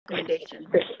recommendation.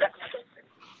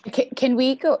 Can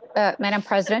we go, Madam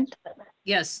President?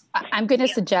 Yes. I'm going to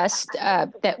suggest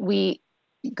that we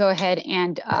go ahead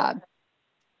and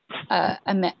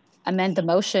amend the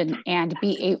motion and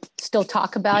still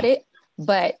talk about it,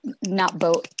 but not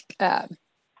vote.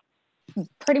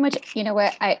 Pretty much, you know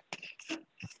what,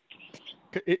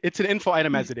 it's an info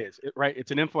item as it is, right?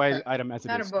 It's an info item as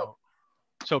it is.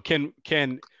 So can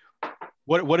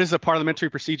what is the parliamentary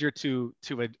procedure to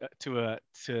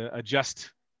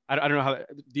adjust? I don't know how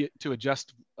to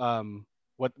adjust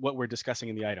what we're discussing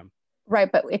in the item. Right,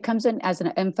 but it comes in as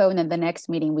an info, and then the next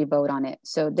meeting we vote on it.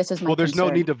 So this is my there's concern.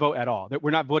 no need to vote at all.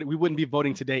 We're not voting. We wouldn't be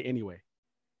voting today anyway.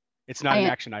 It's not an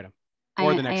action item,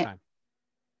 or the next time.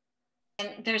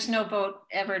 And there's no vote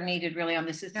ever needed really on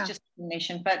this. It's just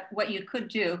information. But what you could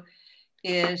do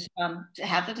is to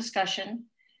have the discussion,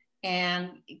 and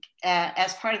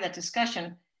as part of that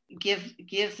discussion, give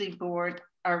the board,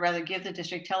 or rather give the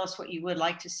district, tell us what you would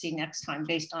like to see next time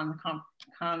based on the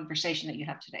conversation that you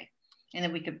have today. And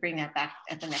then we could bring that back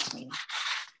at the next meeting.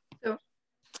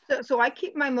 So I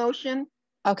keep my motion.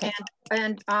 Okay.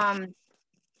 And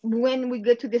when we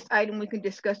get to this item, we can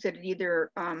discuss it either,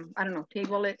 I don't know,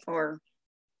 table it or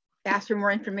ask for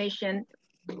more information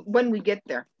when we get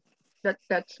there.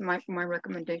 That's my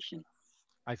recommendation.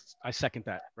 I second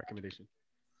that recommendation.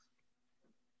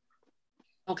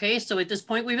 Okay, so at this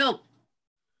point we vote.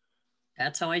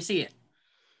 That's how I see it.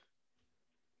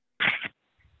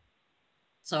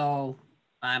 So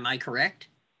am I correct?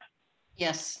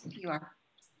 Yes, you are.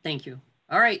 Thank you.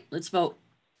 All right, let's vote.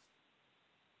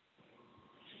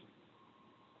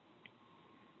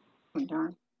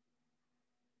 Darn.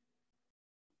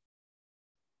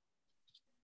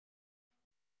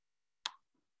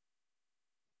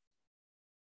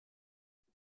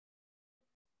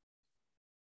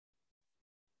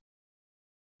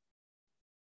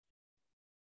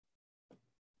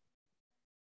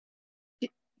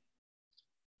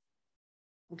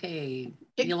 Okay,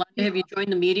 Yolanda, have you joined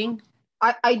the meeting?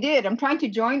 I did. I'm trying to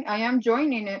join. I am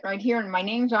joining it right here, and my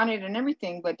name's on it and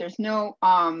everything, but there's no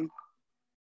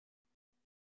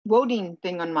voting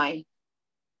thing on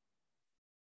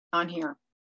here.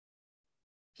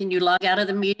 Can you log out of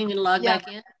the meeting and log back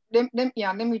in? Let me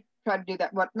try to do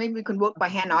that. But maybe we can vote by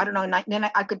hand. I don't know.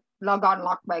 Then I could log out and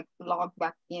log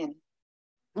back in.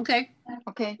 Okay.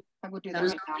 Okay, I will do that. How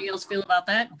does everybody else feel about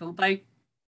that? Vote by.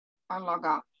 I'll log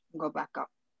out and go back up.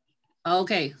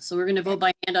 Okay, so we're going to vote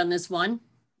by hand on this one.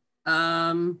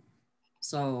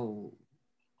 So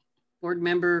board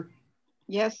member.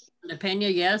 Yes. Pena,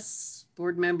 yes.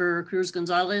 Board member Cruz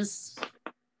Gonzalez.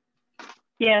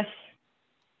 Yes.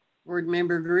 Board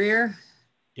member Greer.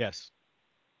 Yes.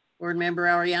 Board member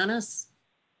Arianas.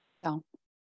 No.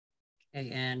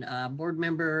 Okay, and board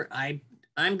member,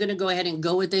 I'm going to go ahead and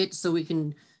go with it so we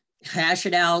can hash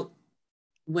it out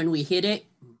when we hit it.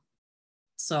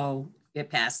 So it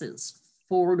passes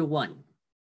 4-1.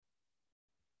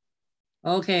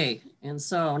 Okay, and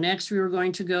so next we were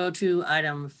going to go to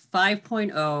item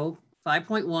 5.0,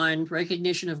 5.1,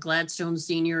 recognition of Gladstone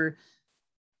Senior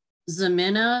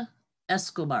Ximena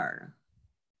Escobar.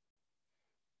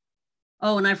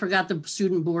 Oh, and I forgot the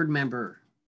student board member.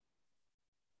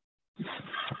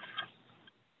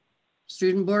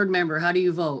 Student board member, how do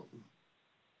you vote?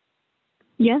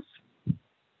 Yes.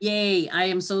 Yay, I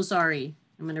am so sorry.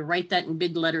 I'm going to write that in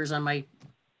big letters on my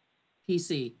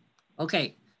PC.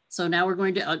 Okay, so now we're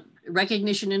going to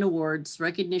recognition and awards,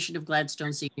 recognition of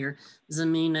Gladstone Senior,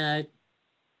 Ximena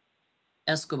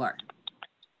Escobar.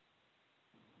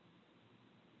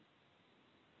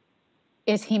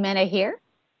 Is Ximena here?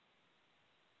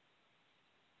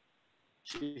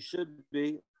 She should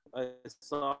be. I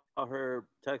saw her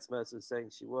text message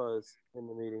saying she was in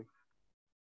the meeting.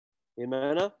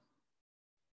 Ximena?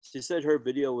 She said her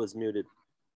video was muted.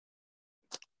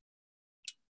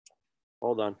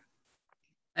 Hold on.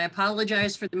 I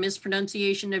apologize for the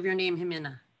mispronunciation of your name,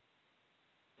 Ximena.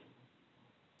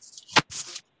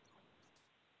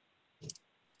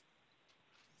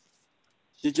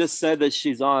 She just said that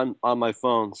she's on my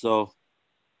phone, so.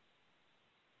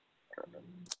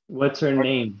 What's her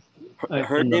name?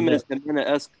 Her name is Ximena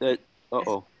Escobar.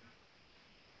 Uh-oh.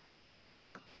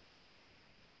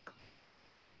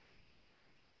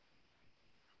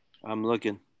 I'm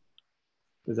looking.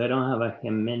 Because I don't have a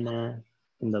Ximena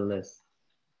in the list.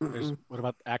 What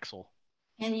about Axel?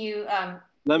 Can you I'm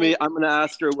gonna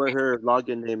ask her what her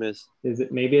login name is.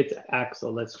 Maybe it's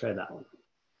Axel. Let's try that one.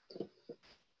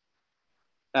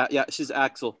 Yeah, she's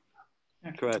Axel.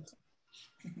 Okay. Correct.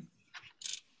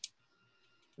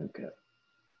 Okay.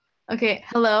 Okay,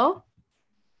 hello.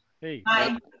 Hey.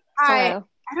 Hi. Hi. Hello.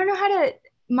 I don't know how to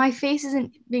my face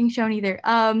isn't being shown either.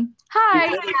 Hi,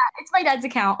 yeah, it's my dad's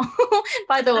account,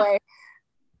 by the way.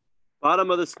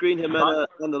 Bottom of the screen, Jimena,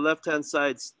 on the left-hand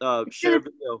side, share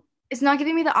video. It's not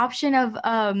giving me the option of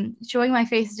showing my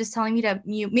face. It's just telling me to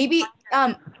mute. Maybe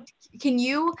can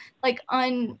you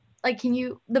can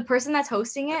you, the person that's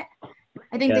hosting it,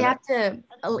 I think they have to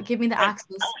give me the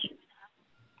access.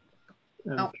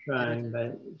 I'm trying,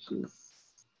 but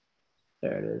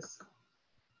there it is.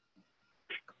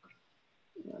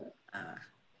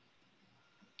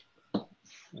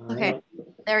 Okay,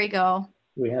 there we go.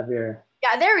 We have your.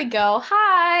 Yeah, there we go.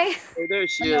 Hi. Oh, there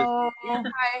she Hello. is.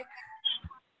 Hi.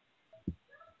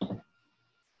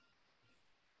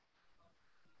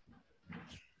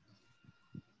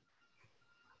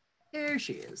 There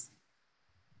she is.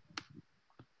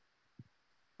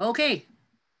 Okay,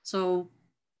 so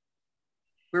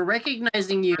we're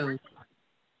recognizing you.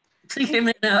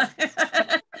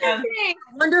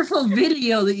 Wonderful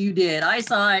video that you did. I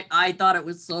saw it. I thought it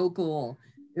was so cool.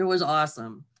 It was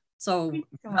awesome. So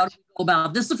how do we go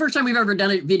about this? Is the first time we've ever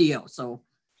done a video, so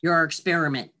you're our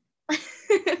experiment.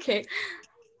 Okay.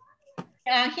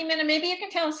 Jimena, maybe you can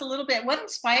tell us a little bit, what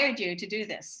inspired you to do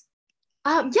this?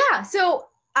 Yeah, so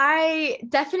I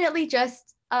definitely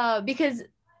just, because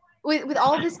with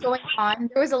all of this going on,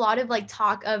 there was a lot of like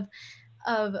talk of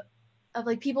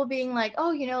like people being like,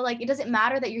 oh, you know, like it doesn't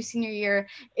matter that your senior year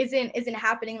isn't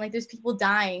happening, like there's people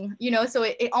dying, you know. So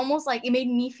it almost like it made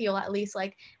me feel, at least,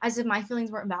 like as if my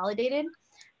feelings weren't validated.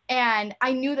 And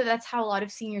I knew that that's how a lot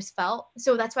of seniors felt.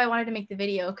 So that's why I wanted to make the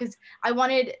video, because I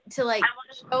wanted to like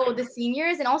show the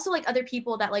seniors and also like other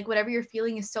people that like whatever you're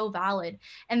feeling is so valid,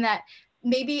 and that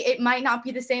maybe it might not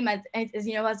be the same as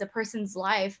you know, as a person's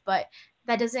life, but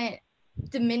that doesn't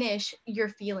diminish your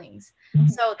feelings.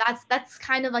 So that's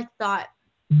kind of like thought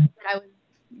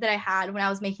that I had when I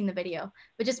was making the video,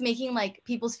 but just making like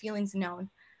people's feelings known,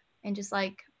 and just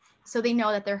like so they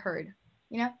know that they're heard,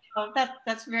 you know. Oh,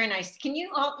 that's very nice. Can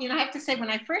you all, you know, I have to say, when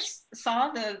I first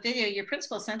saw the video, your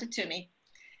principal sent it to me.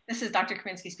 This is Dr.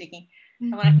 Kaminsky speaking.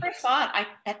 And when I first saw it,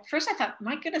 at first I thought,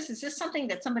 my goodness, is this something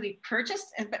that somebody purchased?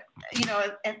 But you know,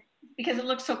 because it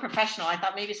looked so professional, I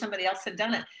thought maybe somebody else had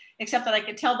done it, except that I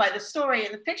could tell by the story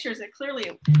and the pictures that clearly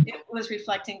it was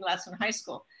reflecting Gladstone High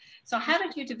School. So how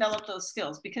did you develop those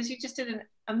skills? Because you just did an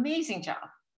amazing job.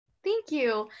 Thank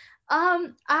you.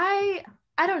 I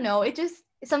don't know. It just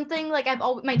something like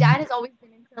my dad has always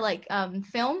been into like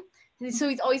film. So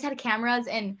he's always had cameras,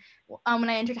 and when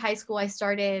I entered high school, I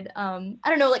started, I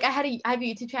don't know, like I have a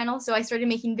YouTube channel, so I started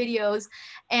making videos.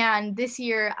 And this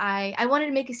year I wanted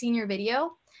to make a senior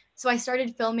video. So I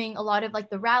started filming a lot of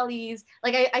like the rallies.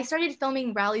 Like I started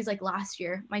filming rallies like last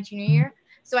year, my junior year.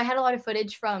 So I had a lot of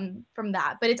footage from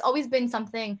that, but it's always been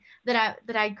something that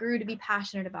I grew to be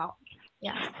passionate about.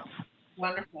 Yeah.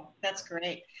 Wonderful. That's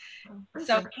great.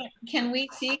 So can we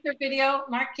see your video?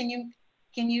 Mark, can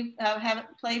you have it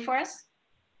play for us?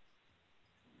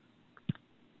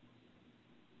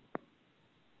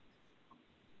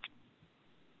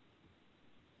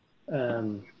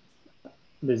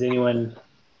 Does anyone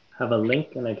have a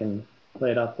link and I can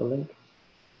play it off the link?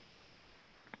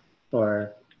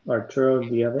 Or Arturo,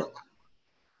 do you have it?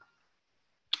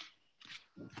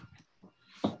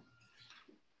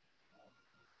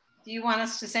 Do you want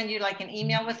us to send you like an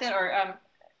email with it, or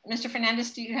Mr.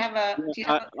 Fernandez, do you have a?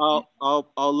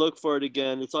 I'll look for it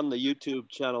again. It's on the YouTube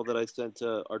channel that I sent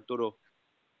to Arturo.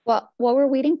 Well, while we're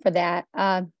waiting for that,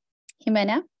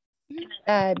 Jimena,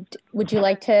 would you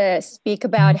like to speak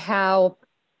about how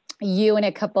you and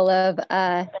a couple of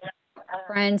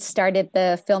friends started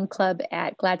the film club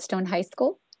at Gladstone High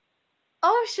School?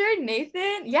 Oh, sure,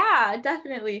 Nathan. Yeah,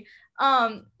 definitely.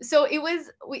 So it was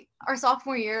our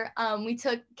sophomore year. We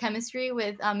took chemistry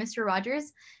with Mr.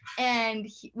 Rogers, and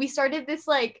we started this,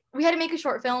 like, we had to make a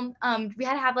short film. We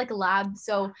had to have like a lab.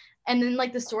 So, and then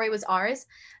like the story was ours.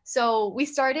 So we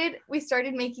started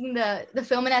making the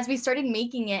film, and as we started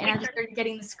making it, and as we started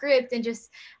getting the script and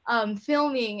just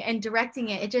filming and directing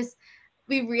it,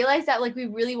 we realized that like we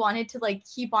really wanted to like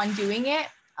keep on doing it.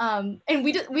 And I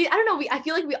don't know, I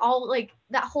feel like we all, like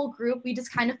that whole group, we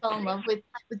just kind of fell in love with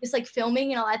just like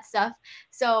filming and all that stuff.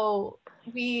 So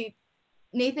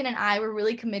Nathan and I were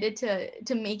really committed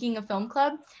to making a film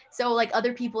club. So like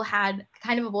other people had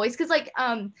kind of a voice, because like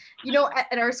you know,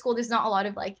 at our school there's not a lot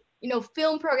of like, you know,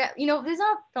 film program, you know,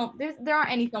 there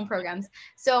aren't any film programs.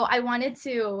 So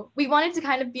we wanted to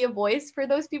kind of be a voice for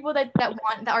those people that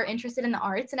are interested in the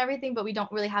arts and everything, but we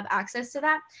don't really have access to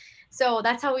that. So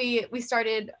that's how we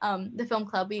started the film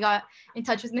club. We got in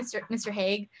touch with Mr.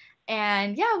 Haig,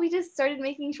 and yeah, we just started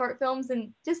making short films,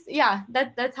 and just, yeah,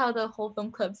 that's how the whole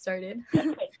film club started.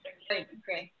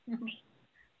 Great.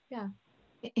 Yeah.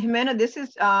 Jimena, this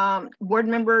is board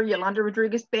member Yolanda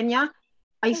Rodriguez Peña.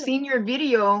 I seen your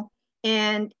video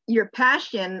and your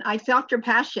passion. I felt your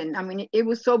passion. I mean, it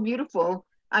was so beautiful.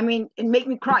 I mean, it made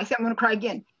me cry. So I'm going to cry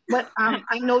again. But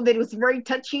I know that it was very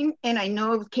touching, and I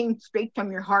know it came straight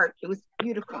from your heart. It was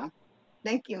beautiful.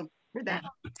 Thank you for that.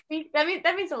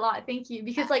 That means a lot. Thank you.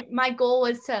 Because like my goal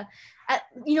was to,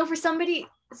 you know, for somebody,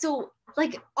 so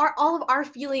like all of our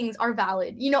feelings are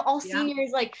valid. You know, all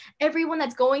seniors, like everyone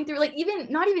that's going through, like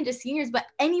even not even just seniors, but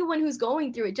anyone who's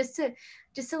going through it, just to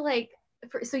like,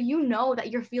 so you know that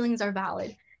your feelings are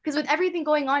valid. Because with everything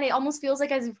going on, it almost feels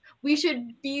like as if we should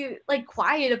be like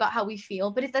quiet about how we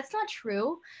feel, but that's not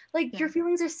true. Like your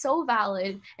feelings are so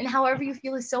valid, and however you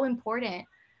feel is so important,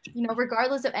 you know,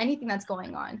 regardless of anything that's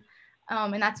going on.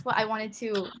 And that's what I wanted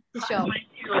to show.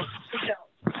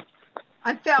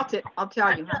 I felt it. I'll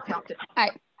tell you, I felt it.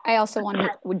 I also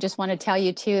would just want to tell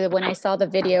you too, that when I saw the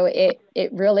video, it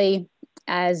really,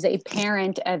 as a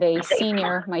parent of a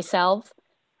senior myself,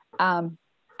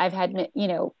 I've had, you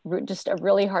know, just a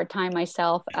really hard time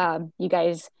myself. You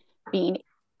guys being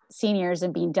seniors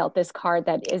and being dealt this card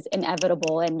that is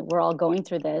inevitable, and we're all going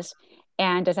through this.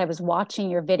 And as I was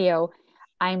watching your video,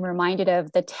 I'm reminded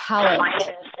of the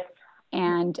talent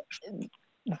and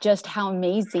just how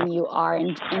amazing you are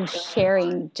in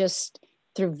sharing just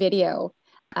through video.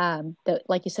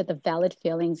 Like you said, the valid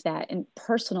feelings and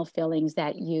personal feelings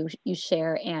that you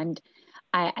share. And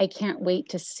I can't wait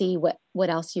to see what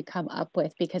else you come up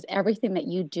with, because everything that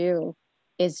you do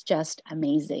is just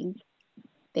amazing.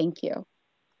 Thank you.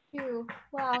 Thank you.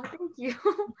 Wow, thank you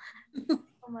so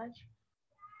much.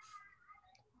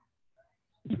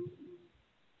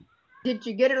 Did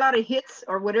you get a lot of hits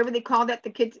or whatever they call that?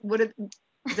 The kids,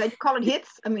 does that call it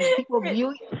hits? I mean, people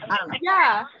viewing. I don't know.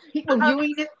 Yeah. People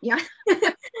viewing it. Yeah.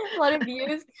 A lot of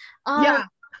views. Yeah.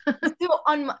 So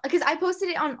because I posted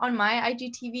it on my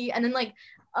IGTV, and then like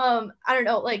I don't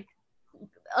know, like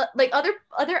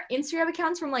other Instagram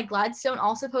accounts from like Gladstone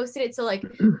also posted it, so like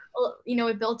you know,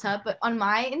 it built up. But on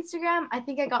my Instagram, I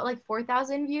think I got like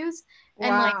 4,000 views. Wow.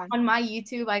 And like on my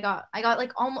YouTube, I got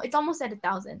like almost at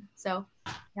 1,000. So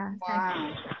yeah.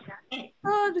 Wow. Cool.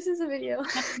 Oh, this is a video.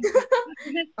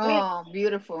 Oh,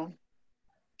 beautiful.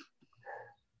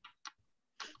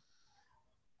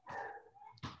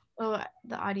 Oh,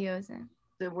 the audio isn't.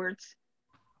 The words.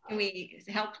 Can we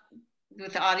help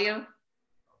with the audio?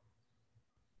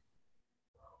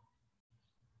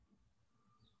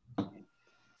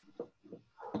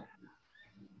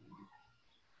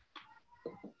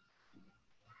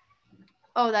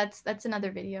 Oh, that's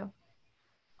another video.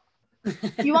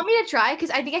 You want me to try? Because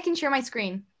I think I can share my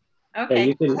screen.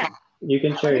 Okay. Yeah, you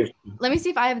can share your screen. Let me see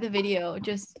if I have the video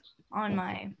just on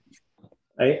my.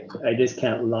 I just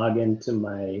can't log into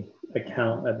my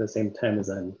account at the same time as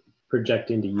I'm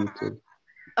projecting to YouTube.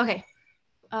 Okay.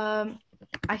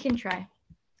 I can try.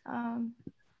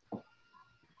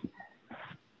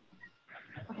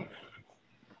 Okay.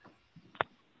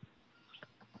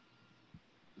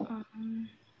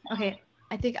 Okay.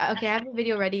 I think I have the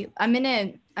video ready. I'm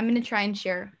gonna try and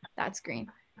share that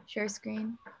screen. Share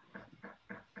screen.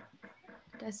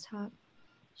 Desktop.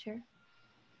 Share.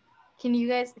 Can you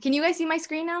guys see my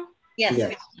screen now? Yes.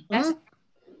 Yes. Yes.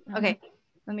 Okay.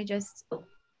 Let me just.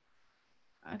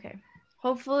 Okay.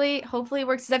 Hopefully it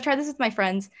works. Cause I've tried this with my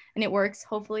friends and it works.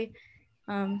 Hopefully.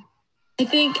 I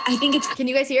think it's. Can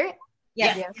you guys hear it?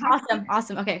 Yes. Yes.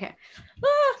 Awesome. Okay.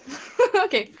 Ah!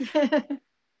 Okay.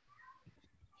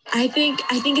 I think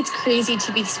it's crazy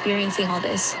to be experiencing all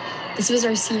this. This was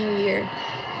our senior year,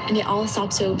 and it all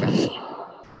stopped so abruptly.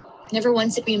 Never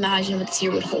once did we imagine what this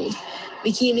year would hold.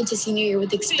 We came into senior year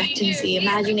with expectancy,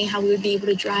 imagining how we would be able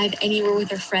to drive anywhere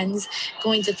with our friends,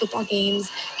 going to football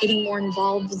games, getting more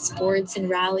involved with sports and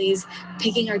rallies,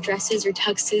 picking our dresses or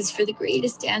tuxes for the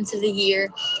greatest dance of the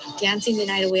year, dancing the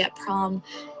night away at prom,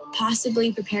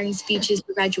 possibly preparing speeches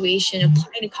for graduation,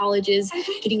 applying to colleges,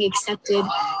 getting accepted,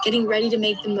 getting ready to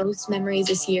make the most memories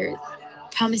this year,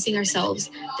 promising ourselves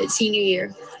that senior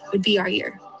year would be our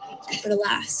year. But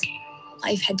alas,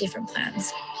 life had different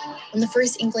plans. When the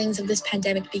first inklings of this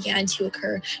pandemic began to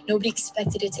occur, nobody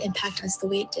expected it to impact us the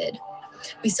way it did.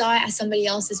 We saw it as somebody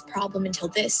else's problem until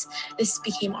this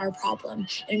became our problem.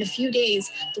 And in a few days,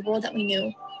 the world that we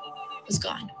knew was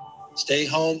gone. Stay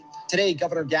home. Today,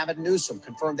 Governor Gavin Newsom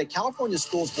confirmed that California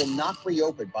schools will not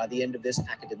reopen by the end of this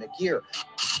academic year.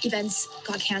 Events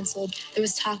got canceled. There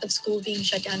was talk of school being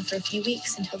shut down for a few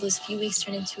weeks until those few weeks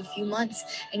turned into a few months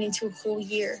and into a whole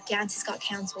year. Dances got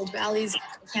canceled, rallies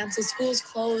canceled, schools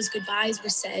closed, goodbyes were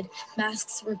said,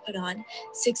 masks were put on,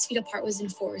 6 feet apart was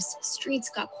enforced, streets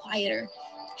got quieter,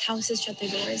 houses shut their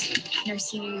doors, and our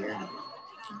senior year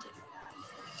ended.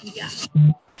 Yeah,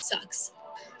 sucks.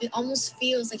 It almost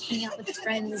feels like hanging out with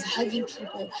friends, hugging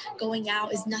people, going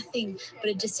out is nothing but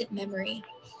a distant memory.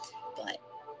 But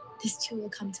this too will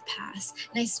come to pass.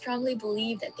 And I strongly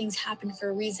believe that things happen for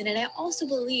a reason. And I also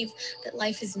believe that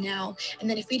life is now. And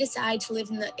that if we decide to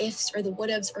live in the ifs or the would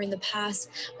haves or in the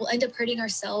past, we'll end up hurting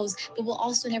ourselves, but we'll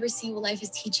also never see what life is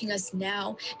teaching us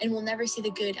now. And we'll never see the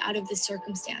good out of this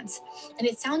circumstance. And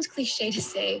it sounds cliche to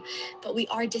say, but we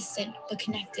are distant, but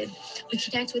connected. We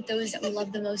connect with those that we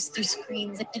love the most through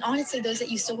screens. And honestly, those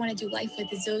that you still want to do life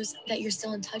with is those that you're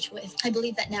still in touch with. I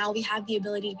believe that now we have the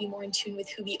ability to be more in tune with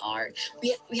who we are.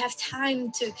 We have time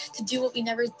to do what we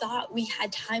never thought we had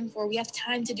time for. We have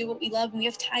time to do what we love, and we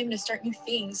have time to start new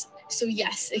things. So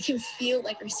yes, it can feel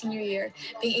like our senior year,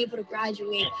 being able to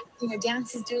graduate,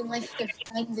 dances, doing life with their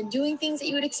friends, and doing things that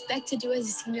you would expect to do as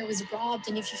a senior was robbed.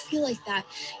 And if you feel like that,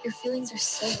 your feelings are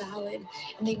so valid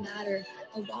and they matter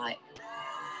a lot.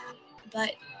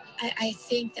 But I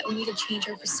think that we need to change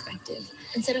our perspective.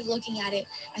 Instead of looking at it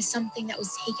as something that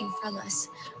was taken from us,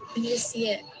 we need to see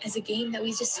it as a game that we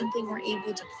just simply weren't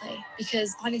able to play.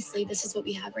 Because honestly, this is what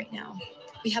we have right now.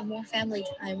 We have more family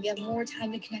time. We have more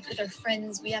time to connect with our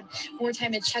friends. We have more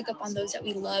time to check up on those that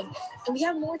we love. And we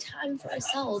have more time for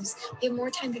ourselves. We have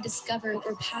more time to discover what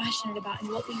we're passionate about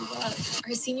and what we love.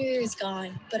 Our senior year is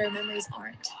gone, but our memories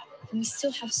aren't. And we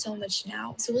still have so much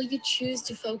now. So will you choose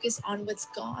to focus on what's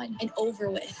gone and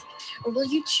over with? Or will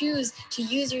you choose to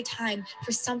use your time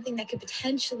for something that could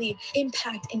potentially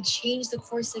impact and change the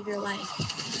course of your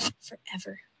life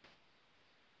forever?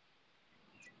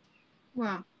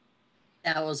 Wow.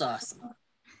 That was awesome.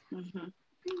 Mm-hmm.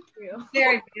 Thank you.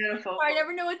 Very beautiful. I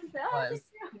never know what to say. Oh,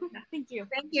 thank you.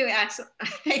 Thank you, Axel.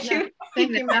 Thank you. Thank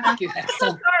you, Thank you,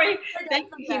 Axel. Sorry. Thank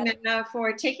you, Jimena,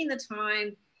 for taking the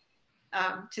time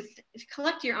to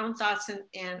collect your own thoughts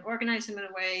and organize them in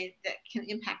a way that can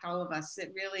impact all of us.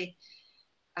 It really,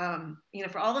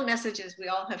 for all the messages we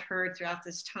all have heard throughout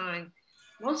this time,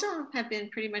 most of them have been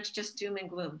pretty much just doom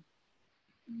and gloom.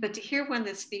 But to hear one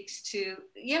that speaks to,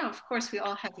 yeah, of course, we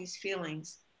all have these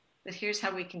feelings, but here's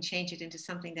how we can change it into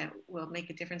something that will make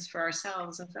a difference for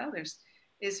ourselves and for others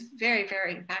is very,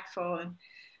 very impactful and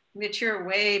mature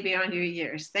way beyond your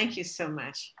years. Thank you so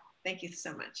much. Thank you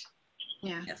so much.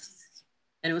 Yeah. Yes.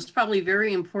 And it was probably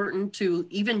very important to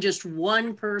even just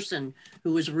one person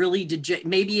who was really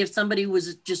maybe if somebody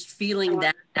was just feeling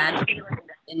that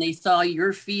and they saw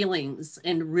your feelings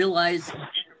and realized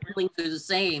feelings are the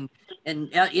same and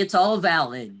it's all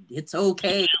valid. It's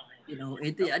okay.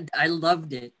 I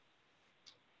loved it.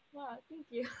 Wow, thank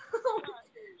you.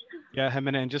 Yeah,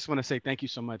 Jimena, and just want to say thank you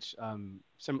so much.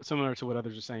 Similar to what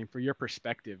others are saying, for your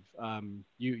perspective.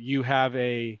 You have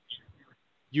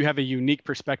a unique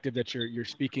perspective that you're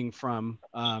speaking from,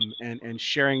 and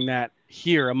sharing that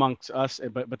here amongst us,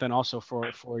 but then also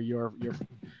for your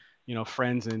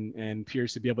friends and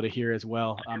peers to be able to hear as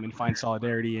well, and find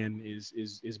solidarity and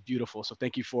is beautiful. So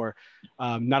thank you for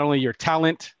not only your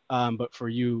talent, but for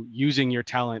you using your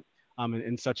talent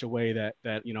in such a way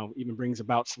that even brings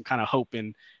about some kind of hope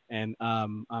and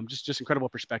just incredible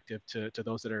perspective to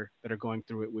those that are going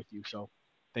through it with you. So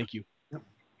thank you.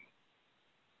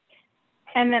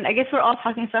 And then I guess we're all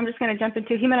talking, so I'm just going to jump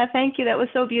into Jimena. Thank you. That was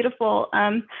so beautiful.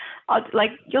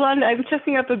 Like Yolanda, I'm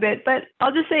checking up a bit, but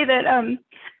I'll just say that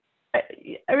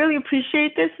I really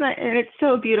appreciate this, and it's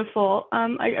so beautiful.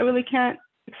 I really can't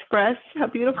express how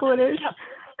beautiful it is.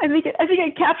 I think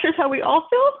it captures how we all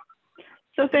feel.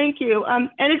 So thank you. And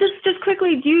it just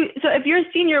quickly, so if you're a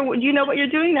senior, do you know what you're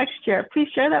doing next year? Please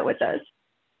share that with us.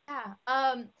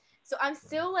 Yeah. So I'm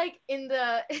still like in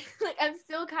the, like I'm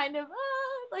still kind of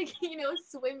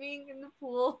swimming in the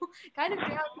pool, kind of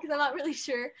drowning because I'm not really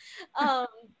sure. I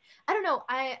don't know.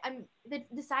 I'm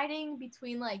deciding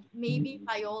between like maybe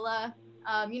Biola,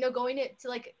 going to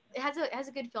like, it has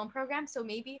a good film program. So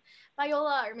maybe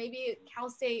Biola or maybe Cal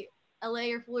State,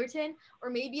 LA or Fullerton, or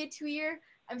maybe a 2-year.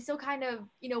 I'm still kind of,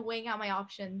 weighing out my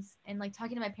options and like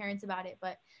talking to my parents about it.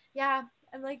 But yeah,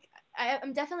 I'm like,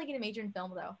 I'm definitely going to major in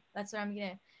film though. That's what I'm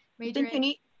going to major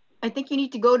in. I think you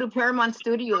need to go to Paramount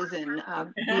Studios and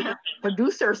be a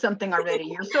producer or something already.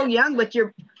 You're so young, but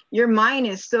your mind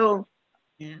is so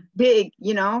big,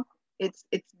 it's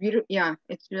beautiful. Yeah,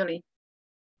 it's really,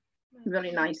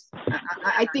 really nice.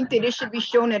 I think that it should be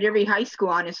shown at every high school,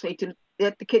 honestly, to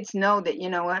let the kids know that, you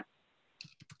know what,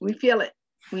 we feel it,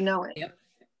 we know it. Yep.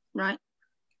 Right.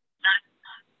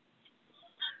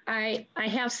 I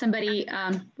have somebody,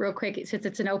 real quick, since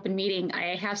it's an open meeting,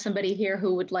 I have somebody here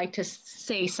who would like to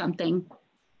say something.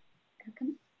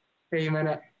 Hey,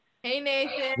 Jimena. Hey,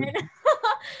 Nathan.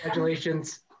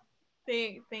 Congratulations.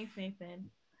 Thanks, Nathan.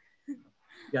 You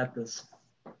got this.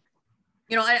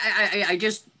 You know, I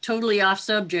just totally off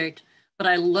subject, but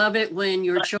I love it when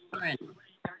your children,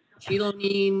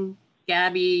 Shilonine,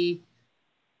 Gabby,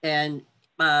 and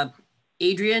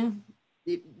Adrian,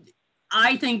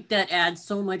 I think that adds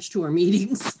so much to our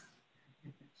meetings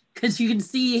because you can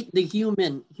see the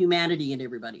humanity in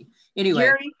everybody. Anyway.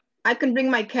 Jerry, I can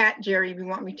bring my cat, Jerry, if you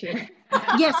want me to.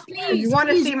 Yes, please. If you want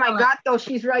to please, see my gato,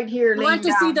 she's right here. I want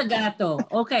to see the gato.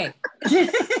 Okay.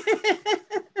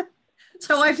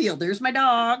 So I feel. There's my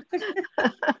dog.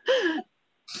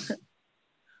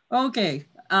 Okay.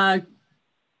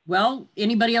 Well,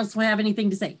 anybody else have anything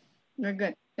to say? You're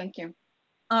good. Thank you.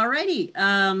 All righty.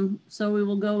 So we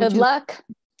will go Good to luck.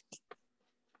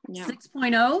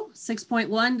 6.0.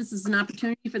 6.1. This is an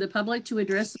opportunity for the public to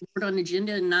address the board on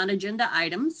agenda and non-agenda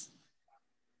items.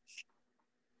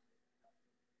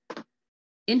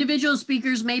 Individual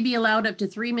speakers may be allowed up to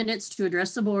 3 minutes to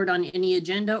address the board on any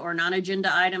agenda or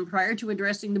non-agenda item. Prior to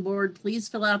addressing the board, please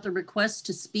fill out the request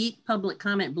to speak public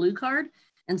comment blue card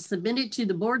and submit it to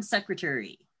the board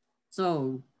secretary.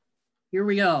 So here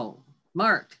we go.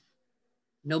 Mark,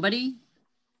 nobody?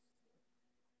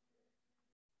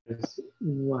 There's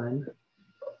one.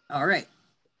 All right.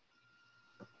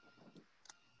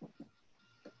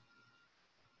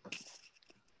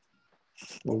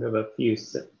 We'll give a few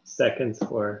seconds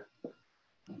for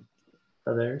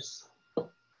others. All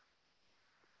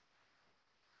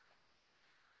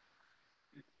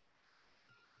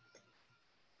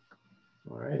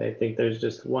right, I think there's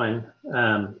just one.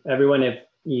 Everyone, if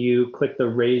you click the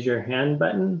raise your hand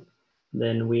button,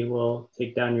 then we will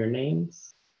take down your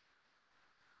names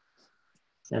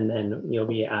and then you'll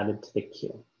be added to the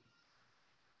queue.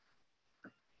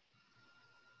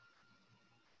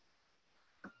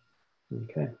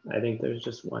 Okay, I think there's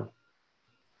just one.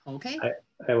 Okay.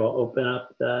 I will open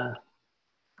up the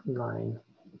line.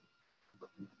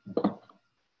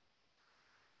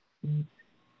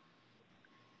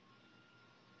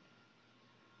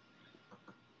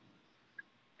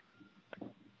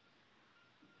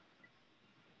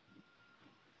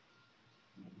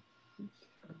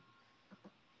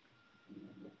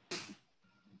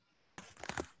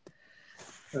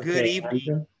 Good evening.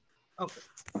 Andrew? Oh,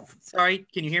 sorry.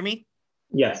 Can you hear me?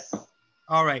 Yes.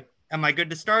 All right. Am I good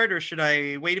to start or should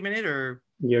I wait a minute or?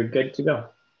 You're good to go.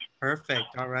 Perfect.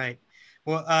 All right.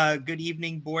 Well, good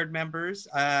evening, board members.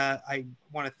 I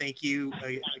want to thank you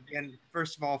again,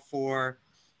 first of all, for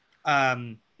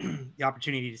the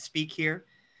opportunity to speak here.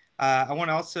 I want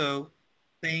to also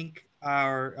thank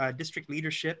our district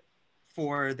leadership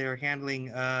for their handling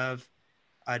of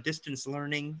distance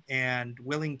learning and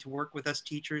willing to work with us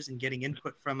teachers and getting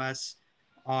input from us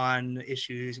on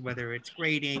issues, whether it's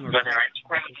grading or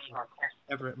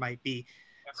whatever it might be.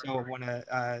 So I want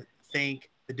to thank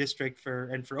the district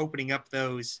for opening up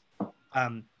those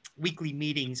weekly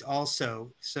meetings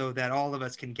also, so that all of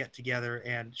us can get together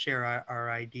and share our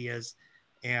ideas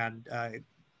and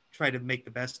try to make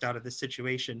the best out of this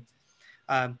situation.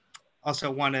 Also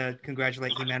want to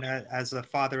congratulate Jimena as a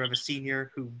father of a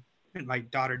senior who my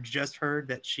daughter just heard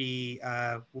that she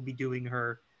will be doing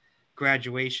her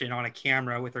graduation on a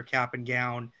camera with her cap and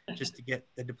gown just to get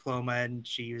the diploma, and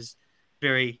she was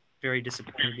very, very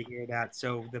disappointed to hear that.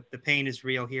 So the pain is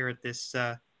real here at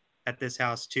this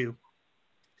house too.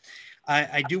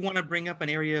 I do want to bring up an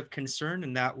area of concern,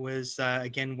 and that was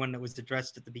again one that was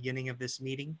addressed at the beginning of this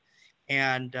meeting.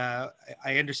 And I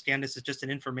understand this is just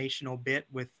an informational bit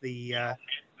with the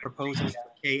proposals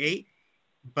for K-8.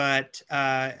 But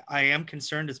I am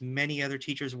concerned, as many other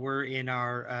teachers were in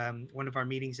our one of our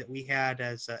meetings that we had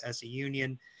as a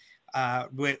union,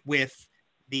 with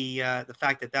the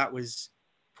fact that that was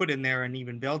put in there and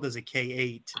even billed as a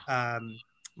K-8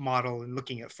 model, and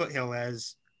looking at Foothill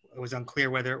as it was unclear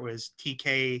whether it was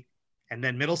TK and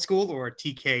then middle school or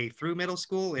TK through middle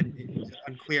school, and it was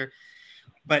unclear.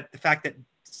 But the fact that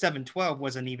 712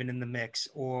 wasn't even in the mix,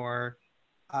 or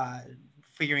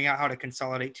figuring out how to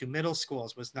consolidate two middle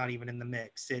schools was not even in the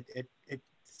mix. It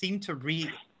seemed to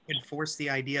reinforce the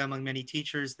idea among many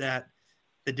teachers that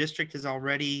the district has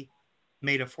already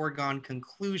made a foregone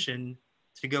conclusion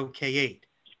to go K-8.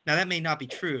 Now that may not be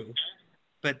true,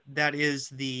 but that is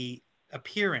the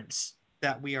appearance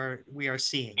that we are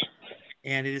seeing.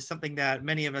 And it is something that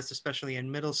many of us, especially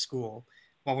in middle school,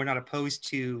 while we're not opposed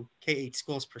to K-8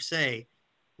 schools per se,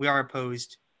 we are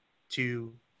opposed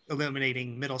to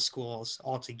eliminating middle schools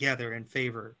altogether in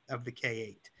favor of the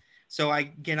K-8. So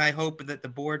I hope that the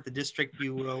board, the district,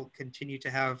 you will continue to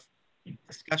have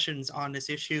discussions on this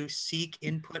issue, seek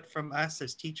input from us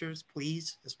as teachers,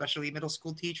 please, especially middle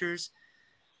school teachers,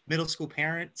 middle school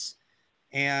parents.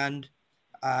 And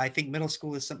I think middle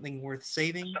school is something worth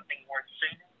saving.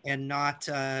 and not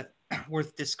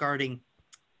worth discarding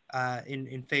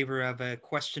in favor of a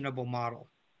questionable model.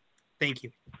 Thank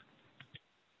you.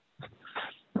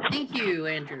 Thank you,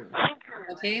 Andrew.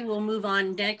 Okay, we'll move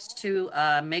on next to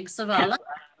Meg Savala.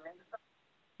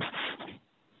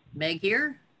 Meg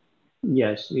here?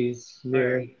 Yes, she's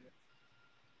here. Right.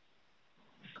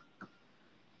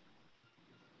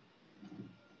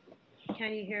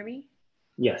 Can you hear me?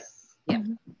 Yes. Yeah.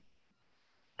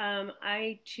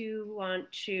 I too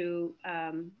want to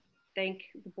thank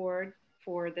the board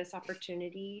for this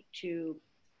opportunity to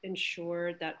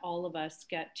ensure that all of us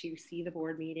get to see the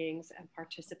board meetings and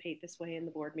participate this way in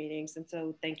the board meetings. And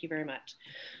so thank you very much.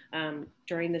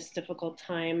 During this difficult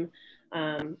time,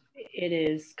 it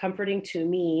is comforting to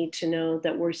me to know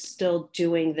that we're still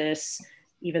doing this,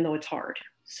 even though it's hard.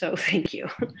 So thank you.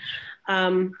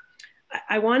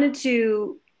 I wanted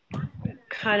to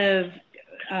kind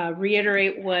of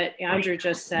reiterate what Andrew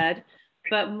just said,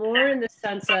 but more in the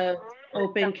sense of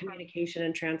open communication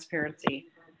and transparency.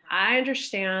 I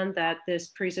understand that this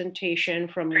presentation,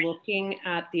 from looking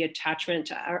at the attachment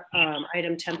to our,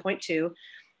 item 10.2,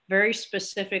 very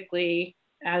specifically,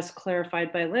 as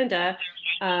clarified by Linda,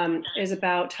 is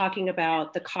about talking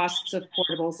about the costs of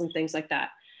portables and things like that.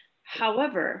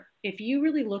 However, if you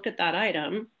really look at that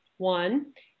item, one,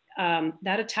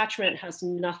 that attachment has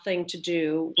nothing to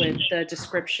do with the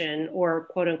description or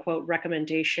quote unquote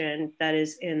recommendation that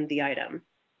is in the item.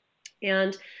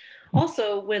 And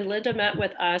also, when Linda met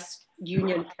with us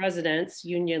union presidents,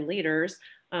 union leaders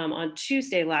on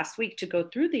Tuesday last week to go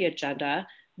through the agenda,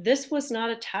 this was not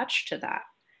attached to that.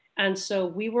 And so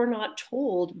we were not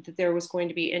told that there was going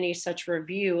to be any such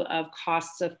review of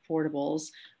costs of portables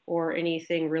or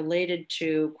anything related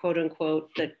to quote unquote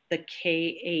the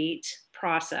K-8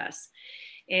 process.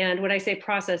 And when I say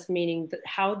process, meaning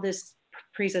how this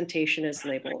presentation is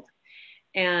labeled.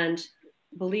 And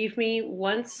believe me,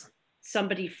 once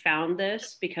somebody found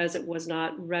this, because it was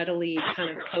not readily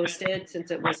kind of posted,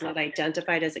 since it was not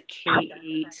identified as a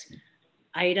K-8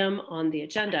 item on the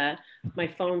agenda, my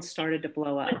phone started to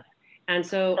blow up. And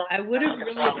so I would have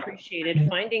really appreciated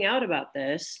finding out about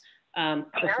this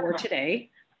before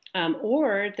today,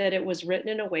 or that it was written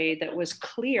in a way that was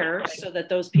clear so that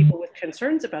those people with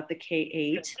concerns about the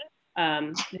K-8,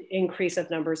 the increase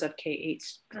of numbers of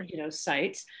K-8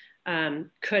 sites,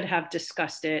 could have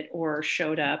discussed it or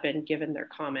showed up and given their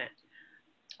comment.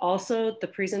 Also, the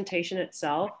presentation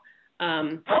itself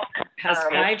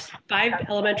has five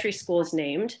elementary schools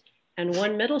named and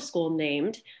one middle school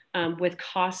named with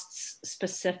costs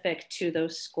specific to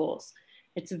those schools.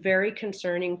 It's very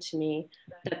concerning to me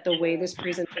that the way this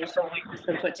presentation has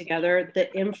been put together,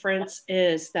 the inference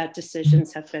is that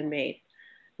decisions have been made.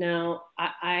 Now,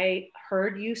 I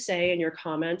heard you say in your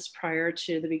comments prior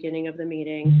to the beginning of the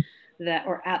meeting that,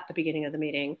 or at the beginning of the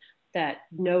meeting, that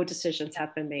no decisions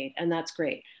have been made, and that's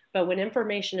great. But when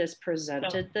information is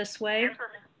presented this way,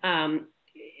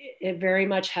 it very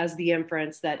much has the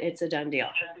inference that it's a done deal.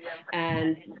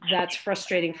 And that's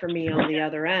frustrating for me on the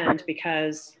other end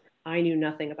because I knew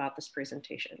nothing about this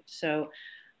presentation. So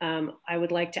I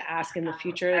would like to ask in the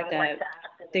future that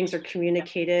things are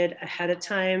communicated ahead of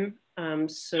time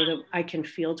so that I can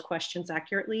field questions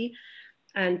accurately.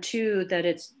 And two,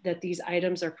 that these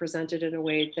items are presented in a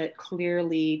way that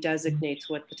clearly designates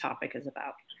what the topic is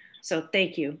about. So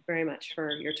thank you very much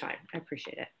for your time. I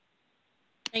appreciate it.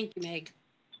 Thank you, Meg.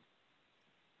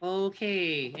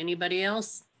 Okay, anybody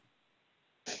else?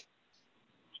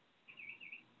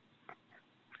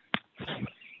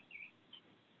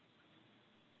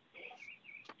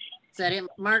 Is that it,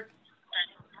 Mark?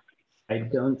 I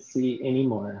don't see any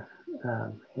more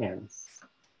hands.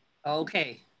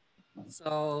 Okay,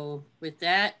 so with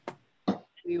that,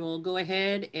 we will go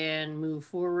ahead and move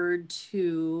forward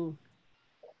to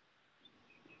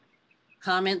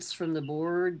comments from the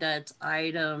board. That's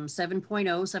item 7.0,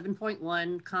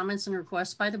 7.1, comments and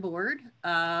requests by the board.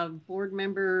 Board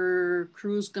member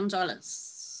Cruz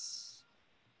Gonzalez.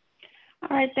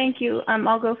 All right, thank you.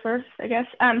 I'll go first, I guess.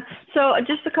 So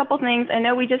just a couple things. I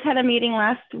know we just had a meeting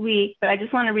last week, but I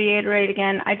just want to reiterate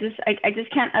again. I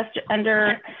just can't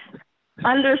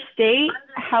understate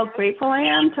how grateful I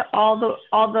am to all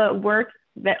the work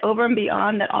that over and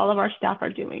beyond that all of our staff are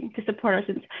doing to support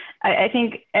us. I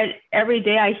think every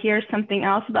day I hear something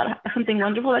else about something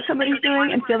wonderful that somebody's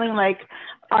doing and feeling like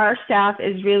our staff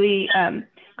is really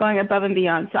going above and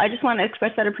beyond. So I just want to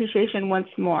express that appreciation once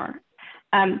more.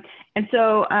 And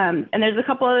there's a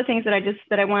couple other things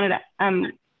that I wanted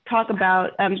to talk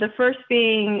about. The first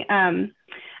being,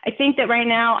 I think that right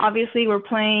now, obviously we're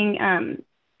thrown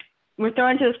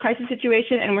into this crisis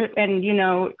situation,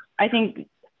 and I think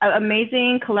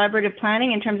amazing collaborative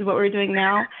planning in terms of what we're doing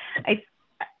now.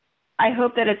 I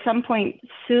hope that at some point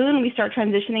soon we start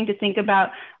transitioning to think about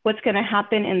what's going to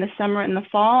happen in the summer and the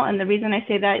fall. And the reason I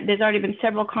say that, there's already been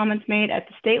several comments made at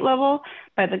the state level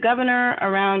by the governor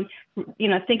around,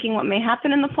 thinking what may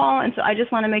happen in the fall. And so I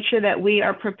just want to make sure that we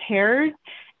are prepared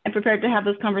to have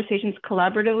those conversations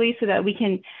collaboratively so that we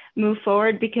can move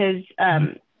forward, because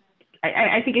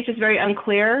I think it's just very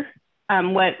unclear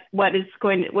what's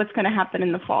going to happen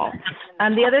in the fall.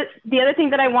 The other thing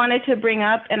that I wanted to bring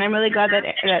up, and I'm really glad that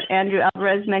Andrew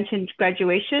Alvarez mentioned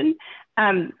graduation.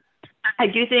 I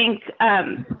do think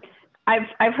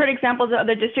I've heard examples of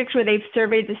other districts where they've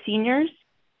surveyed the seniors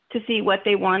to see what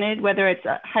they wanted, whether it's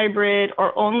a hybrid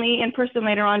or only in person,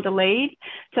 later on delayed.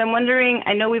 So I'm wondering,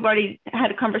 I know we've already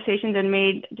had conversations and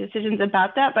made decisions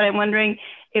about that, but I'm wondering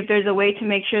if there's a way to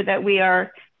make sure that we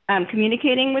are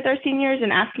communicating with our seniors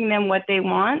and asking them what they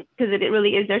want, because it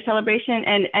really is their celebration.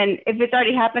 And if it's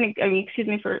already happening, I mean, excuse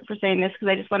me for saying this, because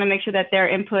I just want to make sure that their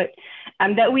input,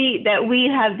 that we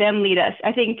have them lead us.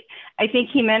 I think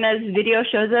Jimena's video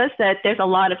shows us that there's a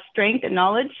lot of strength and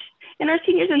knowledge in our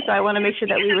seniors, and so I want to make sure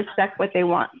that we respect what they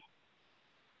want.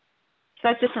 So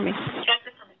that's it for me.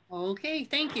 Okay,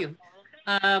 thank you.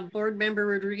 Board Member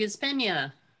Rodriguez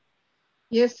Pena.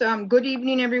 Yes, good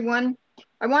evening, everyone.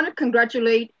 I want to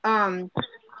congratulate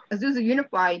Azusa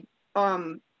Unified,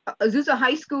 Azusa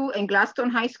High School and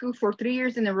Gladstone High School for 3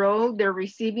 years in a row. They're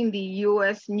receiving the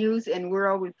U.S. News and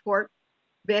World Report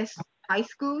Best High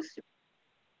Schools,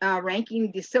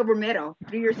 ranking the silver medal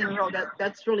 3 years in a row.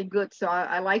 That's really good. So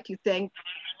I like to thank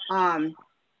the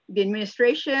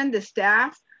administration, the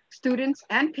staff, students,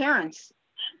 and parents.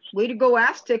 Way to go,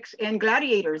 Aztecs and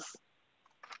Gladiators.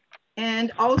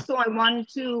 And also I wanted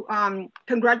to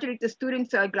congratulate the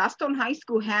students. Gladstone High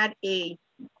School had it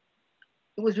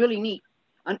was really neat,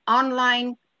 an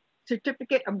online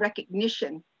certificate of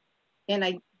recognition.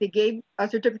 And they gave a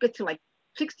certificate to like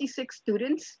 66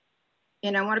 students.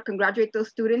 And I want to congratulate those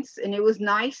students. And it was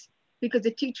nice because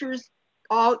the teachers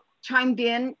all chimed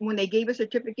in when they gave a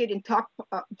certificate and talked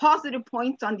positive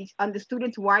points on the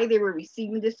students, why they were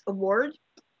receiving this award.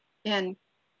 And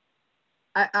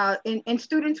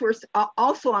students were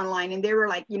also online, and they were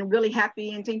like, really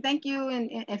happy and saying thank you,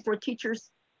 and for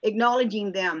teachers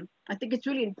acknowledging them. I think it's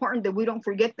really important that we don't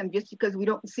forget them. Just because we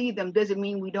don't see them doesn't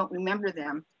mean we don't remember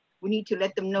them. We need to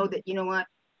let them know that, you know what,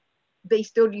 they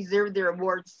still deserve their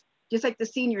awards, just like the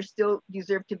seniors still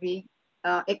deserve to be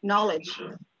acknowledged.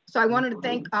 So I wanted to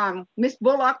thank Ms.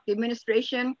 Bullock, the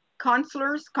administration,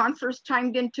 counselors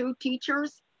chimed in too,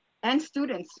 teachers and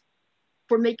students,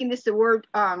 for making this award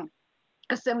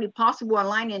assembly possible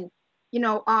online. And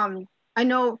I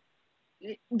know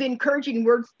the encouraging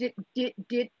words did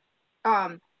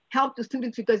help the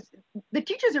students, because the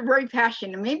teachers are very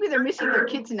passionate. Maybe they're missing their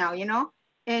kids now,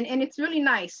 and it's really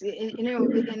nice,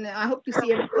 and I hope to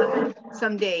see it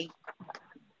someday.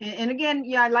 And again,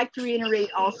 yeah, I'd like to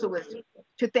reiterate also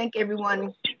to thank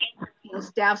everyone,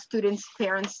 staff, students,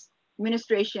 parents,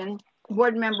 administration,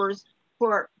 board members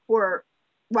for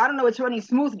well, I don't know, it's running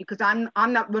smoothly because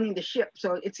I'm not running the ship,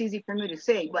 so it's easy for me to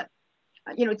say. But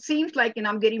it seems like, and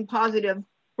I'm getting positive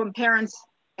from parents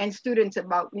and students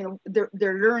about their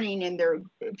learning, and they're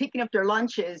picking up their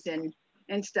lunches and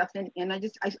stuff. And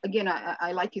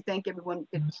I like to thank everyone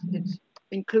that's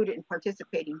included in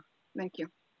participating. Thank you.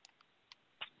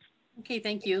 Okay,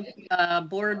 thank you.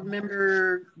 Board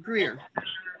Member Greer.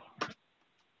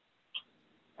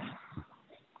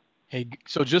 Hey,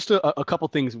 so just a couple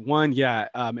things. One, yeah,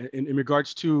 in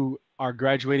regards to our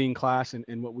graduating class and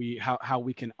how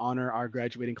we can honor our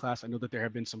graduating class. I know that there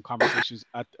have been some conversations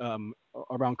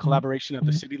around collaboration at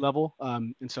the city level,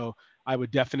 and so I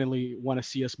would definitely want to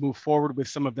see us move forward with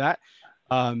some of that,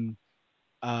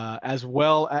 as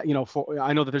well. I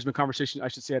know that there's been conversation, I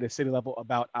should say, at a city level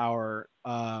about our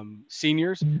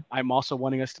seniors. I'm also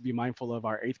wanting us to be mindful of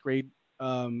our 8th grade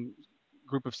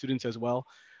group of students as well.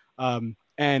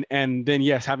 And then,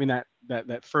 yes, having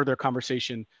that further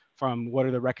conversation from what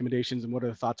are the recommendations and what are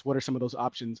the thoughts, what are some of those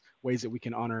options, ways that we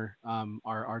can honor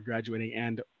our graduating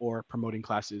and or promoting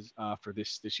classes for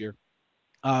this year.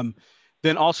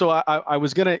 Then also, I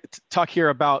was going to talk here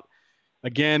about,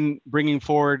 again, bringing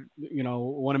forward,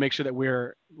 want to make sure that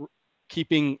we're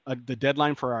keeping the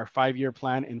deadline for our 5-year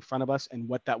plan in front of us and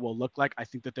what that will look like. I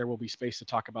think that there will be space to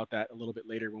talk about that a little bit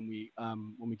later when we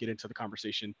get into the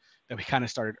conversation that we kind of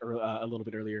started a little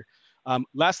bit earlier.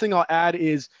 Last thing I'll add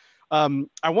is I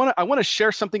want to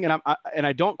share something, and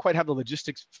I don't quite have the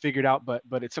logistics figured out, but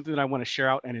it's something that I want to share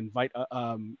out and invite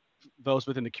those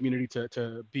within the community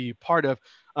to be part of.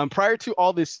 Prior to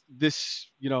all this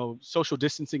social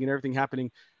distancing and everything happening,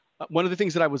 one of the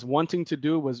things that I was wanting to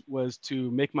do was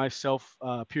to make myself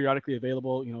periodically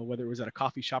available, you know, whether it was at a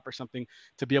coffee shop or something,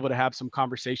 to be able to have some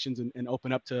conversations and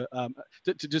open up to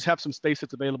just have some space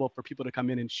that's available for people to come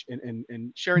in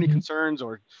and share any concerns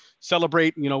or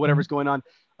celebrate, you know, whatever's going on.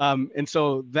 And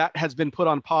so that has been put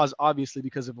on pause, obviously,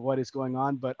 because of what is going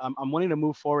on. But I'm wanting to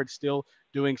move forward, still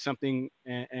doing something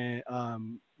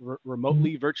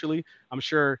remotely, virtually. I'm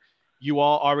sure you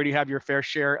all already have your fair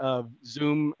share of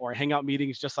Zoom or Hangout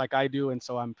meetings, just like I do. And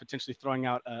so I'm potentially throwing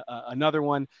out another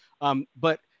one.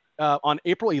 But on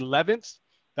April 11th,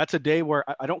 that's a day where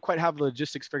I don't quite have the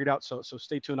logistics figured out. So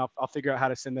stay tuned. I'll figure out how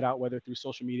to send that out, whether through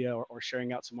social media or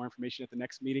sharing out some more information at the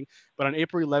next meeting. But on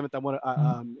April 11th, I want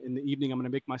to, in the evening, I'm going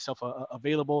to make myself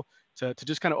available to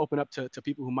just kind of open up to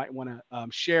people who might want to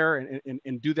share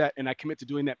and do that. And I commit to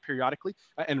doing that periodically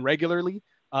and regularly.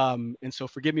 And so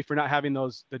forgive me for not having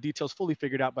the details fully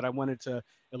figured out, but I wanted to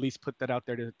at least put that out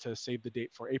there to save the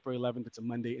date for April 11th. It's a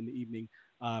Monday in the evening.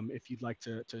 If you'd like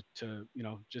to you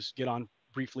know, just get on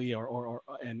briefly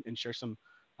and share some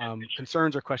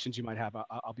concerns or questions you might have,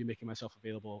 I'll be making myself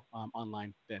available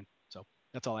online then. So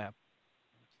that's all I have.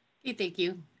 Okay, thank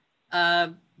you.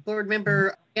 Board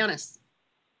member Yanis.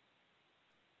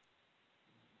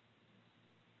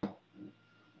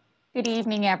 Good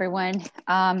evening, everyone.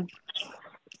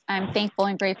 I'm thankful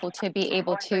and grateful to be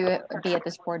able to be at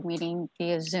this board meeting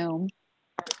via Zoom.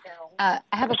 I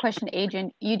have a question,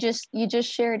 Adrian. You just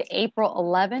shared April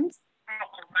 11th.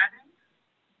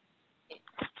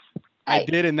 I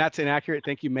did, and that's inaccurate.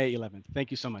 Thank you, May 11th.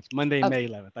 Thank you so much. Monday, May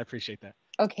 11th. I appreciate that.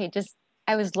 Okay,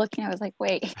 I was looking, I was like,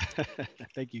 wait.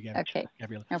 Thank you, Gabriella. Okay,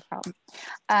 Gabriella. no problem.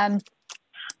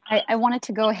 I wanted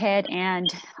to go ahead and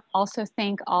also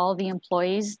thank all the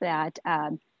employees that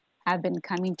have been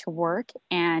coming to work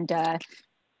and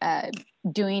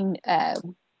doing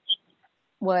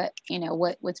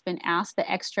what's been asked,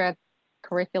 the extra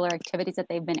curricular activities that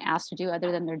they've been asked to do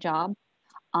other than their job.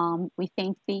 We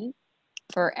thank thee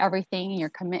for everything, your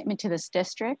commitment to this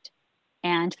district,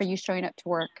 and for you showing up to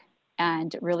work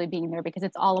and really being there, because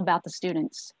it's all about the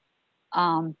students.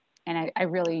 And I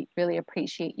really, really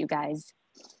appreciate you guys.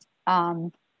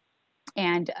 And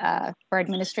for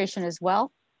administration as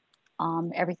well,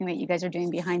 everything that you guys are doing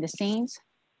behind the scenes.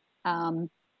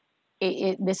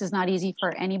 This is not easy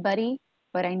for anybody,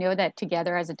 but I know that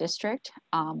together as a district,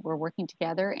 we're working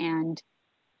together, and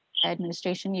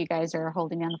administration, you guys are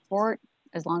holding down the fort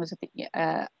as long as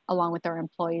along with our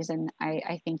employees, and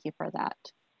I thank you for that.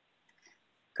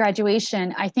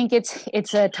 Graduation, I think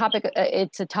it's a topic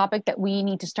that we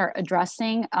need to start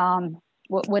addressing.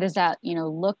 What does that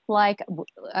look like?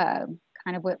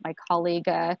 Kind of what my colleague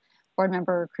board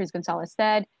member Cruz Gonzalez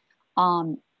said.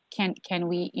 Can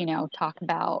we talk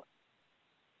about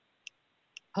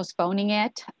postponing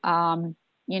it?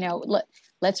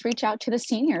 Let's reach out to the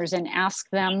seniors and ask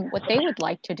them what they would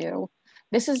like to do.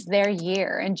 This is their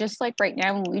year, and just like right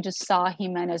now when we just saw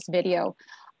Jimena's video,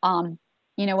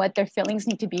 you know what, their feelings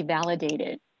need to be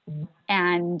validated.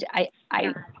 And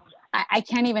I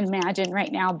can't even imagine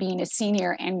right now being a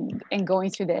senior and going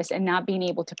through this and not being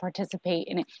able to participate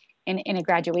in a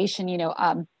graduation.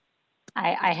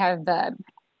 I've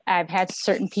had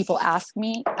certain people ask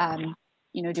me,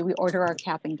 do we order our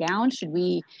cap and gown? Should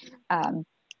we, I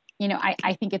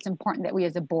think it's important that we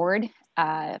as a board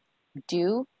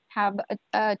do have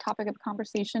a topic of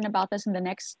conversation about this in the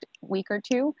next week or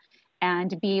two,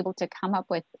 and be able to come up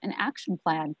with an action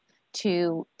plan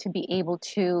to be able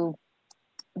to,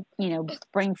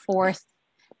 bring forth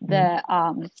the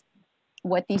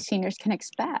what these seniors can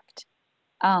expect,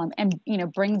 and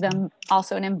bring them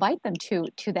also and invite them to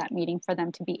that meeting for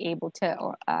them to be able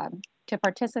to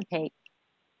participate.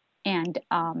 And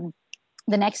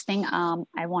the next thing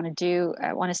I want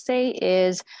to say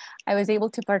is I was able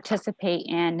to participate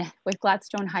with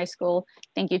Gladstone High School.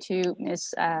 Thank you to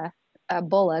Ms.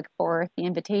 Bullock for the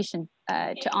invitation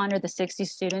to honor the 60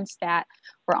 students that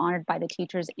were honored by the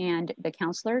teachers and the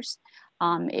counselors.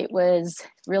 It was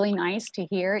really nice to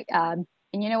hear. And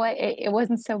you know what, it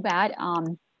wasn't so bad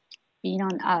being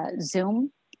on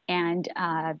Zoom and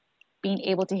being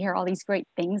able to hear all these great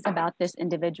things about the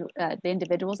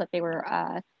individuals that they were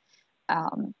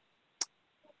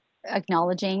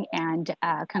acknowledging and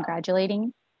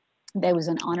congratulating. That was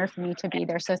an honor for me to be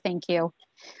there, so thank you.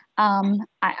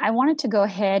 I wanted to go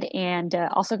ahead and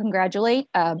also congratulate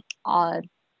the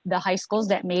high schools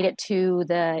that made it to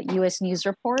the U.S. News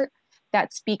Report.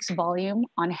 That speaks volume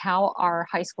on how our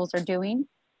high schools are doing.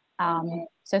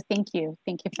 So thank you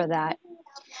for that.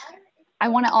 I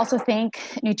want to also thank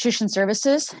Nutrition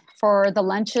Services for the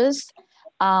lunches.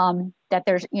 that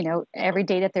there's, every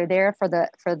day that they're there for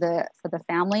the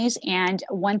families. And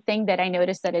one thing that I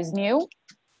noticed that is new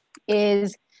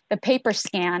is the paper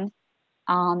scan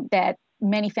that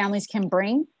many families can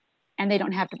bring, and they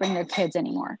don't have to bring their kids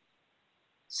anymore.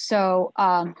 So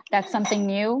that's something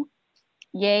new.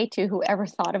 Yay to whoever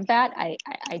thought of that.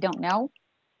 I don't know,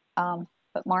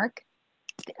 but Mark,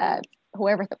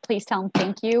 whoever, please tell them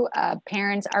thank you.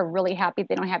 Parents are really happy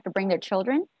they don't have to bring their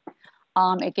children.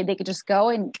 They could just go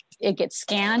and it gets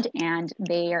scanned, and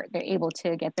they're able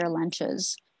to get their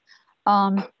lunches.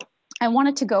 I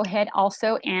wanted to go ahead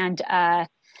also and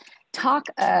talk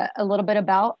a little bit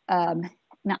about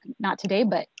not today,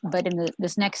 but in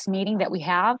this next meeting that we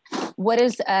have, what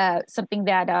is something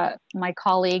that my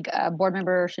colleague, board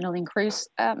member Chanelline Cruz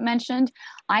mentioned.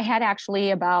 I had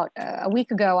actually about a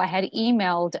week ago, I had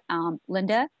emailed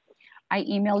Linda. I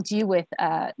emailed you with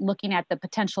looking at the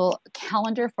potential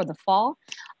calendar for the fall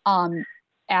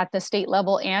at the state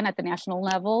level and at the national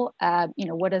level.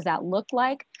 What does that look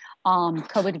like?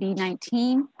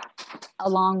 COVID-19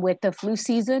 along with the flu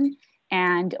season.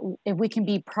 And if we can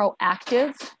be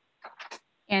proactive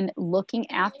in looking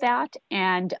at that.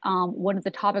 And one of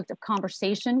the topics of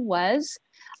conversation was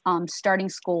starting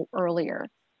school earlier,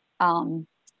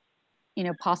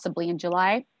 possibly in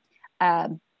July.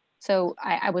 So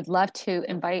I would love to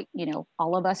invite,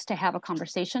 all of us to have a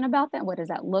conversation about that. What does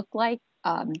that look like?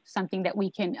 Something that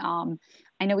we can,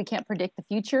 I know we can't predict the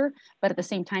future, but at the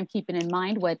same time, keeping in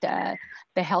mind what the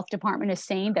health department is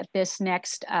saying, that this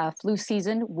next flu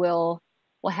season will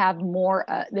have more,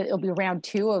 that it'll be round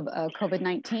 2 of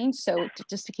COVID-19. So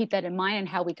just to keep that in mind and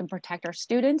how we can protect our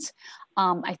students,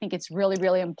 I think it's really,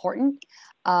 really important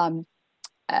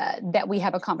that we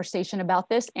have a conversation about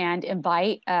this and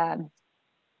invite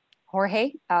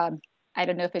Jorge. I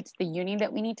don't know if it's the union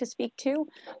that we need to speak to,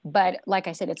 but like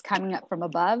I said, it's coming up from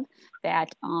above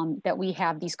that that we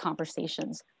have these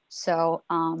conversations. So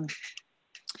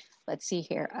let's see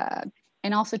here.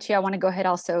 And also too, I want to go ahead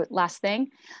also, last thing,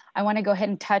 I want to go ahead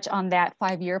and touch on that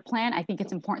 5-year plan. I think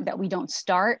it's important that we don't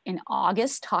start in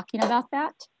August talking about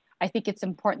that. I think it's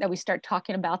important that we start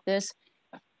talking about this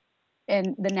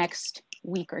in the next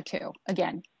week or 2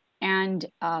 again. And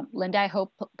Linda, I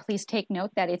hope, please take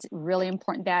note that it's really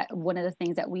important that one of the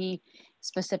things that we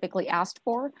specifically asked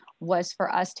for was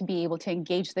for us to be able to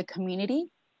engage the community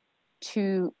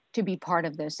to be part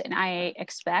of this. And I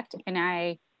expect and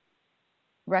I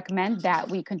recommend that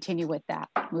we continue with that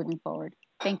moving forward.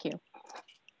 Thank you.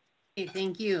 Okay,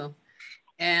 thank you.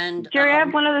 And Jerry, I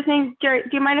have one other thing. Jerry, do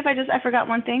you mind if I forgot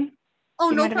one thing? Oh,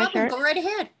 no problem. Go right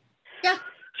ahead. Yeah.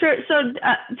 Sure. So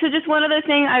just one other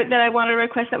thing that I want to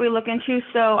request that we look into.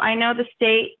 So I know the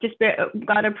state just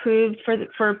got approved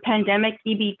for pandemic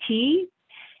EBT.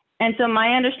 And so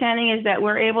my understanding is that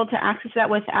we're able to access that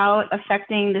without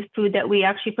affecting the food that we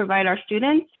actually provide our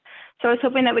students. So I was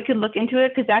hoping that we could look into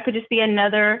it, because that could just be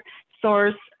another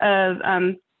source of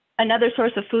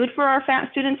food for our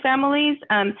students' families.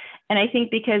 And I think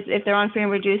because if they're on free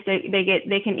and reduced,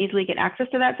 they can easily get access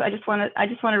to that. So I just want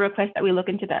to request that we look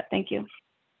into that. Thank you.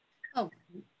 Oh,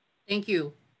 thank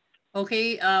you.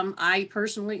 Okay, I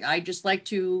just like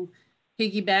to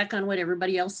piggyback on what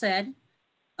everybody else said.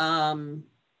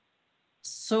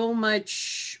 So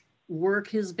much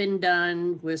work has been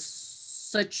done with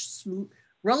such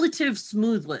relative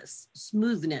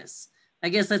smoothness. I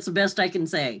guess that's the best I can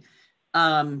say.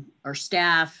 Our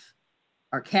staff,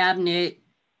 our cabinet,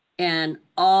 and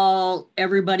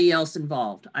everybody else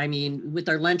involved. I mean, with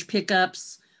our lunch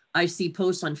pickups, I see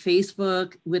posts on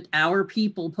Facebook with our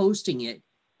people posting it,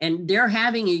 and they're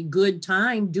having a good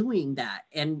time doing that.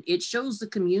 And it shows the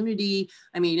community.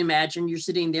 I mean, imagine you're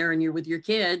sitting there and you're with your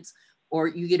kids, or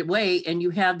you get away and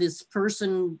you have this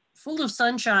person full of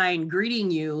sunshine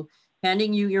greeting you,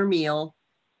 handing you your meal.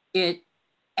 It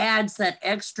adds that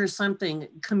extra something,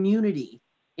 community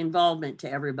involvement to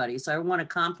everybody. So I want to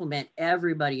compliment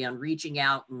everybody on reaching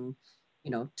out and,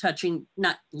 touching,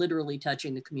 not literally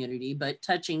touching the community, but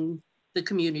touching the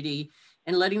community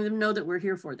and letting them know that we're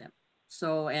here for them.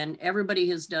 So, and everybody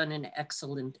has done an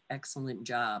excellent, excellent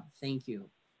job. Thank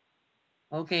you.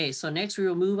 Okay, so next we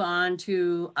will move on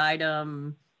to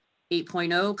item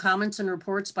 8.0, comments and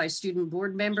reports by student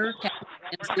board member,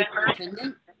 and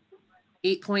superintendent.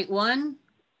 8.1,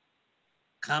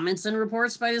 comments and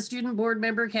reports by the student board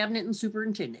member, cabinet, and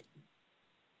superintendent.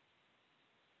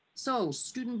 So,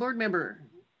 student board member.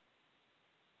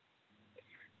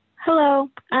 Hello,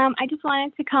 I just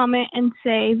wanted to comment and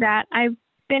say that I've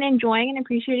been enjoying and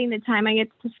appreciating the time I get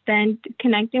to spend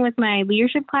connecting with my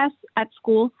leadership class at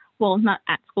school. Well, not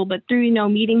at school, but through,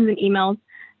 meetings and emails.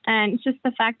 And it's just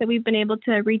the fact that we've been able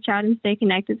to reach out and stay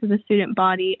connected to the student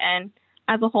body. And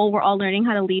as a whole, we're all learning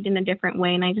how to lead in a different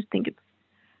way. And I just think it's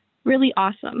really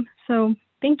awesome. So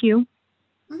thank you.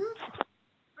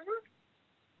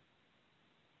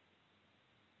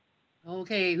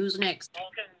 Okay, who's next?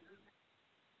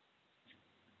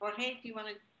 Jorge, do you want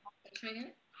to try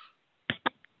here?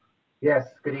 Yes,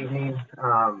 good evening,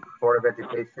 Board of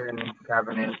Education,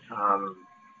 Cabinet,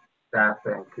 staff,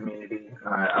 and community.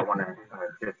 I want to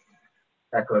just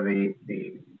echo the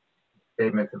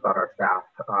statements about our staff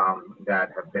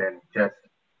that have been just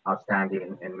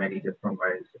outstanding in many different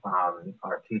ways.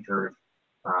 Our teachers,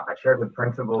 I shared with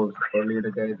principals earlier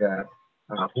today that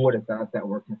who would have thought that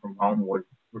working from home would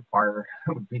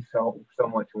be so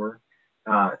much work,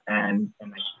 and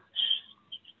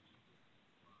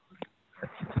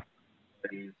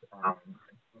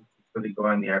really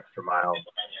going the extra mile,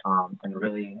 and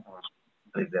really,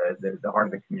 the heart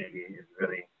of the community is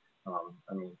really,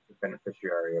 I mean, the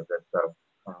beneficiary of this. So,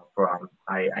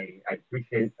 I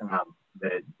appreciate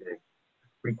the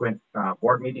frequent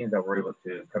board meetings that we're able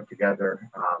to come together,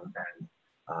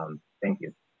 and thank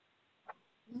you.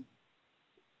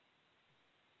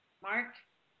 Mark?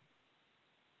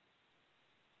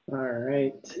 All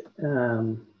right.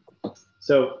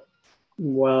 So,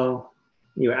 well,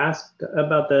 you asked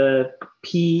about the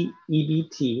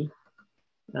PEBT.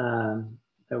 I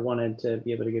wanted to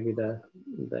be able to give you the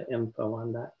info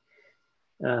on that.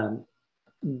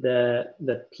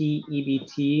 The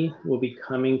PEBT will be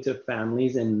coming to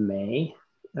families in May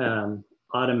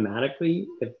automatically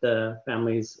if the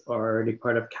families are already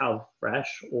part of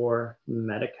CalFresh or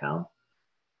Medi-Cal.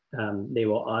 They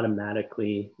will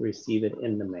automatically receive it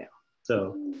in the mail.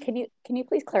 So can you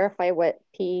please clarify what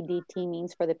PEBT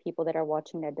means for the people that are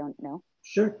watching that don't know?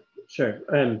 Sure.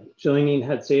 Jillian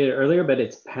had stated earlier, but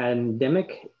it's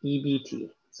pandemic EBT.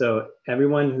 So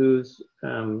everyone who's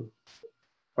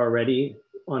already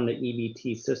on the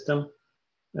EBT system,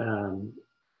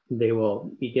 they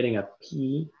will be getting a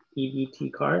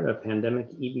PEBT card, a pandemic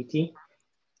EBT,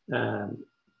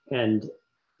 and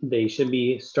they should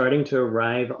be starting to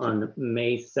arrive on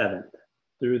May 7th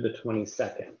through the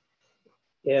 22nd.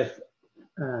 If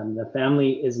the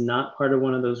family is not part of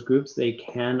one of those groups, they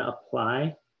can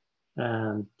apply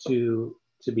to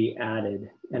be added,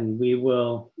 and we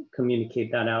will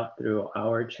communicate that out through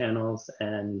our channels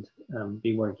and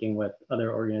be working with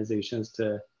other organizations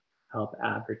to help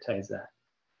advertise that.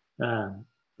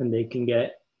 And they can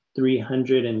get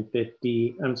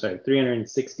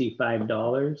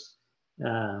 $365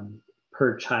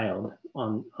 per child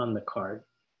on the card.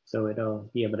 So it'll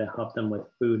be able to help them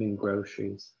with food and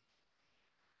groceries.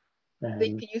 And they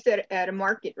can use that at a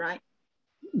market, right?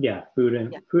 Yeah,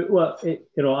 food. Well,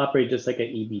 it'll operate just like an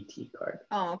EBT card.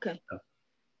 Oh, okay.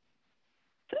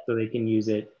 So they can use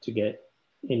it to get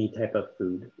any type of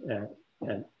food at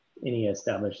any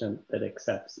establishment that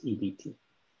accepts EBT.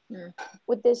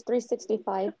 Would this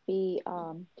 365 be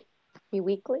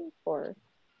weekly or?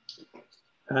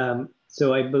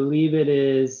 So I believe it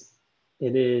is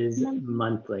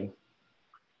monthly.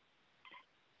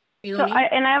 So I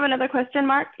have another question,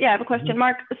 Mark. Yeah, I have a question,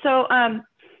 Mark. So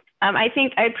I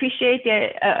think I appreciate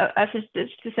us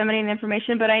disseminating the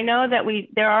information, but I know that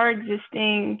there are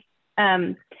existing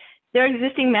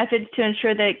methods to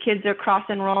ensure that kids are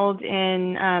cross-enrolled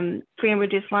in free and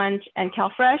reduced lunch and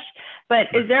CalFresh.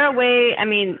 But is there a way? I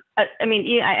mean,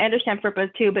 I understand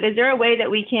FERPA too, but is there a way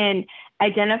that we can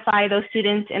identify those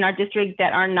students in our district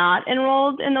that are not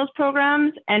enrolled in those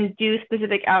programs and do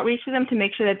specific outreach to them to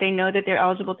make sure that they know that they're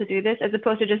eligible to do this, as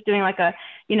opposed to just doing like a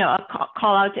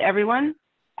call out to everyone?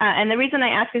 And the reason I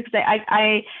ask is because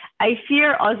I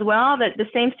fear as well that the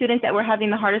same students that we're having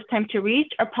the hardest time to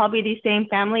reach are probably these same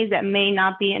families that may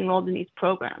not be enrolled in these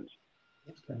programs.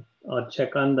 Okay. I'll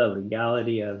check on the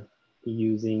legality of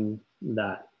using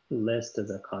that list as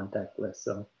a contact list.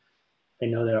 So I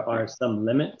know there are some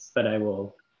limits, but I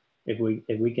will, if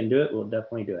we can do it, we'll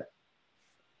definitely do it.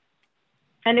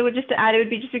 And it would just add, it would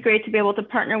be just great to be able to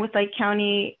partner with the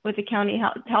county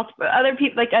health, other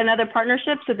people, like another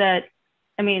partnership, so that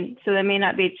so that may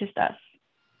not be just us.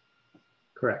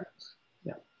 Correct.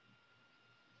 Yeah.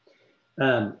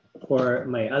 For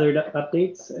my other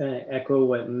updates, echo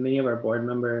what many of our board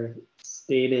members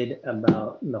stated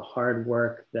about the hard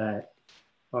work that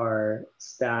our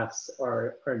staffs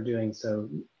are doing. So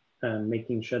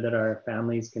making sure that our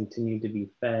families continue to be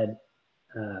fed.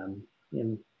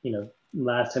 And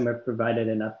last time I provided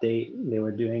an update, they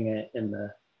were doing it in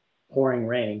the pouring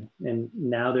rain, and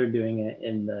now they're doing it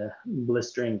in the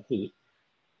blistering heat.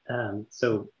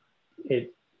 So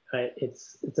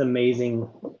it's amazing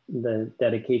the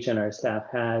dedication our staff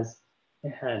has,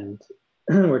 and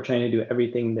we're trying to do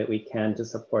everything that we can to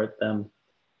support them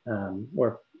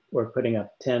we're putting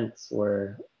up tents,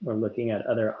 we're looking at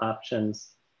other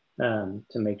options to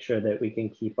make sure that we can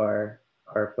keep our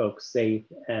folks safe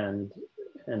and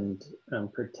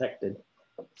protected.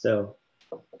 So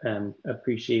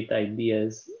appreciate the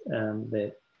ideas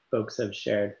that folks have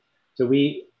shared. So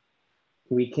I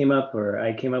came up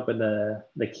with the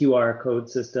QR code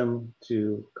system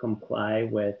to comply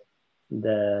with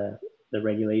the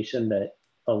regulation that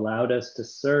allowed us to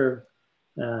serve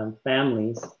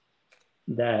families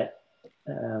that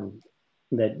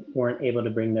that weren't able to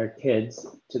bring their kids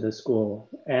to the school,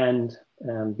 and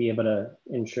be able to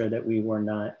ensure that we were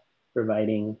not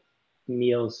providing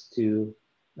meals to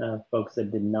folks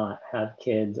that did not have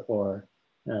kids or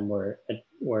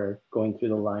were going through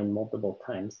the line multiple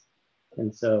times.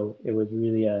 And so it was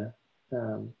really a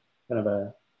kind of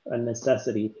a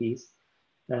necessity piece.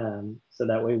 So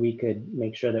that way we could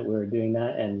make sure that we were doing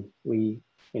that, and we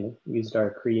used our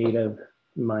creative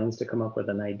minds to come up with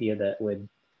an idea that would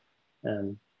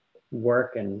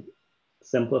work and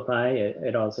simplify.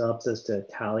 It also helps us to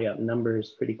tally up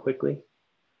numbers pretty quickly.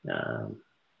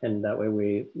 And that way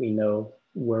we know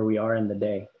where we are in the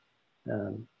day.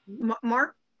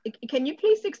 Mark, can you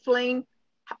please explain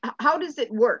how does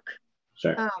it work?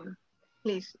 Sure.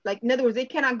 Please, like in other words, they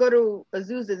cannot go to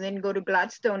Azusa and then go to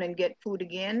Gladstone and get food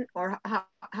again, or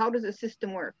how does the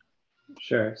system work?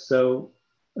 Sure. So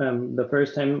the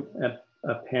first time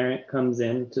a parent comes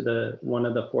in to one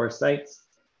of the 4 sites,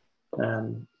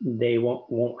 they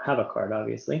won't have a card,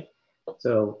 obviously.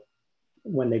 So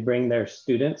when they bring their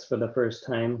students for the first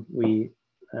time, we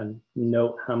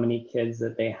note how many kids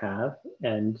that they have,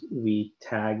 and we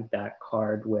tag that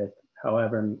card with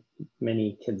however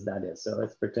many kids that is. So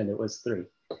let's pretend it was 3.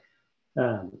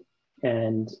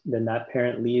 And then that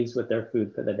parent leaves with their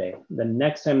food for the day. The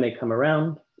next time they come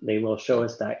around, they will show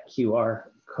us that QR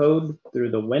code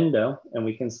through the window, and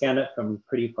we can scan it from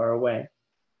pretty far away.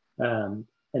 And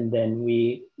then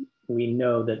we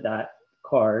know that that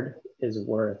card is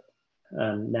worth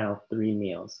now 3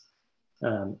 meals.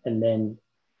 And then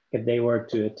if they were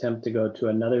to attempt to go to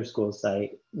another school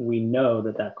site, we know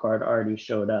that that card already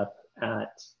showed up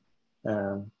at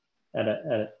a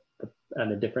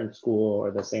different school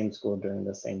or the same school during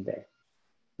the same day.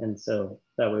 And so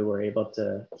that way we're able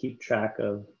to keep track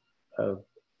of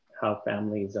how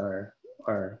families are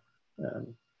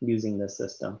using the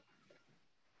system.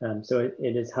 So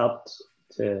it has helped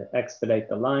to expedite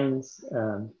the lines,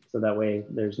 so that way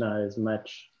there's not as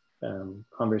much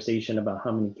conversation about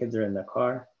how many kids are in the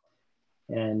car,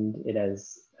 and it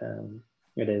has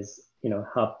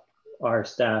helped our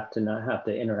staff to not have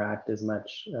to interact as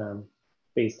much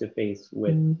face to face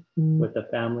with the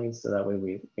families, so that way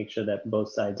we make sure that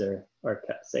both sides are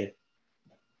kept safe.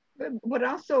 But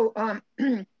also,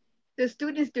 the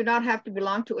students do not have to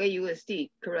belong to AUSD,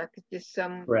 correct? It's just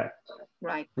some. Correct.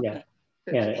 Right. Yeah. Okay.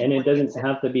 So yeah, and it doesn't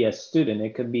have to be a student.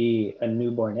 It could be a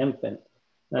newborn infant,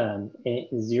 0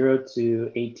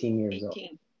 to 18 years old.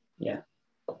 Yeah.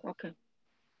 Okay.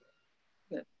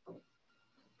 Good.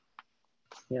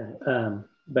 Yeah.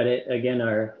 But again,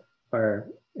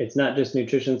 it's not just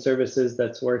nutrition services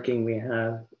that's working. We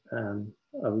have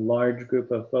a large group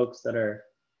of folks that are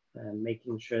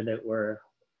making sure that we're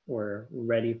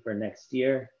ready for next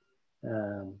year,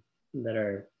 that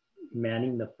are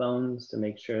manning the phones to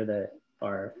make sure that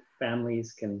our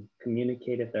families can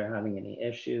communicate if they're having any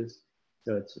issues.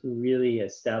 So it's really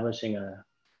establishing a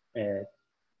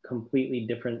completely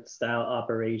different style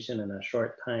operation in a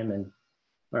short time, and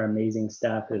our amazing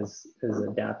staff has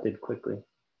adapted quickly.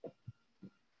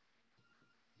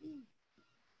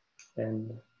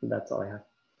 And that's all I have.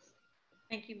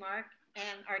 Thank you, Mark.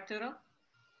 And Arturo?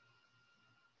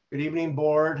 Good evening,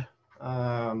 board,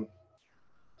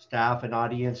 staff, and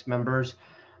audience members.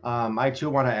 I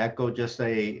too want to echo just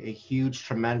a huge,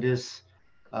 tremendous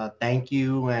thank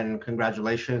you and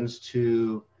congratulations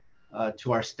to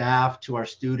our staff, to our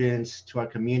students, to our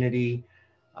community.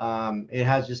 It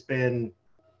has just been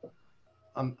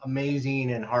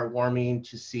amazing and heartwarming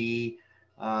to see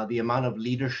the amount of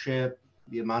leadership,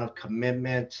 the amount of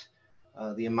commitment,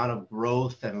 the amount of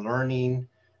growth and learning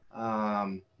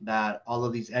that all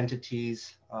of these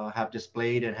entities have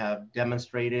displayed and have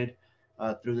demonstrated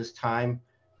through this time.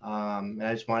 And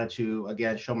I just wanted to,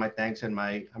 again, show my thanks and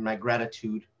my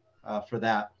gratitude for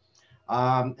that.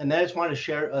 And then I just wanted to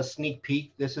share a sneak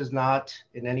peek. This is not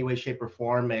in any way, shape, or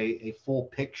form a full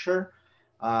picture,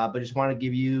 but just want to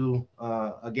give you,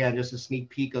 again, just a sneak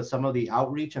peek of some of the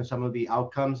outreach and some of the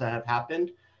outcomes that have happened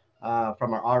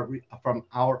from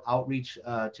our outreach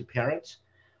to parents.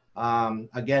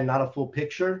 Again, not a full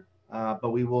picture,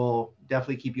 but we will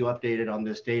definitely keep you updated on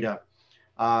this data.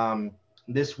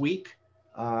 this week,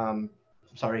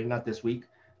 sorry, not this week,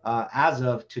 as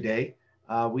of today,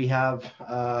 we have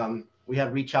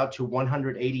reached out to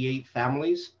 188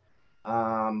 families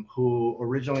who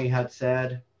originally had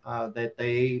said that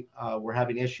they were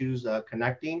having issues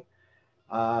connecting.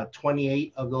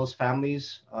 28 of those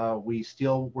families we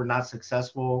still were not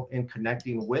successful in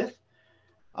connecting with.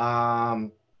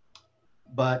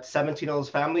 But 17 of those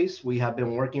families, we have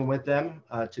been working with them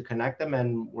to connect them,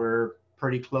 and we're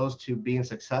pretty close to being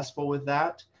successful with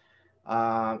that.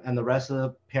 And the rest of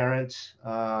the parents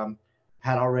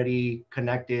had already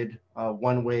connected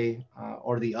one way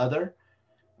or the other.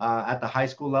 At the high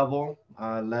school level,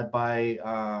 led by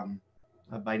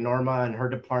Norma and her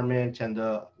department and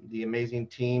the amazing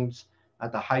teams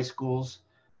at the high schools,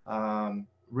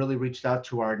 really reached out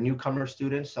to our newcomer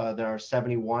students. There are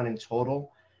 71 in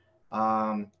total.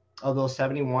 Of those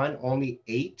 71, only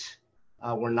 8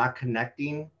 were not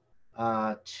connecting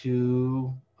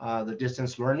to the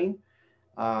distance learning.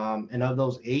 And of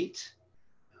those 8,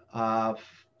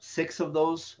 6 of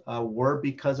those were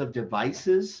because of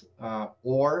devices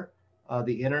or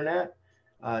the internet.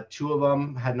 2 of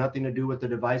them had nothing to do with the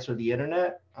device or the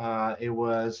internet. It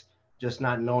was just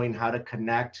not knowing how to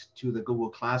connect to the Google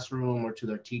Classroom or to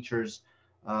their teacher's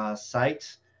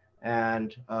sites.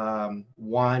 And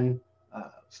 1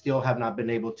 still have not been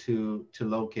able to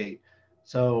locate.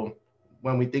 So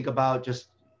when we think about just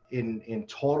in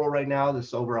total right now,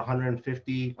 there's over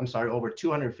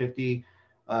 250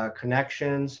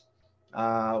 connections,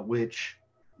 which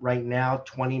right now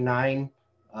 29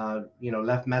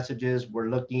 left messages.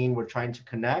 We're trying to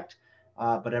connect,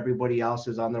 but everybody else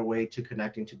is on their way to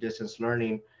connecting to distance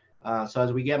learning. So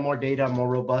as we get more data, more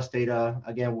robust data,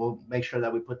 again, we'll make sure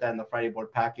that we put that in the Friday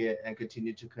board packet and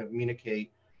continue to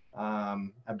communicate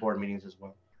at board meetings as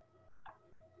well.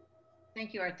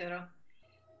 Thank you, Arturo.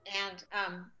 And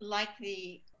I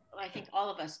think all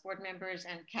of us, board members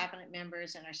and cabinet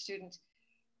members and our students,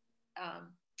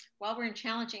 while we're in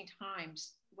challenging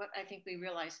times, what I think we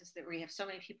realize is that we have so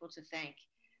many people to thank.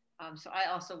 So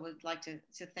I also would like to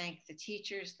thank the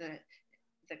teachers,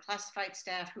 the classified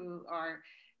staff who are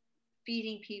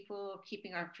feeding people,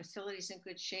 keeping our facilities in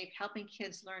good shape, helping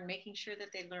kids learn, making sure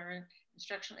that they learn,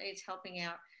 instructional aides helping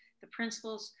out, the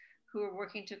principals who are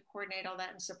working to coordinate all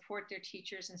that and support their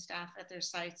teachers and staff at their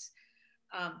sites.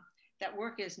 That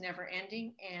work is never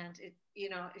ending, and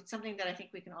it's something that I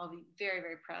think we can all be very,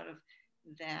 very proud of,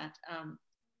 that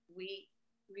we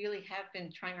really have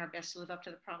been trying our best to live up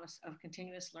to the promise of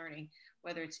continuous learning,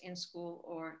 whether it's in school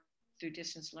or through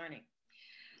distance learning.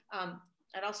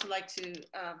 I'd also like to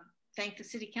thank the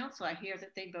City Council. I hear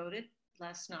that they voted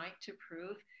last night to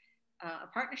approve a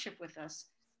partnership with us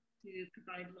to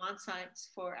provide lawn signs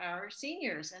for our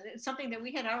seniors. And it's something that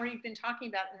we had already been talking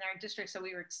about in our district, so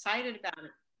we were excited about it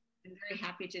and very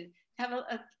happy to have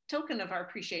a token of our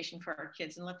appreciation for our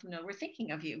kids and let them know we're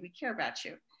thinking of you, we care about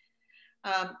you.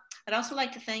 I'd also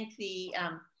like to thank the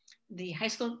high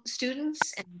school students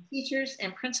and teachers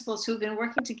and principals who've been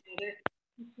working together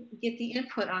to get the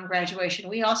input on graduation.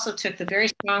 We also took the very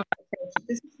strong approach.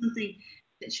 This is something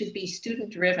that should be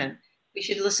student driven. We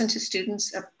should listen to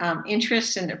students'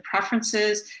 interests and their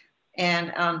preferences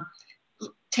and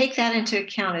take that into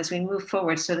account as we move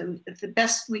forward, so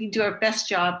that we can do our best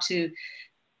job to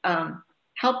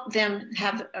help them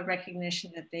have a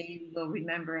recognition that they will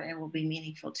remember and will be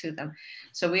meaningful to them.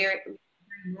 So we are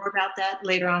hearing more about that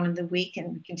later on in the week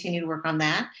and continue to work on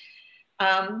that.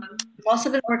 We've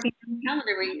also been working on the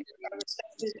calendar. We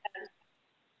respected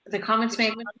the comments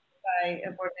made by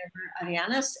board member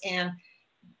Arianas, and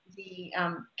the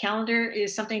calendar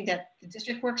is something that the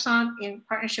district works on in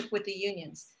partnership with the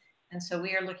unions. And so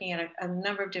we are looking at a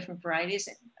number of different varieties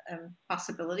and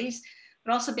possibilities,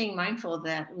 but also being mindful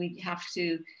that we have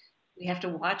to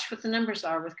watch what the numbers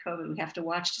are with COVID. We have to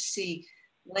watch to see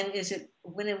when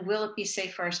and will it be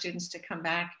safe for our students to come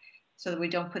back, so that we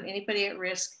don't put anybody at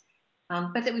risk,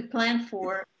 but that we plan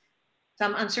for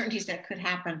some uncertainties that could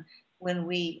happen when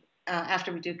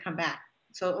after we do come back.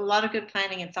 So a lot of good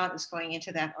planning and thought is going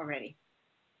into that already.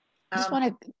 I just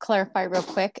want to clarify real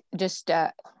quick, just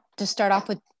to start off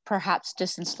with perhaps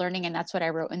distance learning, and that's what I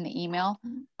wrote in the email.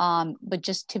 But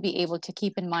just to be able to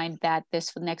keep in mind that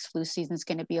this next flu season is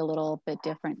going to be a little bit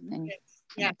different. And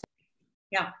yeah,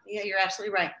 you're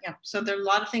absolutely right. Yeah, so there are a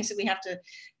lot of things that we have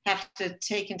to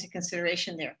take into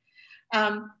consideration there.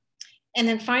 And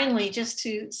then finally, just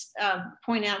to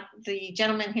point out the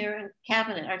gentleman here in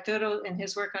cabinet, Arturo, and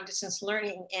his work on distance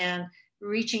learning and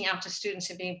reaching out to students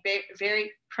and being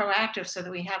very proactive, so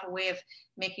that we have a way of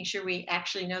making sure we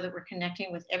actually know that we're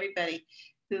connecting with everybody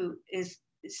who is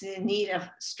in need of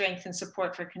strength and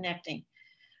support for connecting.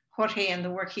 Jorge and the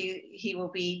work he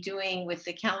will be doing with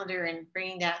the calendar and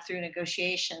bringing that through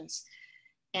negotiations.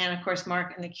 And of course,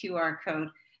 Mark and the QR code.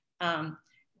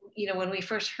 You know, when we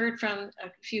first heard from, a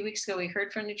few weeks ago, we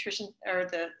heard from nutrition, or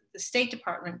the State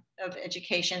Department of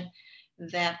Education,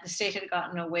 that the state had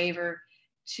gotten a waiver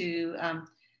to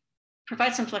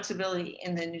provide some flexibility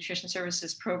in the nutrition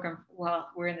services program while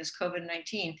we're in this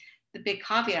COVID-19. The big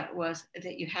caveat was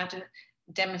that you had to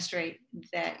demonstrate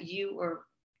that you were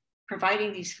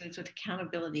providing these foods with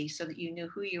accountability so that you knew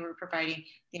who you were providing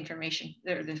the information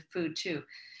or the food to.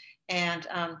 And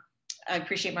I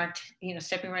appreciate Mark, you know,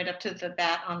 stepping right up to the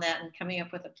bat on that and coming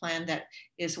up with a plan that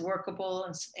is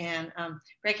workable and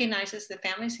recognizes that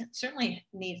families certainly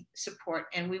need support.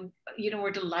 And we, you know,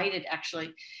 we're delighted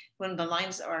actually when the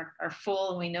lines are full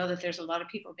and we know that there's a lot of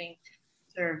people being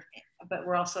served. But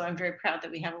we're also, I'm very proud that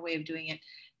we have a way of doing it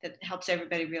that helps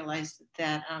everybody realize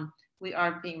that we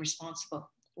are being responsible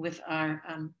with our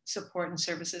support and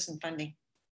services and funding.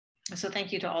 So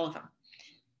thank you to all of them.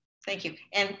 Thank you.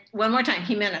 And one more time,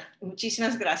 Jimena,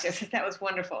 muchísimas gracias. That was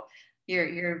wonderful.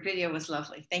 Your video was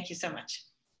lovely. Thank you so much.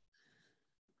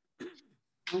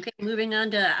 Okay, moving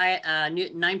on to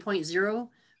 9.0,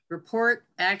 report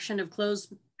action of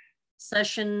closed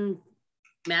session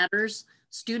matters.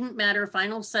 Student matter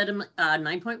final settlement,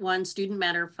 9.1, student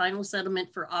matter final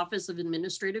settlement for Office of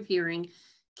Administrative Hearing,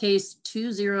 case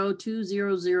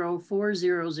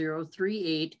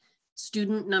 20200400038,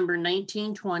 student number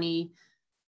 1920.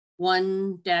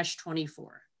 1-24.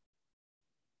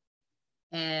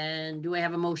 And do I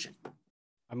have a motion?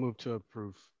 I move to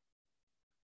approve.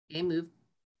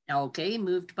 Okay,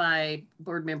 moved by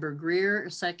Board Member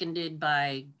Greer, seconded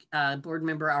by Board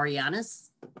Member Arianes.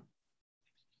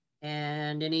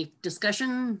 And any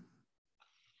discussion?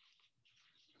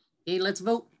 Okay, let's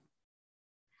vote.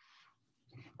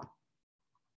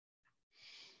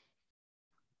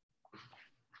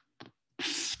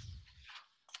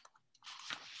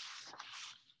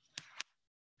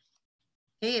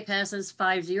 Okay, it passes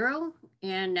 5-0.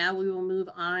 And now we will move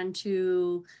on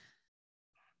to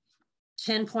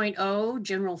 10.0,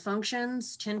 general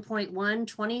functions, 10.1,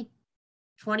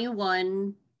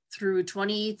 2021 through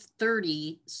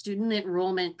 2030, student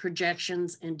enrollment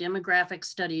projections and demographic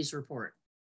studies report.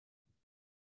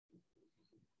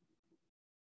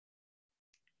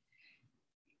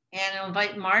 And I'll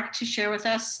invite Mark to share with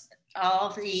us all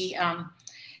the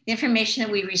information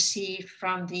that we received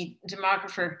from the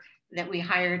demographer that we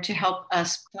hired to help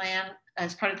us plan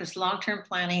as part of this long-term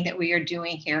planning that we are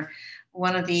doing here.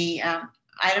 One of the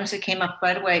items that came up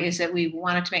right away is that we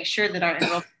wanted to make sure that our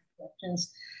enrollment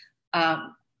projections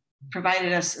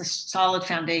provided us a solid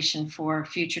foundation for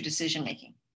future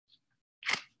decision-making.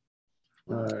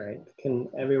 All right, can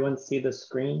everyone see the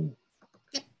screen?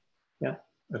 Yeah,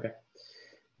 okay.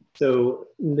 So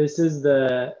this is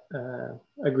the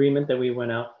agreement that we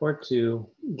went out for to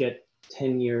get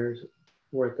 10 years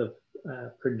worth of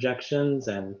projections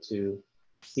and to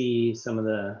see some of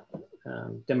the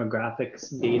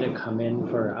demographics data come in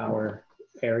for our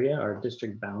area, our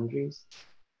district boundaries.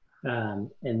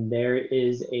 And there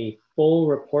is a full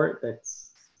report that's,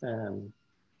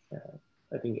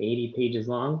 I think 80 pages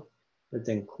long, that's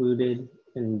included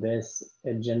in this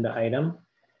agenda item.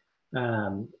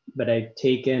 But I've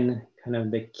taken kind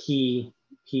of the key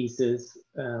pieces,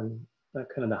 kind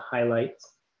of the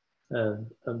highlights of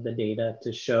the data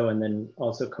to show, and then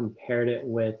also compared it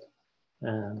with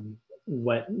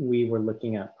what we were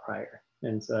looking at prior.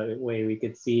 And so that way we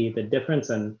could see the difference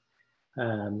and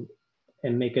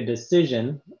make a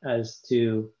decision as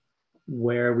to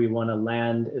where we want to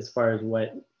land as far as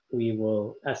what we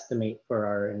will estimate for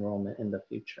our enrollment in the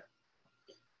future.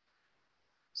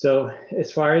 So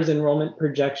as far as enrollment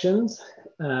projections,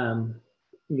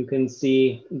 you can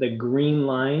see the green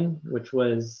line, which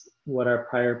was what our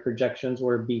prior projections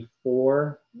were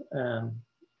before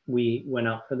we went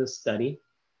out for the study.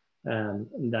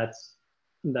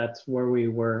 That's where we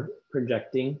were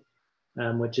projecting,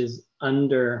 which is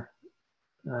under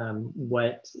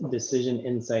what Decision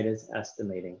Insight is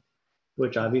estimating,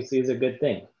 which obviously is a good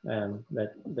thing,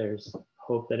 that there's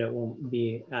hope that it won't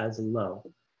be as low.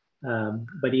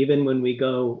 But even when we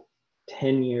go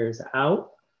 10 years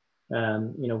out,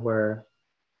 you know,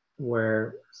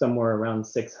 we're somewhere around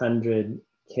 600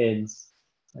 kids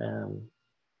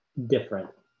different,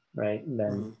 right,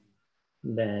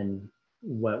 than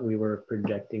what we were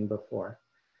projecting before.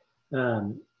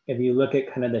 If you look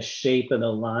at kind of the shape of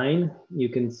the line, you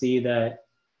can see that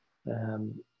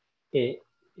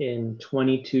in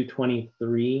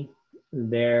 22-23,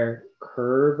 their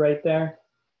curve right there,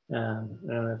 I don't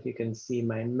know if you can see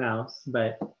my mouse,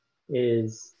 but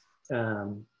is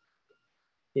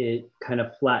it kind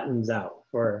of flattens out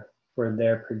for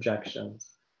their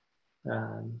projections.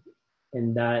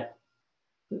 And that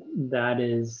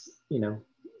is,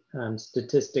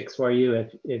 statistics for you.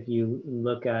 If you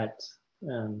look at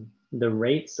the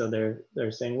rates, so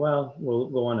they're saying, well, we'll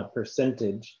go on a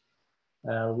percentage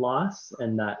loss,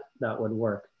 and that would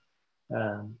work.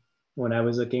 When I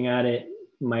was looking at it,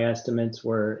 my estimates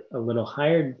were a little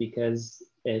higher because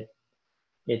it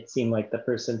seemed like the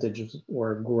percentages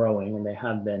were growing, and they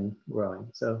have been growing.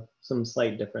 So some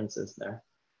slight differences there.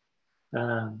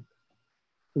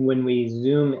 When we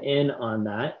zoom in on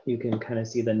that, you can kind of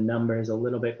see the numbers a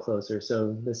little bit closer.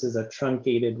 So this is a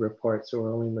truncated report. So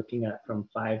we're only looking at from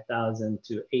 5,000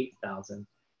 to 8,000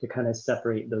 to kind of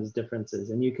separate those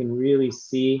differences. And you can really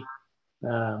see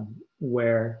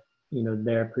where,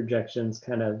 their projections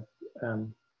kind of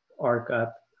arc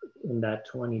up in that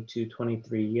 22,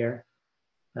 23 year.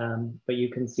 But you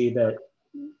can see that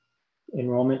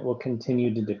enrollment will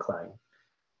continue to decline.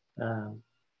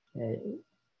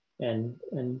 And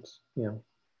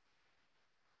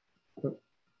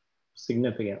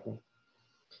significantly.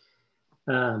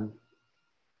 I'll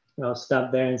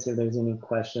stop there and see if there's any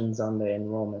questions on the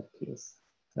enrollment piece,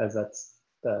 as that's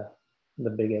the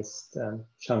biggest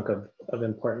chunk of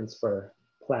importance for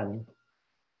planning.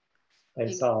 I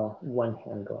saw one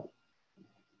hand go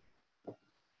up.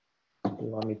 Do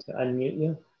you want me to unmute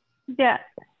you? Yeah,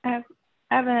 I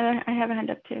have a hand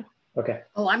up too. Okay.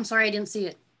 Oh, I'm sorry, I didn't see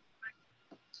it.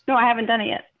 No, I haven't done it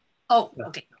yet. Oh,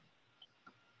 okay.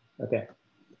 Okay.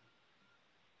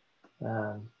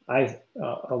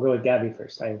 I'll go with Gabby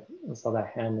first. I saw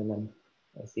that hand, and then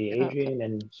I see Adrian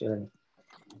and Sharon.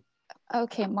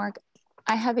 Okay, Mark,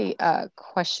 I have a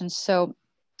question. So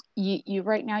you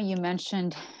right now you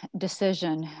mentioned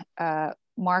decision.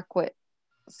 Mark, what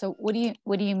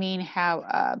do you mean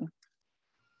how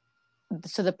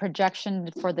so the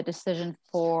projection for the decision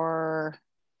for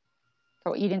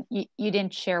you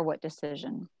didn't share what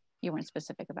decision, you weren't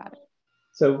specific about it.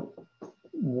 So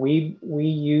we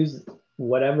use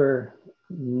whatever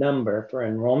number for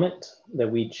enrollment that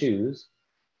we choose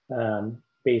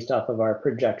based off of our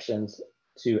projections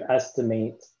to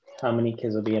estimate how many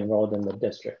kids will be enrolled in the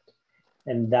district.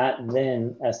 And that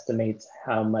then estimates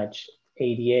how much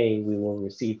ADA we will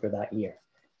receive for that year.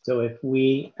 So if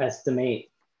we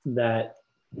estimate that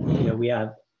we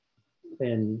have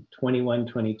in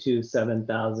 21-22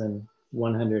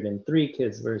 7,103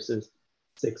 kids versus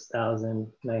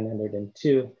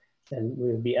 6,902, then we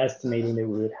would be estimating that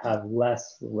we would have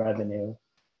less revenue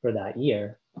for that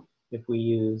year. If we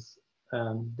use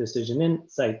Decision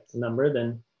Insights number,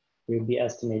 then we would be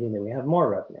estimating that we have more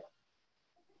revenue.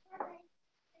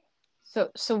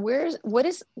 So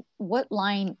what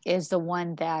line is the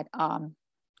one that I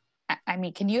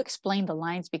mean, can you explain the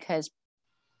lines? Because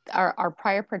our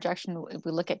prior projection, if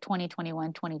we look at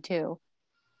 2021-22,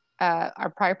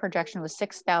 our prior projection was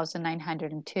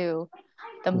 6,902.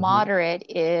 The moderate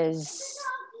is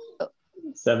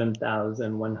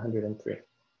 7,103.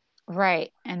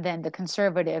 Right, and then the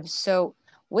conservative. So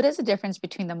what is the difference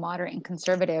between the moderate and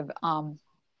conservative?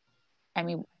 I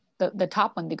mean, the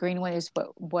top one, the green one, is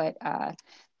what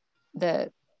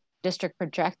the district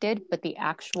projected, but the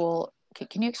actual,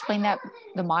 can you explain that,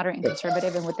 the moderate and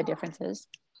conservative, and what the difference is?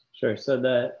 Sure. So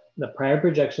the prior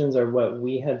projections are what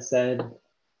we had said,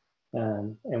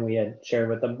 and we had shared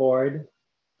with the board,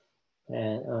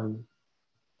 and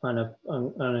on a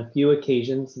few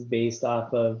occasions based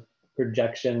off of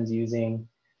projections using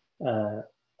a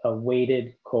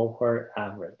weighted cohort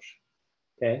average.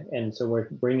 Okay, and so we're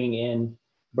bringing in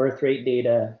birth rate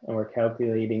data and we're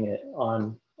calculating it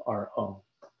on our own.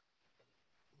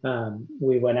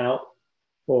 We went out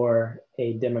for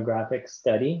a demographic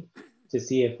study to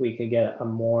see if we could get a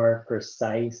more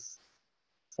precise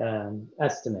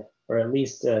estimate, or at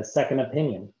least a second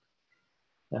opinion.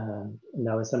 And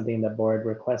that was something the board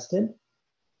requested.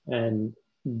 And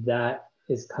that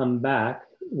is come back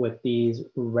with these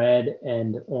red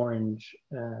and orange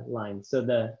lines. So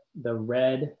the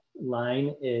red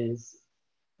line is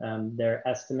their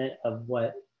estimate of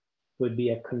what would be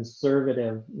a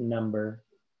conservative number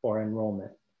for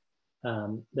enrollment.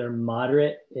 Their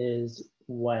moderate is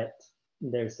what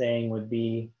they're saying would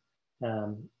be,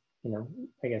 I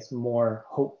guess, more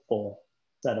hopeful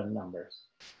set of numbers.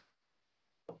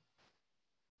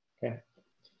 Okay.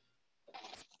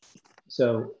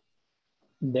 So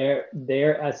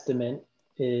their estimate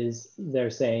is,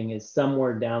 they're saying, is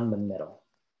somewhere down the middle.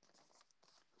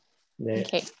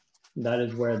 Okay. That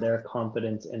is where their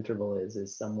confidence interval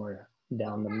is somewhere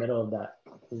down the middle of that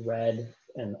red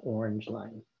and orange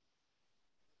line.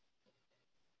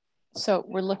 So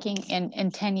we're looking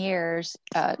in 10 years,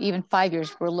 even 5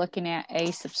 years, we're looking at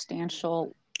a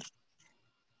substantial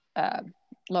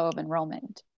low of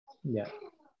enrollment. Yeah.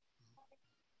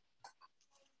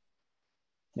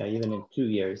 Yeah, even in 2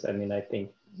 years, I mean, I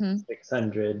think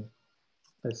 600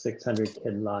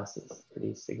 kid loss is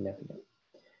pretty significant.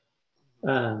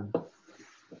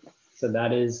 So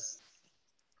that is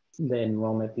the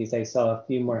enrollment piece. I saw a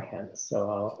few more hands,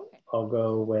 so I'll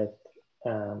go with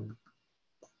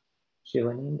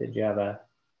Sheila. Did you have a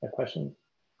question?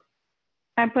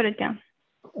 I put it down.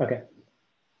 Okay.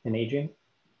 And Adrian?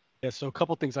 Yeah, so a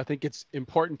couple things. I think it's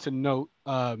important to note.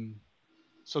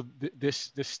 So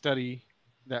this study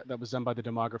that was done by the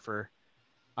demographer,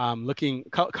 looking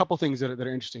a couple things that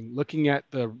are interesting. Looking at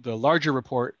the larger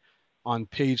report on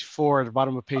page 4, at the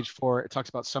bottom of page 4, it talks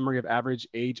about summary of average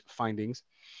age findings.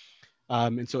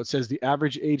 And so it says the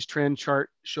average age trend chart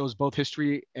shows both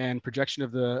history and projection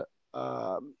of the.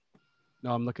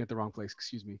 No, I'm looking at the wrong place.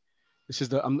 Excuse me. This is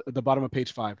the bottom of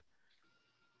page 5.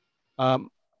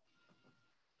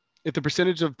 If the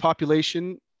percentage of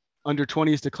population under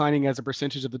 20 is declining as a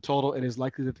percentage of the total, it is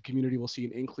likely that the community will see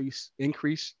an increase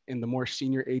in the more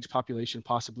senior age population,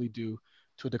 possibly due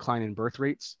to a decline in birth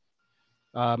rates.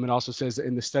 It also says that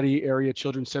in the study area,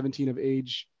 children 17 of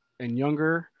age and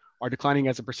younger are declining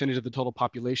as a percentage of the total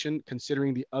population.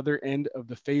 Considering the other end of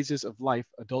the phases of life,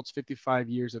 adults 55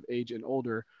 years of age and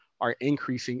older are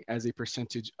increasing as a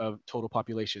percentage of total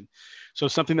population. So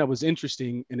something that was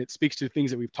interesting, and it speaks to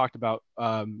things that we've talked about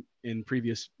in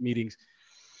previous meetings,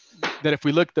 that if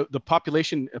we look, the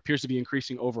population appears to be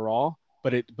increasing overall,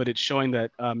 but it's showing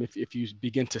that if you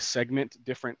begin to segment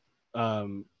different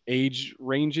age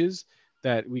ranges,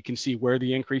 that we can see where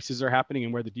the increases are happening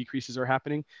and where the decreases are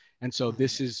happening. And so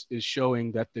this is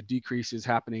showing that the decrease is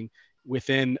happening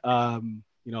within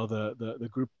the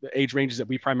group, the age ranges that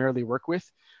we primarily work with.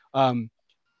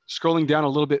 Scrolling down a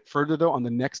little bit further though, on the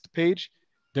next page,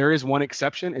 there is one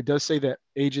exception. It does say that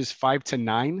ages 5 to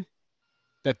 9,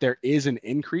 that there is an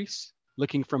increase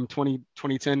looking from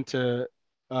 2010 to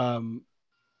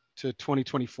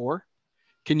 2024.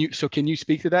 Can you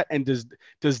speak to that? And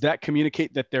does that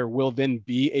communicate that there will then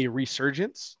be a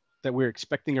resurgence, that we're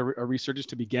expecting a resurgence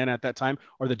to begin at that time,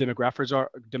 or the demographers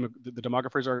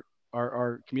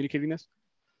are communicating this?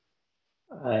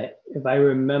 If I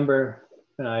remember,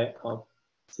 I'll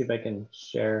see if I can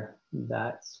share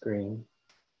that screen.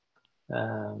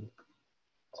 So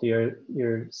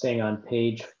you're saying on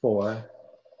page 4.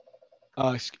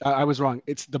 I was wrong.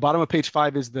 It's the bottom of page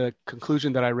 5 is the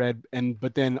conclusion that I read,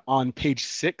 but then on page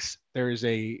 6 there is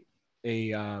a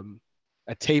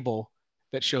table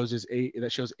that shows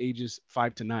ages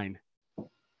 5 to 9. Okay.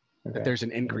 That there's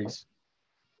an increase.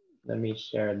 Let me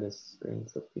share this screen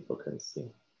so people can see.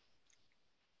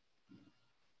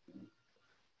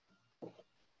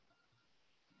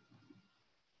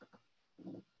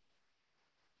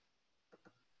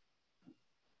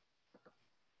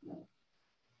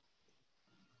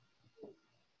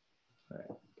 All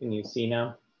right. Can you see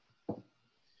now?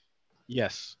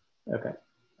 Yes. Okay.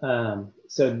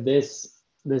 So this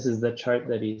is the chart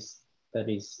that he's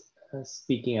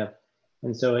speaking of,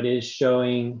 and so it is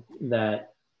showing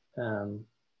that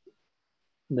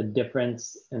the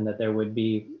difference, and that there would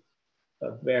be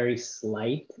a very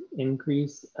slight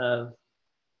increase of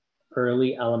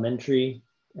early elementary,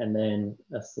 and then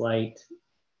a slight,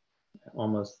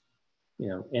 almost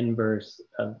inverse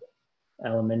of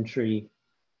elementary,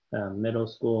 middle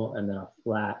school, and then a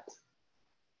flat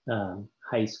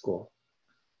high school.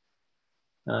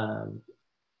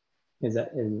 That's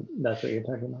what you're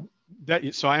talking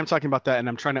about? So I am talking about that, and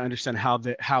I'm trying to understand how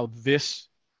this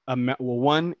well,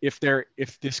 one, if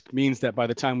this means that by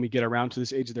the time we get around to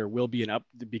this age, there will be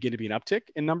begin to be an uptick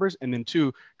in numbers, and then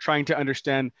 2, trying to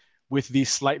understand with these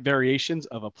slight variations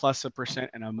of a plus 1%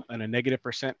 and a negative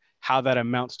percent, how that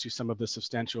amounts to some of the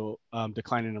substantial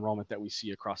decline in enrollment that we see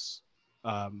across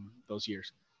those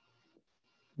years.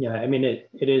 Yeah, I mean, it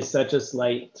is such a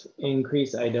slight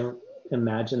increase. I don't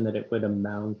imagine that it would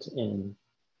amount in,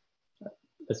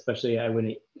 especially I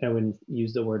wouldn't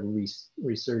use the word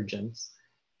resurgence,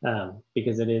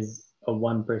 because it is a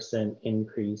 1%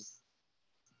 increase.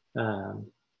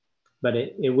 But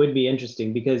it would be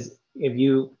interesting, because if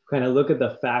you kind of look at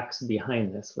the facts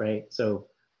behind this, right? So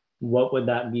what would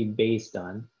that be based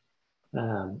on?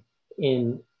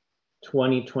 In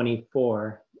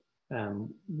 2024,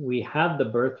 we have the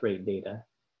birth rate data,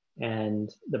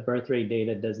 and the birth rate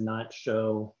data does not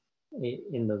show,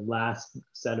 in the last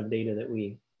set of data that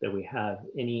we have,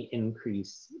 any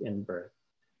increase in birth.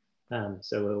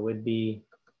 So it would be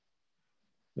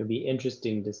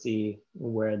interesting to see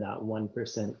where that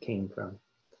 1% came from.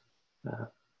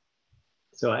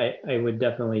 So I would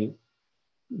definitely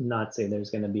not say there's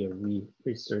going to be a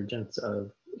resurgence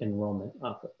of enrollment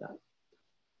off of that.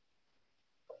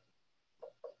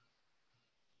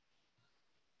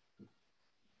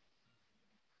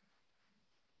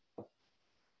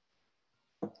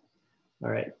 All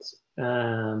right.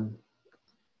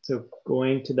 So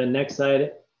going to the next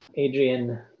slide,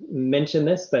 Adrian mentioned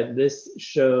this, but this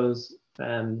shows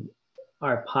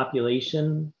our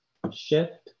population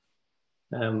shift.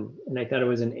 And I thought it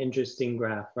was an interesting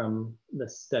graph from the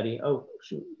study. Oh,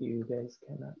 shoot, you guys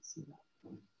cannot see that.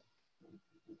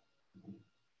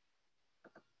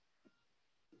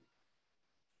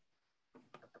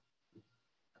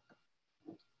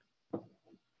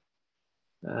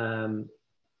 I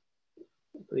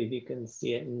believe you can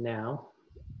see it now.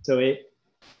 So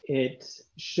it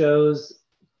shows.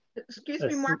 Excuse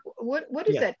me, Mark. What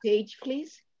is that page,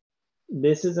 please?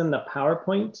 This is in the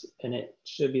PowerPoint, and it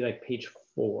should be like page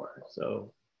 4.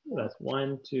 So that's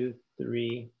 1, 2,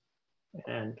 3,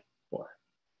 and 4.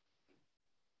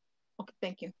 Okay,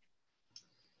 thank you.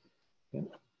 Okay.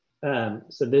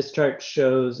 So this chart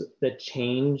shows the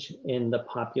change in the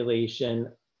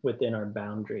population within our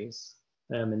boundaries.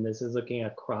 And this is looking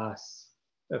across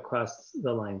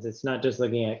the lines. It's not just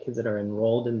looking at kids that are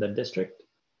enrolled in the district,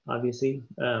 obviously,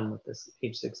 with this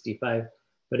age 65,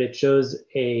 but it shows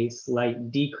a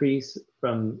slight decrease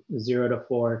from 0 to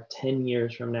 4, 10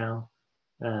 years from now.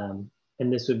 And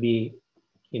this would be,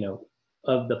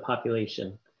 of the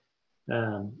population.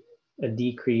 A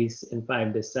decrease in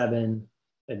 5 to 7,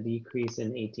 a decrease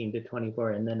in 18 to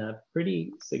 24, and then a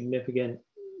pretty significant,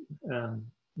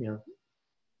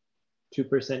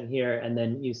 2% here, and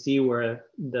then you see where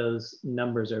those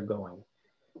numbers are going.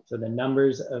 So the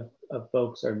numbers of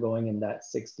folks are going in that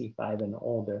 65 and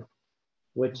older,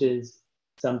 which is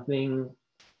something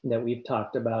that we've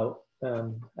talked about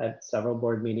at several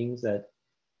board meetings, that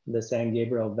the San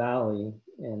Gabriel Valley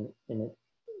and it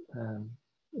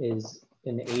is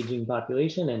an aging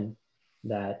population, and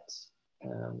that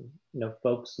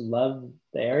folks love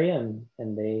the area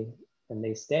and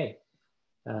they stay.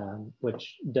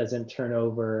 Which doesn't turn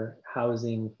over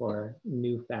housing for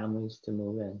new families to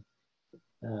move in,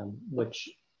 which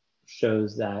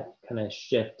shows that kind of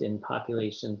shift in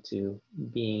population to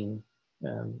being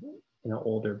in an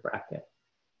older bracket,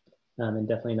 and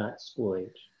definitely not school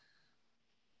age.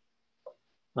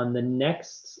 On the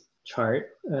next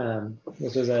chart,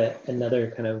 this was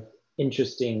another kind of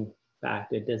interesting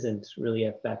fact. It doesn't really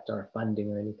affect our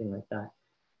funding or anything like that,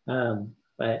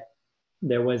 but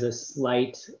there was a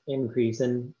slight increase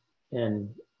and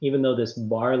even though this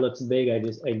bar looks big, I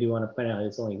do want to point out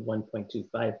it's only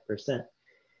 1.25%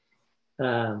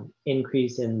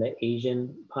 increase in the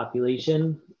Asian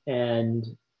population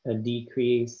and a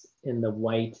decrease in the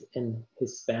white and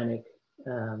Hispanic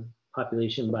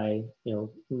population by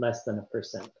less than 1%.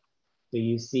 So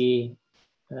you see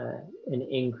an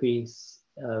increase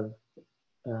of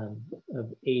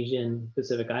Asian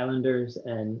Pacific Islanders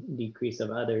and decrease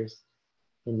of others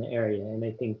in the area, and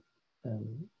I think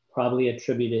probably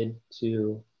attributed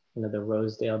to the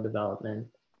Rosedale development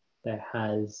that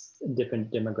has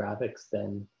different demographics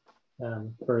than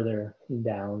further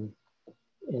down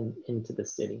into the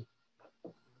city.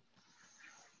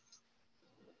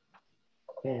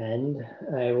 And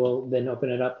I will then open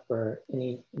it up for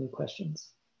any questions.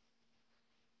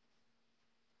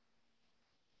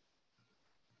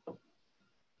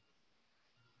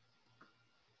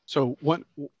 So one,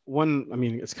 I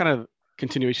mean, it's kind of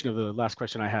continuation of the last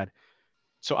question I had.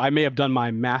 So I may have done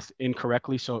my math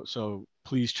incorrectly. So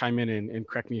please chime in and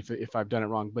correct me if I've done it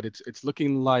wrong. But it's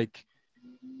looking like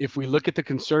if we look at the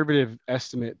conservative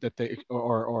estimate that they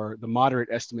or the moderate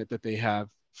estimate that they have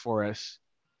for us,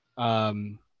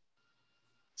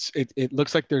 it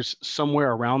looks like there's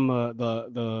somewhere around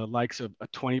the likes of a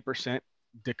 20%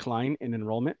 decline in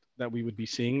enrollment that we would be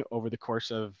seeing over the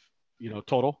course of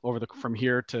total from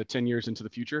here to 10 years into the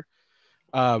future.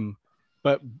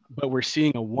 But we're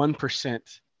seeing a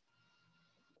 1%.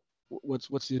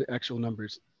 What's the actual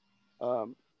numbers?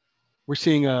 We're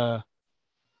seeing a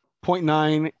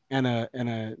 0.9 and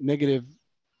a negative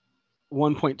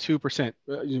 1.2%.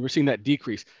 We're seeing that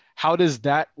decrease. How does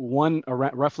that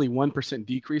roughly 1%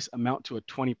 decrease amount to a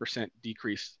 20%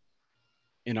 decrease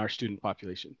in our student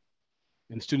population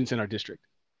and students in our district?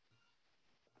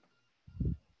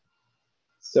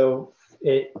 So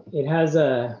it has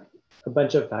a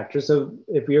bunch of factors. So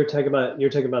if you're talking about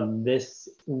this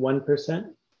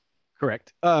 1%.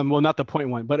 Correct. Well, not the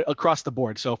 0.1, but across the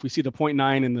board. So if we see the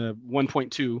 0.9 and the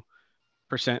 1.2%,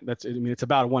 it's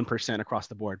about 1% across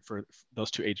the board for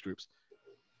those two age groups.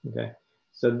 Okay.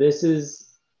 So this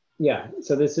is Yeah,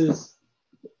 so this is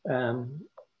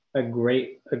a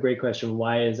great question.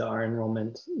 Why is our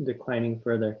enrollment declining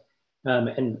further?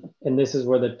 And this is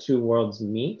where the two worlds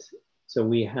meet. So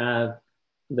we have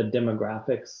the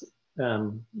demographics,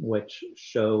 which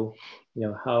show,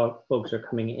 how folks are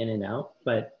coming in and out,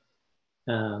 but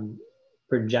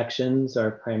projections are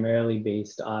primarily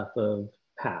based off of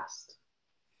past.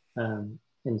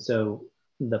 And so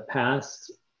the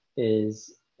past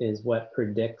is what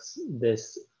predicts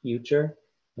this future.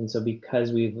 And so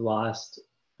because we've lost,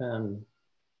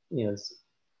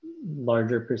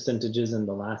 larger percentages in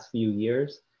the last few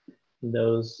years,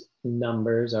 those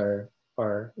numbers are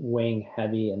weighing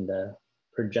heavy in the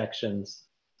projections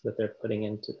that they're putting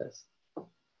into this.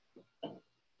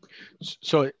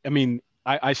 So, I mean,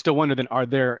 I still wonder then,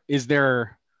 is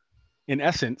there, in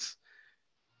essence,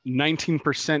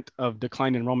 19% of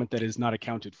decline enrollment that is not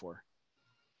accounted for?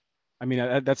 I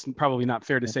mean, that's probably not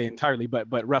fair to say entirely,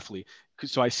 but roughly.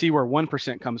 So I see where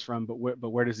 1% comes from, but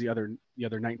where does the other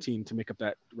 19 to make up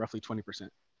that roughly 20%?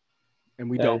 And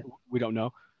we don't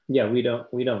know. Yeah, we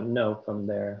don't know from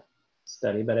their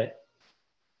study, but it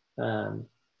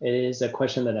is a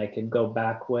question that I could go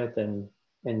back with and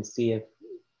see if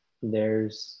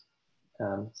there's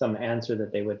some answer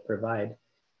that they would provide.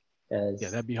 Yeah,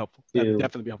 that'd be helpful. That'd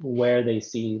definitely be helpful. Where they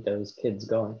see those kids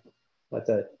going. That's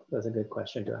a good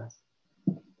question to ask.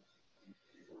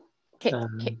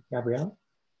 Gabrielle?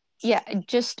 Yeah, I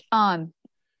just want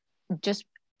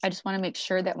to make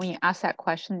sure that when you ask that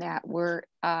question that we're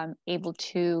able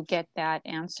to get that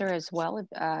answer as well.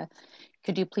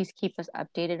 Could you please keep us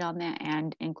updated on that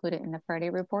and include it in the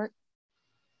Friday report?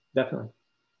 Definitely.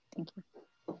 Thank you.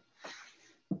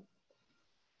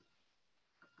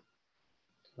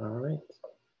 All right.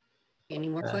 Any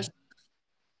more questions?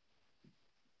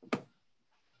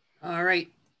 All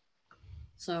right.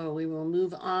 So we will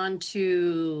move on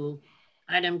to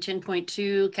item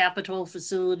 10.2, capital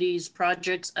facilities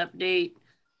projects update.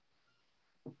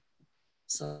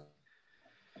 So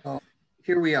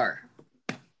here we are.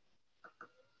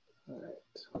 All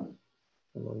right.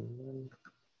 One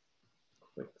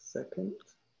quick second.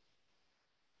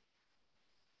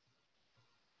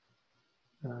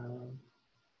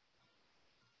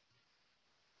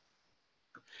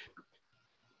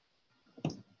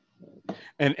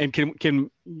 And can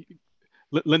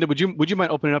Linda, would you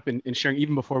mind opening up and sharing,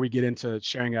 even before we get into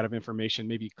sharing out of information,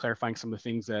 maybe clarifying some of the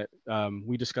things that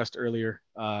we discussed earlier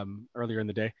in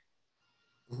the day?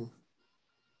 Mm-hmm.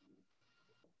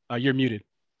 You're muted.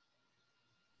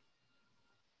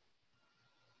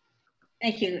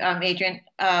 Thank you, Adrian.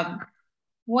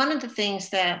 One of the things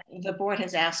that the board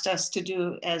has asked us to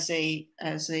do as a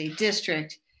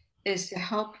district is to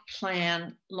help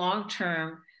plan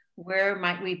long-term, where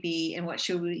might we be and what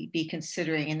should we be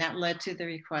considering? And that led to the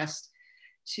request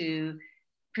to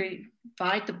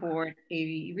provide the board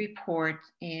a report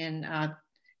in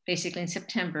basically in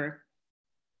September,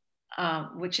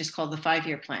 which is called the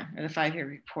 5-year plan or the 5-year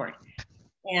report.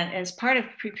 And as part of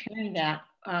preparing that,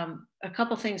 a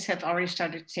couple things have already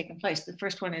started taking place. The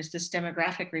first one is this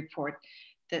demographic report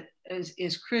that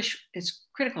is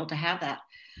critical to have that.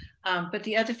 But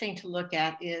the other thing to look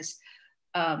at is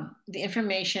the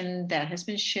information that has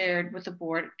been shared with the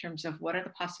board in terms of what are the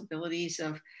possibilities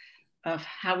of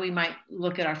how we might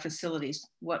look at our facilities,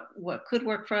 what could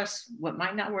work for us, what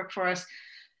might not work for us,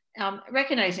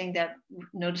 recognizing that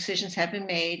no decisions have been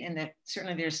made and that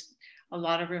certainly there's a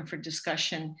lot of room for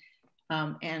discussion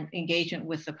and engagement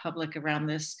with the public around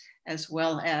this, as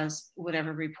well as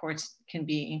whatever reports can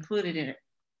be included in it.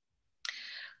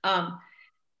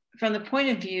 From the point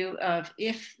of view of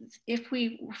if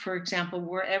we, for example,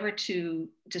 were ever to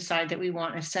decide that we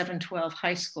want a 7-12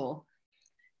 high school,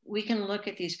 we can look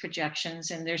at these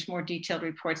projections, and there's more detailed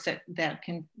reports that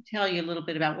can tell you a little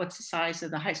bit about what's the size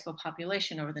of the high school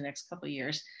population over the next couple of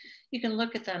years. You can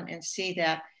look at them and see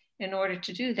that in order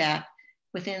to do that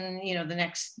within the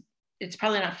next, it's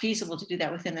probably not feasible to do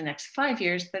that within the next 5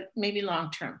 years, but maybe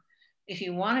long-term. If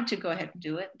you wanted to go ahead and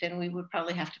do it, then we would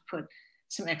probably have to put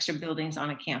some extra buildings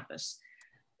on a campus.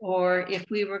 Or if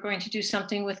we were going to do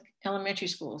something with elementary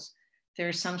schools, there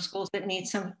are some schools that need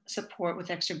some support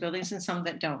with extra buildings and some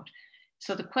that don't.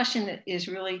 So the question is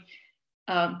really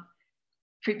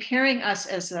preparing us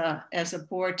as a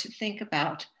board to think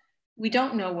about, we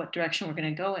don't know what direction we're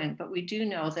going to go in, but we do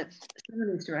know that some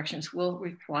of these directions will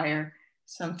require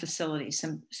some facilities,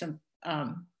 some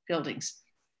buildings.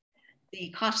 The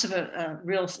cost of a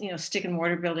real stick and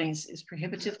mortar buildings is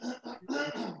prohibitive.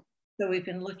 So we've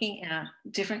been looking at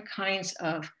different kinds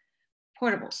of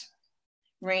portables,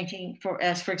 ranging for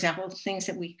example, things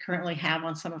that we currently have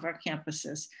on some of our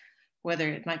campuses, whether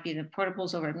it might be the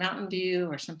portables over at Mountain View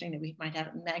or something that we might have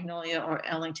at Magnolia or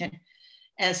Ellington,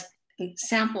 as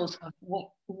examples of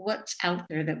what's out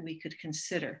there that we could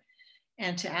consider,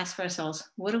 and to ask ourselves,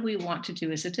 what do we want to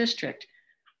do as a district?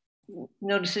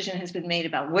 No decision has been made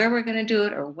about where we're going to do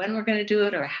it or when we're going to do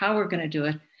it or how we're going to do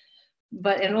it.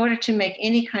 But in order to make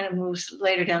any kind of moves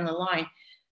later down the line,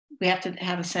 we have to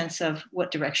have a sense of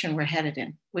what direction we're headed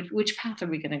in, which path are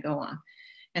we going to go on?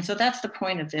 And so that's the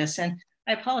point of this. And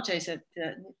I apologize that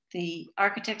the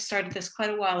architect started this quite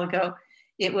a while ago.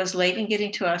 It was late in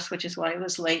getting to us, which is why it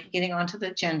was late getting onto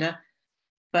the agenda.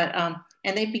 But,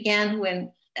 and they began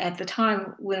when, at the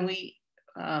time,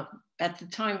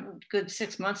 good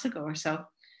 6 months ago or so,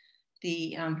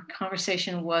 the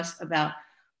conversation was about,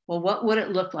 well, what would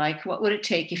it look like? What would it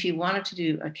take if you wanted to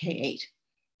do a K-8?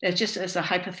 It's just as a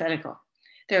hypothetical.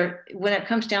 When it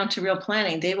comes down to real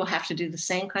planning, they will have to do the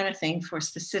same kind of thing for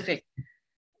specific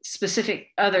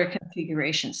other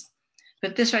configurations.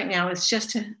 But this right now is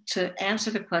just to answer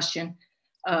the question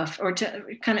of, or to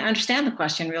kind of understand the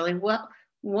question really, what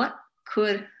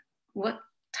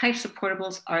types of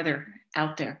portables are there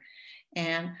out there?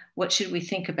 And what should we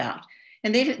think about?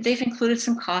 And they've included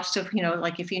some cost of,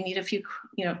 like if you need a few,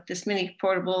 this many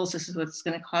portables, this is what it's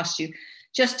going to cost you,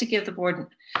 just to give the board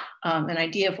an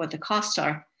idea of what the costs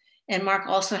are. And Mark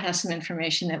also has some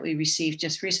information that we received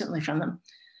just recently from them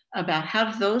about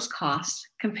how those costs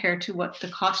compare to what the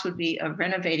cost would be of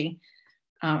renovating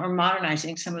or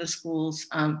modernizing some of the schools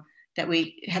that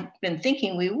we have been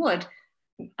thinking we would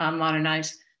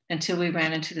modernize until we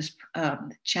ran into this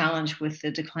challenge with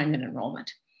the decline in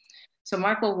enrollment. So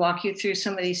Mark will walk you through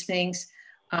some of these things,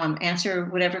 answer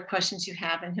whatever questions you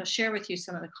have, and he'll share with you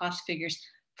some of the cost figures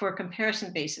for a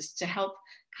comparison basis to help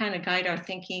kind of guide our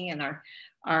thinking and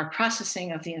our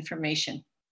processing of the information.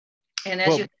 And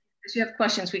as you have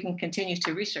questions, we can continue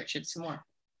to research it some more.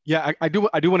 Yeah, I do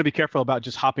want to be careful about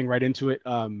just hopping right into it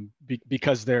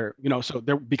because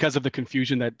because of the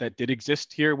confusion that did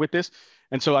exist here with this.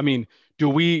 And so, I mean,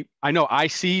 do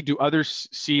others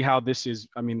see how this is,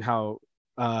 how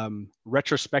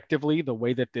retrospectively, the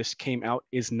way that this came out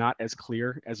is not as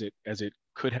clear as it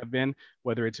could have been,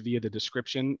 whether it's via the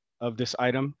description of this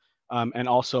item and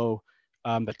also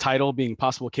the title being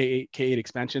possible K8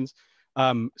 expansions.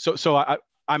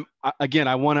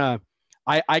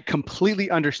 I completely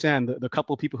understand the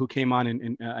couple of people who came on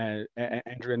and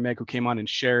Andrew and Meg who came on and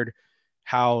shared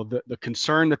how the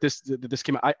concern that this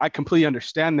came out. I completely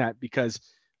understand that because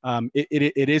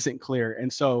it isn't clear.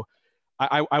 And so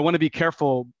I want to be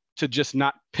careful to just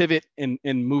not pivot and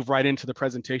move right into the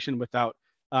presentation without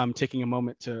taking a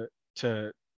moment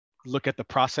to look at the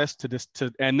process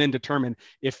and then determine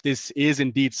if this is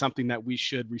indeed something that we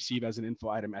should receive as an info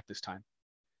item at this time.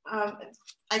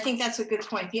 I think that's a good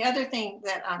point. The other thing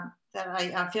that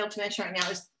I failed to mention right now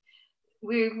is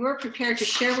we were prepared to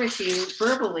share with you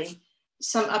verbally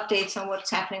some updates on what's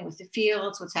happening with the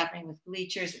fields, what's happening with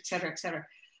bleachers, et cetera, et cetera.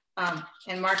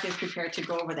 And Mark is prepared to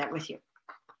go over that with you.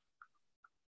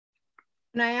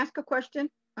 Can I ask a question?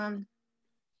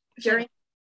 Jerry?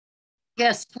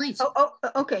 Yes, please. Oh,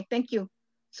 okay, thank you.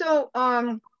 So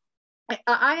I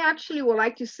actually would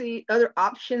like to see other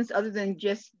options other than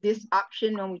just this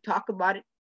option when we talk about it.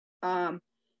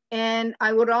 And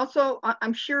I would also,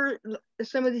 I'm sure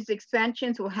some of these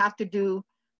expansions will have to do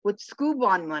with school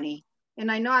bond money. And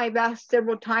I know I've asked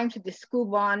several times with the school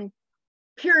bond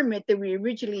pyramid that we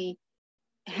originally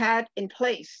had in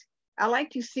place. I'd like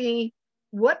to see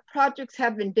what projects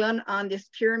have been done on this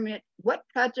pyramid, what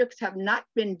projects have not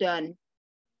been done.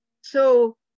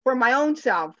 So for my own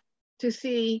self to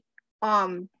see,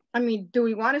 do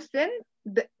we want to spend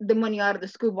the money out of the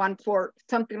school bond for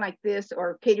something like this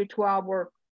or K-12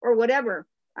 or whatever?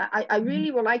 I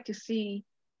really would like to see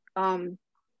what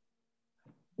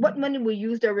money we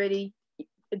used already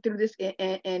through this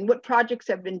and what projects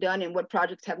have been done and what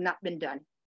projects have not been done.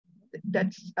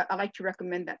 I'd like to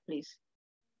recommend that, please.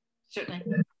 Certainly.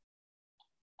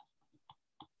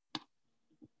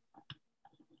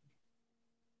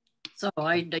 So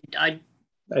I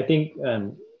think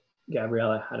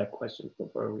Gabriella had a question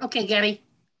before. Okay, Gabby.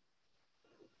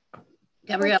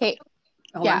 Gabriella. Okay.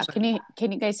 Oh, yeah.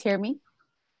 Can you guys hear me?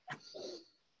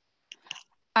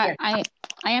 I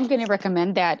am going to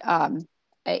recommend that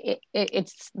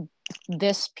it's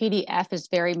this PDF is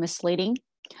very misleading.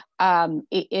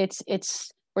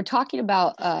 We're talking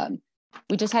about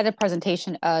we just had a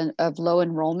presentation of low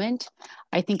enrollment.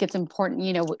 I think it's important,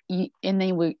 and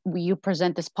then you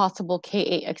present this possible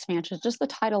K-8 expansion. Just the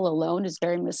title alone is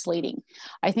very misleading.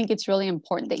 I think it's really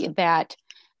important that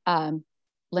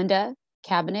Linda,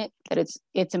 Cabinet, that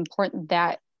it's important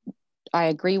that I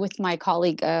agree with my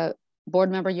colleague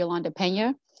board member Yolanda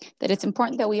Pena, that it's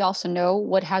important that we also know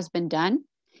what has been done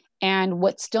and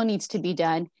what still needs to be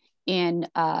done in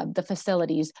the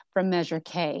facilities from Measure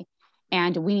K.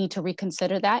 And we need to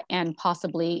reconsider that and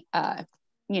possibly,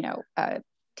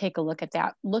 take a look at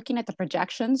that. Looking at the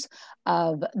projections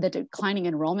of the declining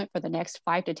enrollment for the next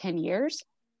 5 to 10 years,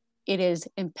 it is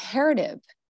imperative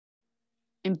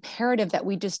that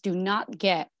we just do not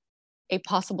get a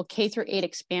possible K-8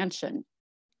 expansion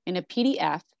in a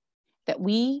PDF, that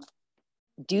we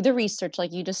do the research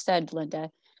like you just said,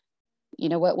 Linda. You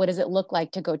know, what does it look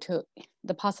like to go to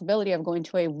the possibility of going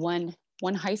to a one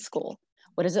high school?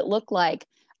 What does it look like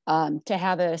to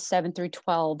have a 7 through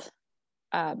 12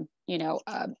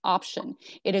 option?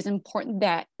 It is important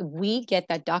that we get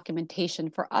that documentation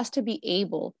for us to be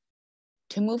able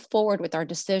to move forward with our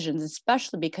decisions,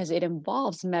 especially because it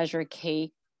involves Measure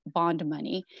K bond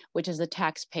money, which is the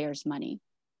taxpayers' money.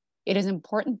 It is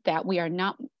important that we are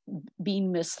not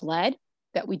being misled,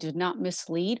 that we do not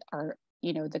mislead our,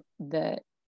 the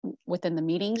within the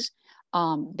meetings,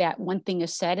 that one thing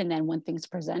is said and then one thing's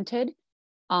presented.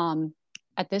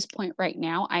 At this point right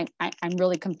now, I'm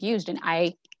really confused, and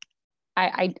I'm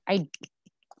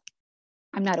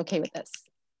not okay with this.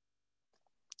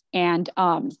 And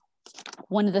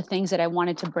one of the things that I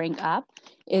wanted to bring up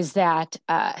is that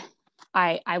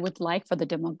I would like for the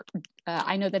demo.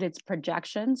 I know that it's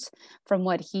projections from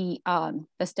what he,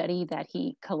 the study that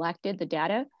he collected, the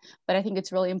data, but I think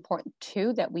it's really important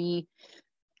too that we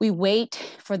wait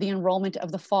for the enrollment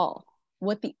of the fall,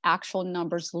 what the actual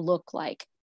numbers look like,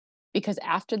 because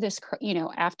after this,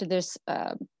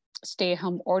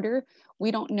 stay-at-home order,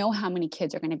 we don't know how many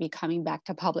kids are going to be coming back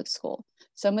to public school.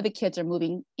 Some of the kids are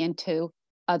moving into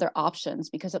other options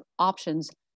because of options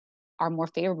are more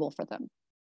favorable for them.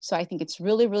 So I think it's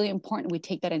really, really important we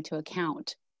take that into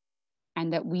account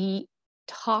and that we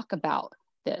talk about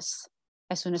this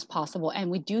as soon as possible. And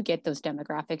we do get those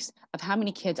demographics of how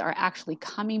many kids are actually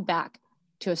coming back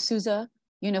to Azusa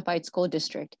Unified School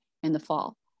District in the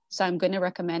fall. So I'm going to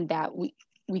recommend that we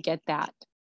get that.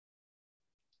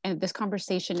 And this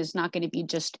conversation is not going to be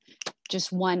just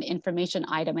one information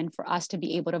item. And for us to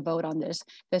be able to vote on this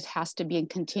has to be a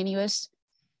continuous,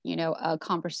 a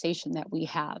conversation that we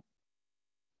have.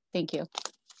 Thank you.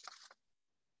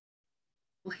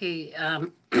 Okay.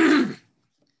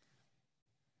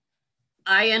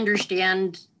 I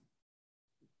understand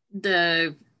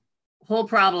the whole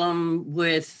problem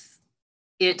with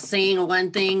it saying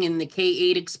one thing in the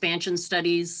K-8 expansion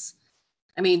studies.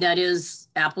 I mean, that is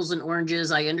apples and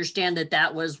oranges. I understand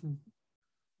that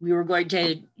we were going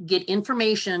to get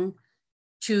information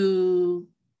to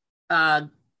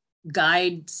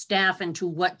guide staff into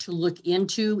what to look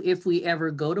into if we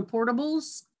ever go to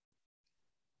portables.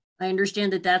 I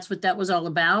understand that that's what that was all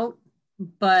about,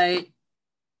 but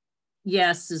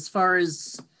yes, as far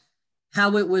as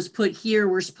how it was put here,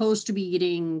 we're supposed to be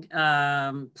getting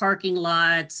parking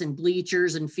lots and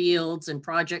bleachers and fields and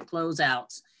project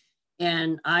closeouts.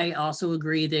 And I also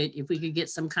agree that if we could get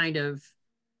some kind of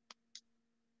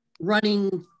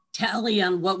running tally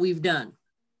on what we've done.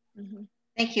 Mm-hmm.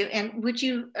 Thank you. And would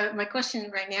you, my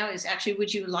question right now is actually,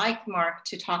 would you like Mark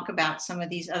to talk about some of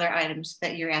these other items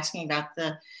that you're asking about,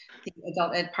 the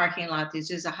adult ed parking lot, the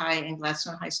Azusa High and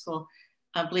Gladstone High School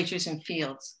bleachers and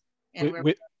fields?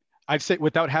 And I'd say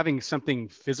without having something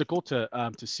physical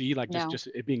to see, like just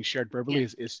it being shared verbally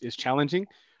is challenging.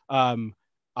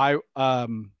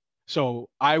 So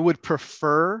I would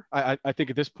prefer, I think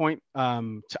at this point,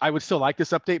 I would still like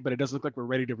this update, but it doesn't look like we're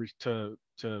ready to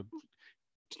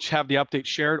have the update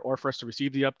shared or for us to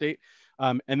receive the update.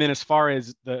 And then as far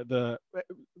as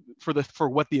for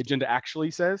what the agenda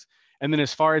actually says, and then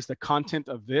as far as the content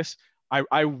of this,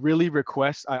 I really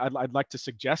request, I'd like to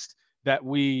suggest that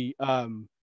we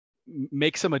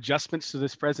make some adjustments to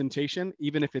this presentation,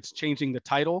 even if it's changing the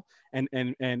title and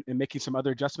making some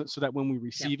other adjustments so that when we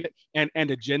receive it and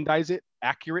agendize it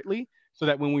accurately, so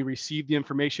that when we receive the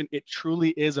information, it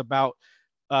truly is about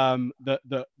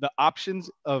the options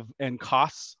of and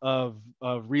costs of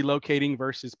relocating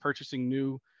versus purchasing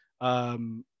new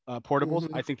portables.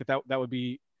 I think that would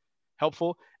be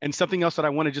helpful. And something else that I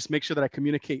want to just make sure that I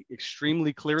communicate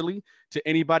extremely clearly to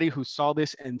anybody who saw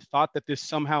this and thought that this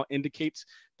somehow indicates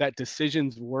that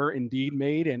decisions were indeed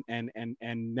made and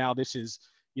now this is,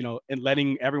 and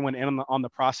letting everyone in on the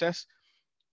process.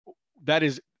 That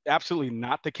is absolutely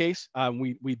not the case.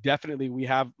 We definitely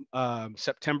have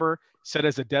September set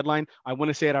as a deadline. I want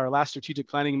to say at our last strategic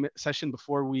planning session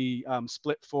before we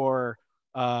split for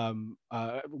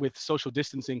with social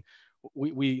distancing,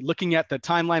 we looking at the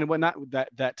timeline and whatnot,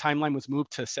 that timeline was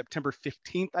moved to September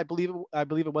 15th, I believe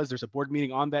it was. There's a board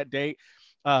meeting on that date.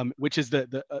 which is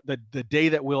the day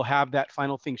that we'll have that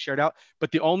final thing shared out.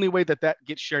 But the only way that that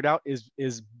gets shared out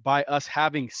is by us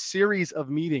having series of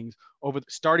meetings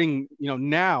starting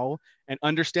now, and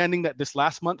understanding that this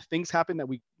last month things happened that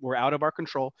we were out of our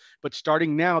control, but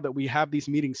starting now that we have these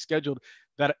meetings scheduled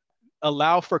that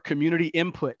allow for community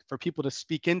input, for people to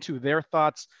speak into their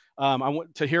thoughts. I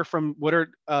want to hear from what are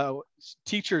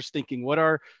teachers thinking, what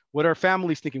are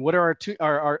families thinking, what are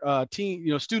our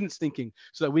teen students thinking,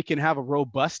 so that we can have a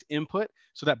robust input,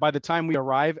 so that by the time we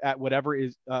arrive at whatever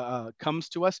is comes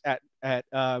to us at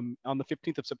on the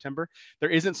 15th of September, there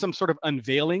isn't some sort of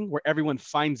unveiling where everyone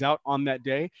finds out on that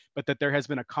day, but that there has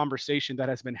been a conversation that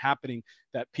has been happening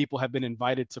that people have been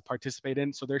invited to participate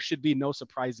in. So there should be no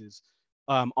surprises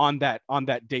on that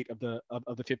date of the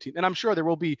 15th. And I'm sure there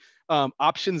will be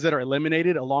options that are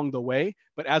eliminated along the way,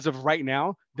 but as of right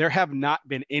now, there have not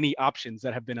been any options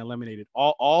that have been eliminated.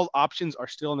 All options are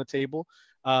still on the table,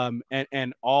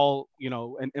 and all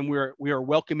and we are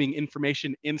welcoming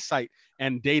information, insight,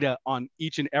 and data on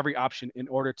each and every option in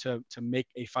order to make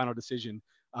a final decision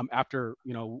after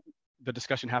the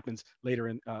discussion happens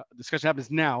later. Discussion happens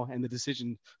now, and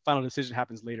the final decision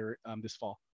happens later this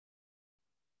fall.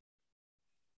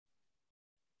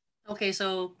 Okay,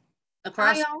 so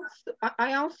across.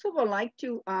 I also would like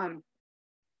to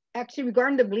actually,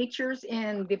 regarding the bleachers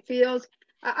and the fields,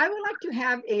 I would like to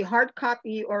have a hard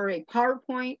copy or a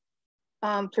PowerPoint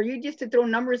for you just to throw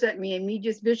numbers at me and me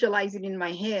just visualize it in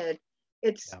my head.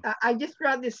 I just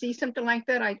rather see something like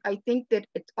that. I think that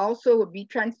it also would be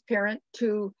transparent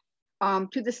to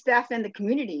the staff and the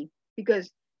community,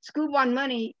 because school bond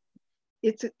money,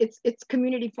 it's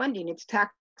community funding, it's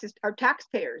taxes, our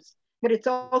taxpayers, but it's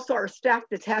also our staff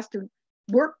that has to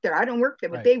work there. I don't work there,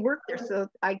 but they work there. So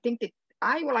I think that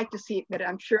I would like to see it, but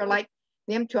I'm sure I'd like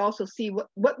them to also see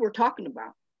what we're talking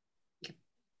about.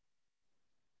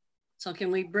 So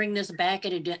can we bring this back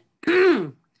at a,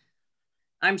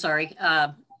 I'm sorry,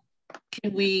 can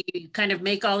we kind of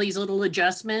make all these little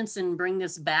adjustments and bring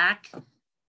this back?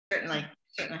 Certainly.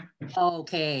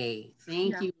 Okay,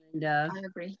 thank you, Linda. I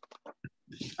agree.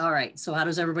 All right, so how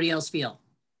does everybody else feel?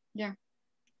 Yeah.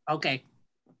 Okay.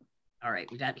 All right,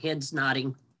 we got heads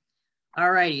nodding.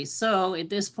 All righty, so at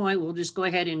this point, we'll just go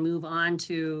ahead and move on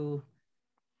to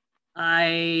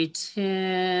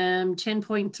item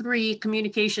 10.3,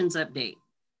 communications update.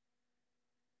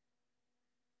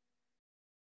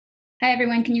 Hi,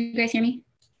 everyone. Can you guys hear me?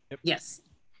 Yes.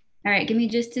 All right, give me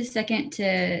just a second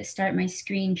to start my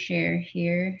screen share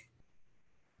here.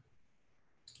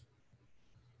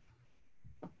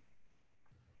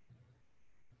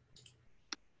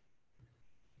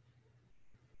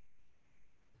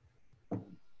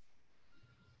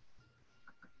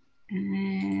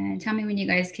 And tell me when you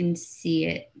guys can see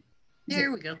it. There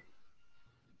we go.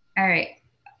 All right,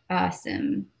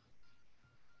 awesome.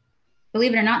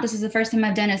 Believe it or not, this is the first time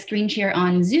I've done a screen share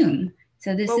on Zoom.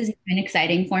 So this has been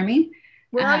exciting for me.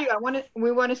 Where are you?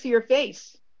 We want to see your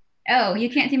face. Oh, you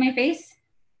can't see my face?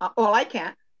 Well, I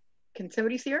can't. Can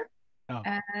somebody see her? Oh.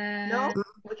 No,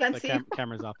 we can't see.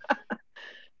 Camera's off.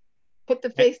 Put the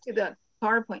face to the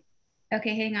PowerPoint.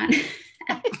 Okay, hang on.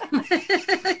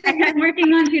 I'm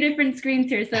working on 2 different screens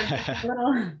here, so it's a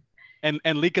little.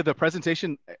 And Lika, the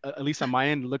presentation, at least on my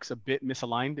end, looks a bit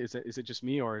misaligned. Is it just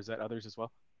me, or is that others as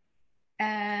well?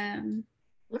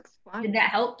 Looks fine. Did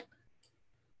that help?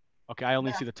 Okay, I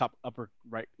only see the top upper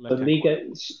right left. But Lika,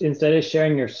 instead of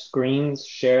sharing your screens,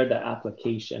 share the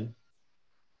application.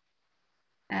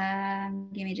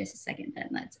 Give me just a second then.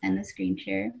 Let's end the screen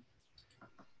share.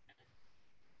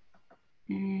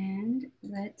 And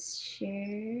let's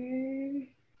share.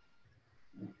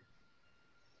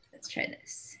 Let's try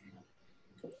this.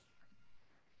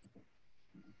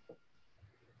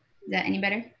 Is that any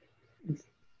better?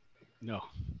 No,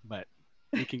 but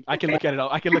I can look at it.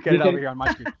 I can look at it over here on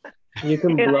my screen. You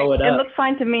can blow it up. It looks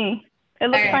fine to me. It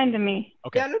looks fine to me.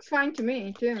 Okay. Yeah, it looks fine to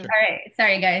me too. All right.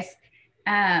 Sorry, guys.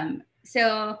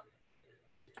 So,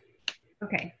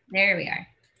 okay, there we are.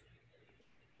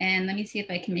 And let me see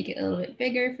if I can make it a little bit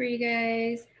bigger for you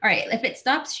guys. All right, if it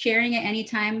stops sharing at any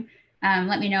time,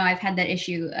 let me know. I've had that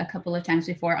issue a couple of times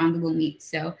before on Google Meet.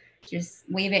 So just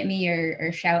wave at me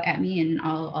or shout at me and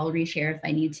I'll reshare if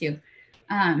I need to.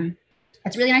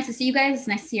 It's really nice to see you guys. It's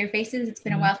nice to see your faces. It's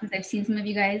been a while since I've seen some of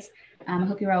you guys. I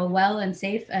hope you're all well and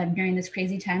safe during this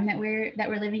crazy time that we're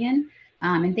living in.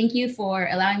 And thank you for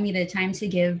allowing me the time to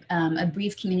give a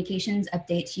brief communications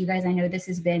update to you guys. I know this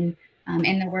has been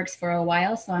in the works for a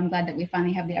while, so I'm glad that we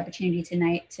finally have the opportunity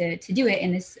tonight to do it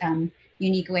in this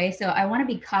unique way. So I want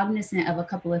to be cognizant of a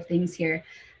couple of things here.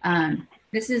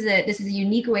 This is a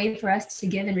unique way for us to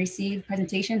give and receive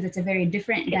presentations. It's a very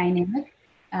different dynamic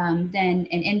than an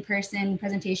in-person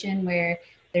presentation where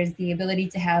there's the ability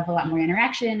to have a lot more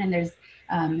interaction, and there's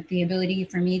the ability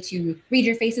for me to read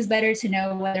your faces better to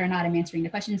know whether or not I'm answering the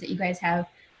questions that you guys have.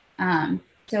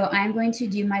 So I'm going to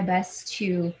do my best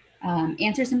to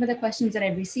answer some of the questions that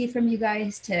I've received from you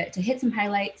guys, to hit some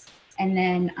highlights, and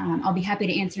then I'll be happy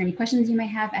to answer any questions you might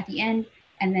have at the end.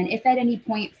 And then if at any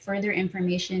point further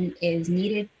information is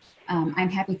needed, I'm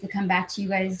happy to come back to you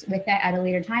guys with that at a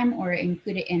later time, or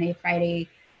include it in a Friday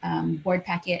board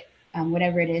packet,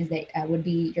 whatever it is that would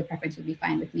be your preference would be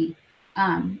fine with me.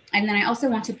 And then I also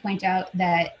want to point out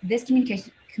that this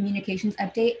communications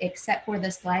update, except for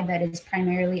the slide that is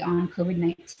primarily on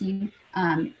COVID-19,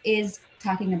 is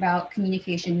talking about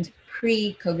communications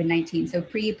pre-COVID-19, so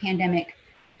pre-pandemic,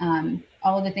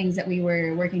 all of the things that we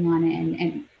were working on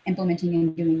and implementing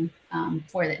and doing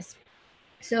for this.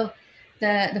 So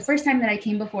the first time that I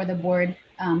came before the board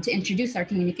to introduce our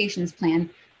communications plan,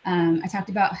 I talked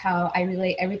about how I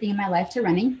relate everything in my life to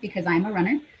running, because I'm a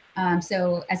runner.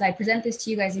 So as I present this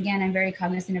to you guys again, I'm very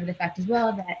cognizant of the fact as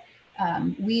well that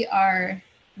we are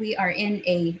in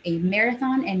a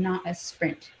marathon and not a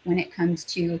sprint when it comes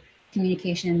to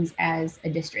communications as a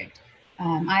district.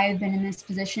 I've been in this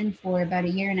position for about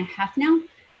 1.5 years now,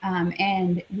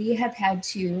 and we have had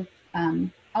to,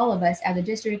 all of us as a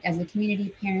district, as a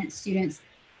community, parents, students,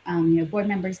 board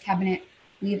members, cabinet,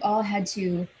 we've all had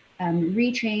to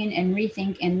retrain and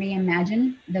rethink and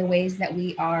reimagine the ways that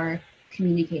we are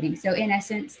communicating. So in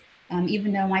essence,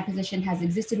 even though my position has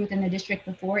existed within the district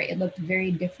before, it looked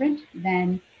very different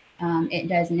than it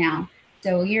does now.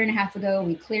 So 1.5 years ago,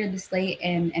 we cleared the slate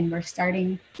and we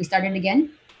started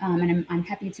again. And I'm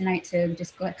happy tonight to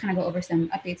just go over some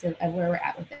updates of where we're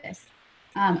at with this.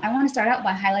 I want to start out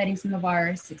by highlighting some of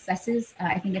our successes.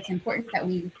 I think it's important that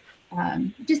we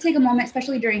just take a moment,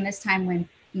 especially during this time when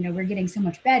we're getting so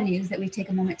much bad news, that we take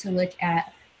a moment to look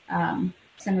at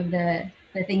some of the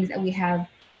things that we have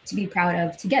to be proud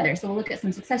of together. So we'll look at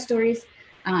some success stories.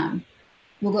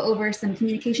 We'll go over some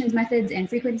communications methods and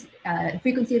frequency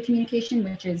of communication,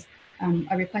 which is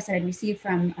a request that I received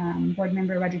from board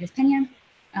member Rodriguez Pena.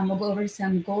 We'll go over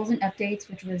some goals and updates,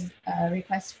 which was a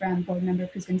request from board member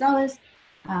Cruz Gonzalez.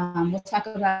 We'll talk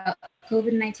about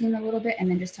COVID-19 a little bit, and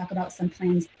then just talk about some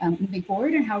plans moving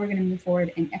forward and how we're going to move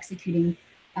forward in executing,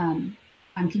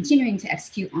 continuing to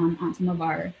execute on some of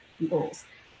our goals.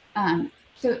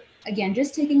 So again,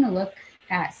 just taking a look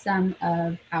at some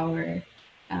of our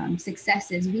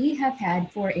successes, we have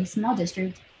had, for a small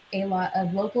district, a lot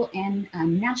of local and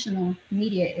national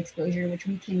media exposure, which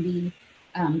we can be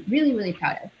really, really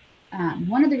proud of.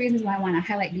 One of the reasons why I want to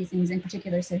highlight these things in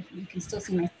particular, so you can still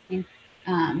see my screen,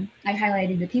 I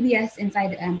highlighted the PBS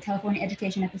Inside California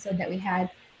Education episode that we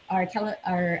had, our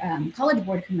College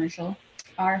Board commercial,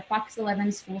 our Fox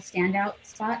 11 school standout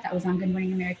spot that was on Good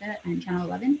Morning America and Channel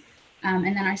 11, and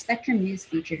then our Spectrum News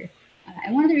feature.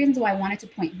 And one of the reasons why I wanted to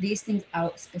point these things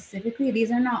out specifically,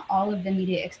 these are not all of the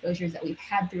media exposures that we've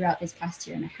had throughout this past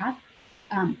 1.5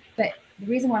 years, but the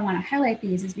reason why I want to highlight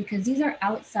these is because these are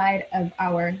outside of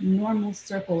our normal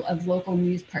circle of local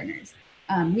news partners.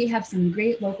 We have some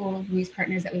great local news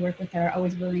partners that we work with that are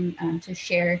always willing to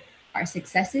share our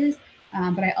successes,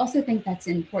 but I also think that's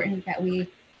important that we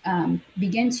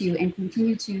begin to and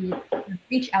continue to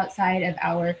reach outside of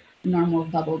our normal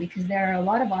bubble, because there are a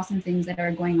lot of awesome things that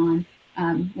are going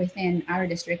on within our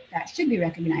district that should be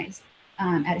recognized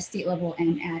at a state level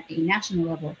and at a national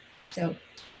level. So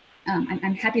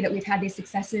I'm happy that we've had these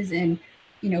successes, and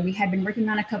we had been working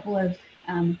on a couple of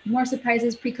more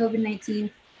surprises pre-COVID-19.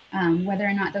 Whether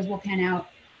or not those will pan out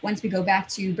once we go back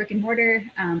to brick and mortar,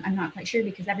 I'm not quite sure,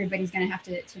 because everybody's going to have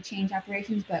to change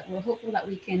operations, but we're hopeful that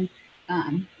we can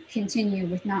continue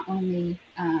with not only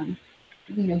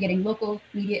getting local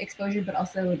media exposure, but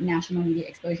also national media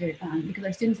exposure, because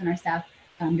our students and our staff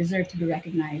deserve to be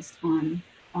recognized on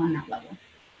that level.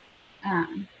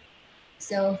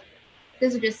 So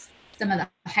those are just some of the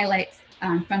highlights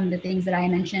from the things that I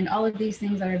mentioned. All of these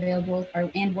things are available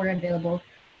and were available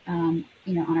on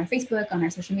our Facebook, on our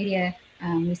social media.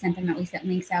 We sent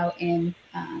links out in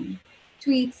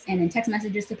tweets and in text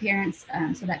messages to parents,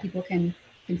 so that people can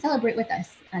celebrate with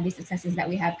us these successes that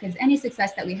we have, because any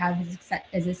success that we have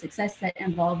is a success that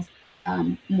involves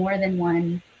more than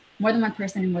one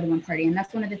person and more than one party. And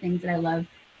that's one of the things that I love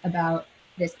about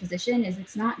this position, is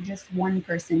it's not just one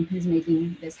person who's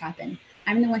making this happen.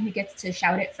 I'm the one who gets to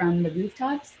shout it from the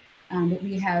rooftops, but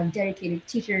we have dedicated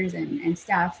teachers and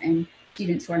staff and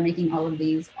students who are making all of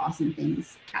these awesome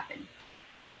things happen.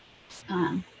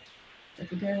 So if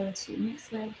we go to the next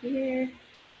slide here.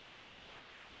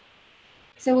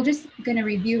 So we're just going to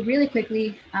review really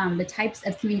quickly the types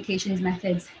of communications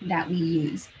methods that we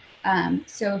use.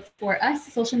 So for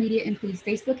us, social media includes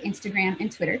Facebook, Instagram,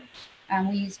 and Twitter.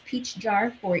 We use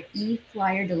PeachJar for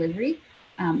e-flyer delivery.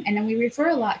 And then we refer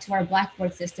a lot to our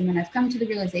Blackboard system. And I've come to the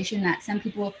realization that some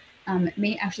people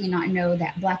may actually not know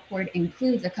that Blackboard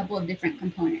includes a couple of different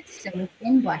components. So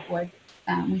within Blackboard,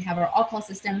 we have our all-call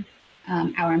system,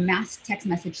 our mass text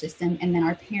message system, and then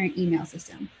our parent email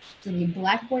system. So the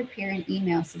Blackboard parent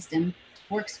email system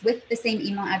works with the same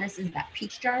email addresses that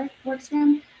PeachJar works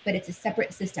from, but it's a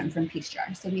separate system from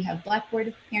PeachJar. So we have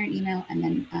Blackboard parent email and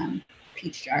then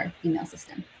PeachJar email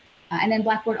system. And then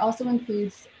Blackboard also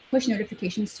includes push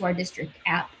notifications to our district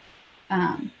app.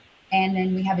 And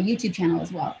then we have a YouTube channel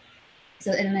as well.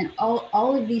 So, and then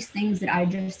all of these things that I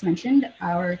just mentioned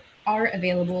are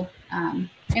available.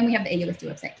 And we have the AUSD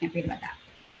website, can't forget about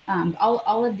that.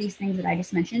 All of these things that I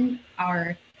just mentioned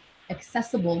are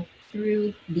accessible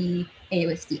through the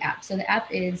AUSD app. So the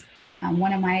app is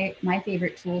one of my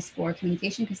favorite tools for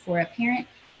communication, because for a parent,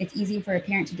 it's easy for a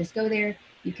parent to just go there.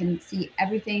 You can see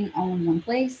everything all in one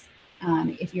place.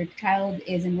 If your child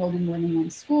is enrolled in more than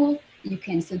one school, you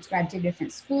can subscribe to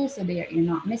different schools so that you're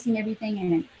not missing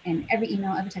everything. And every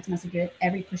email, every text message,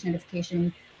 every push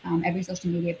notification, every social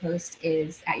media post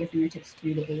is at your fingertips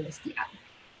through the AUSD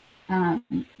app.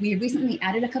 We recently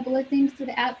added a couple of things to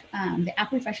the app. The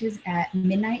app refreshes at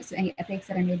midnight, so any updates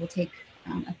that are made will take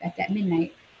effect at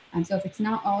midnight. So if it's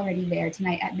not already there,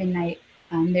 tonight at midnight,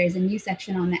 there's a new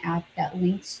section on the app that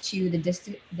links to the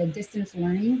distance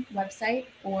learning website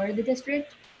for the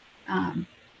district.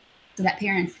 So that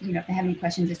parents, you know, if they have any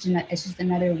questions, it's just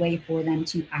another way for them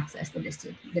to access the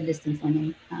distance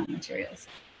learning materials.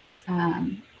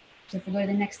 So if we go to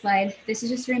the next slide, this is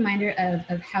just a reminder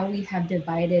of how we have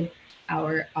divided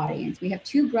our audience. We have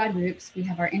two broad groups. We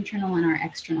have our internal and our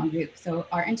external group. So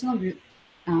our internal group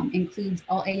includes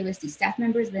all AUSD staff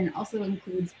members, then it also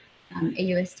includes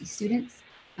AUSD students.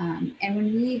 And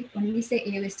when we say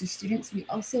AUSD students, we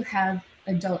also have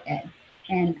adult ed.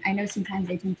 And I know sometimes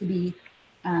they tend to be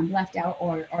left out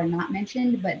or not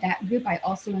mentioned, but that group I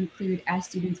also include as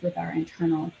students with our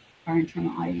internal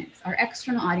audience. Our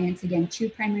external audience, again, two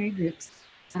primary groups.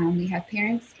 We have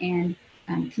parents and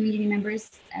community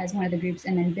members as one of the groups,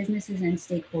 and then businesses and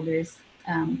stakeholders,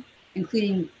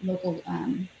 including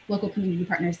local community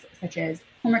partners such as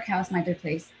Homework House, My Third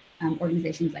Place,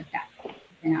 organizations like that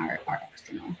in our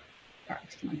external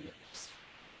groups.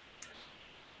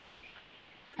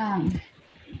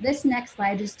 This next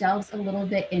slide just delves a little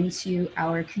bit into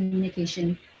our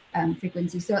communication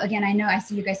frequency. So again, I know I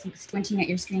see you guys squinting at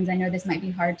your screens. I know this might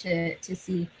be hard to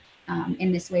see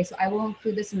in this way. So I will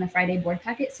include this in the Friday board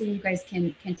packet so you guys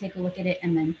can take a look at it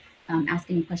and then ask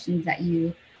any questions that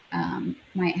you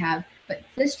might have. But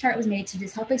this chart was made to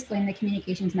just help explain the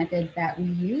communications methods that we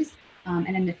use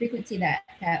and then the frequency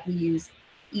that we use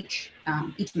each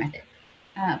method.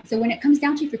 So when it comes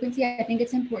down to frequency, I think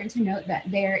it's important to note that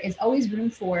there is always room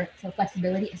for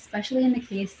flexibility, especially in the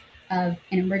case of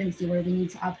an emergency where we need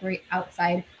to operate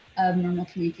outside of normal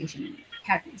communication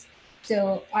patterns.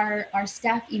 So our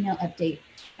staff email update,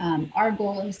 our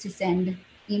goal is to send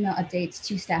email updates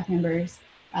to staff members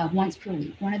once per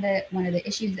week. One of the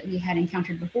issues that we had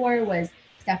encountered before was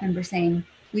staff members saying,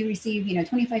 we receive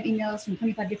 25 emails from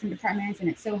 25 different departments, and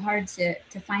it's so hard to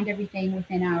find everything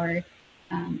within our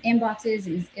inboxes.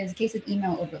 Is a case of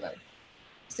email overload.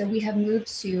 So we have moved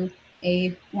to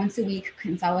a once a week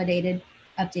consolidated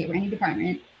update where any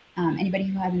department, anybody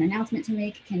who has an announcement to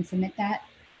make can submit that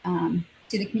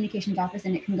to the communications office,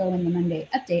 and it can go in the Monday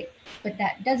update. But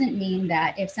that doesn't mean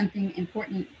that if something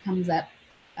important comes up,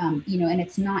 and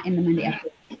it's not in the Monday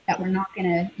update, that we're not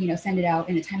going to, send it out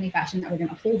in a timely fashion, that we're going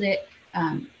to hold it.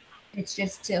 It's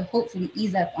just to hopefully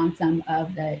ease up on some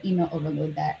of the email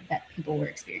overload that people were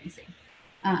experiencing.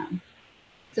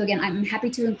 So again, I'm happy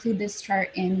to include this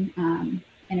chart in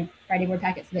a Friday board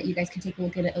packet so that you guys can take a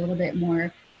look at it a little bit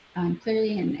more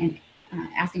clearly and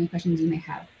ask any questions you may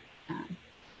have.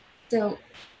 So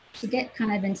to get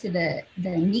kind of into the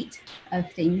meat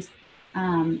of things,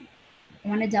 I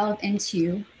want to delve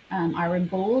into our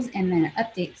goals and then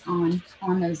updates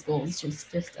on those goals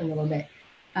just a little bit.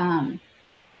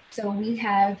 So we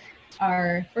have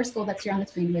our first goal that's here on the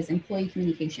screen was employee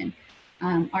communication.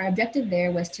 Our objective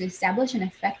there was to establish an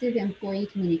effective employee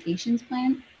communications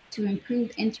plan to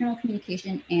improve internal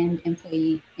communication and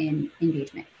employee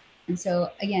engagement. And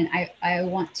so again, I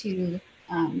want to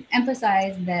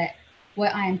emphasize that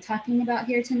what I'm talking about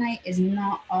here tonight is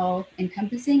not all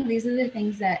encompassing. These are the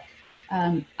things that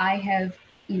I have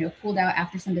pulled out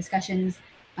after some discussions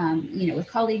with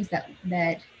colleagues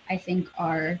that I think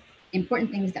are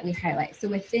important things that we highlight. So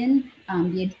within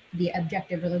the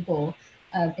objective or the goal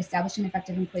of establishing an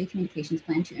effective employee communications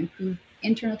plan to improve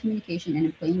internal communication and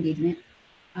employee engagement,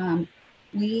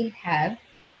 we have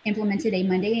implemented a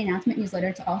Monday announcement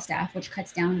newsletter to all staff, which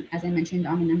cuts down, as I mentioned,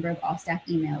 on the number of all staff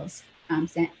emails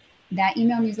sent. That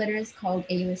email newsletter is called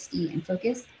AUSD in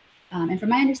Focus. And from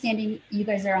my understanding, you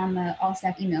guys are on the all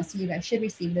staff email, so you guys should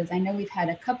receive those. I know we've had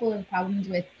a couple of problems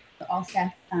with the all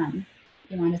staff.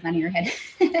 Yolanda's nodding her head.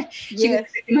 She was a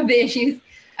victim of the issues.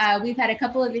 We've had a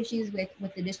couple of issues with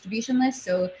the distribution list,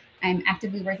 so I'm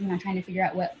actively working on trying to figure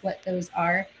out what those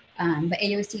are. But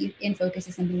AUSD in Focus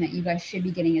is something that you guys should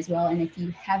be getting as well. And if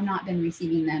you have not been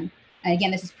receiving them,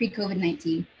 again, this is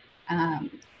pre-COVID-19,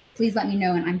 please let me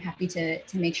know, and I'm happy to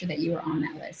make sure that you are on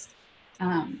that list.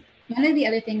 One of the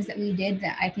other things that we did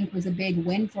that I think was a big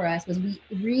win for us was we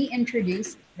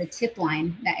reintroduced the tip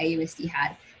line that AUSD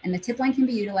had. And the tip line can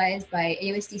be utilized by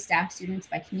AUSD staff, students,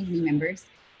 by community members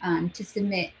to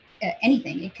submit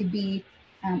anything. It could be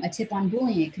a tip on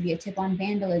bullying, it could be a tip on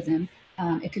vandalism,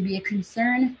 it could be a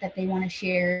concern that they want to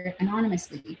share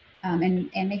anonymously, and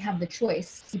they have the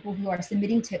choice. People who are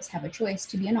submitting tips have a choice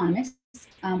to be anonymous,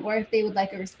 or if they would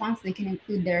like a response, they can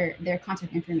include their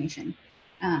contact information.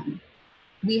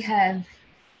 We have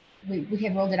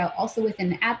rolled it out also within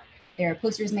the app. There are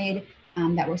posters made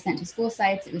that were sent to school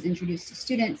sites. It was introduced to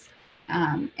students.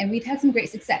 And we've had some great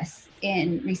success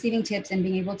in receiving tips and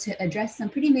being able to address some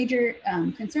pretty major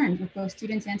concerns with both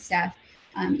students and staff.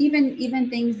 Even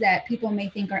things that people may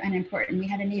think are unimportant. We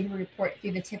had a neighbor report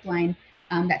through the tip line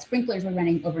that sprinklers were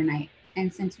running overnight.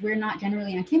 And since we're not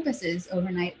generally on campuses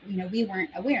overnight, we weren't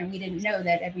aware, and we didn't know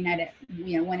that every night at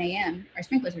 1 a.m. our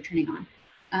sprinklers were turning on.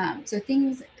 So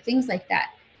things like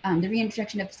that. The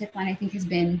reintroduction of the tip line, I think, has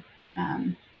been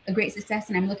a great success,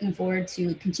 and I'm looking forward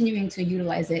to continuing to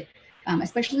utilize it,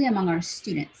 especially among our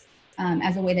students,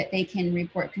 as a way that they can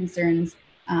report concerns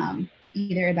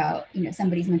either about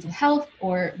somebody's mental health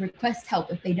or request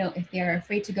help if they are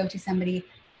afraid to go to somebody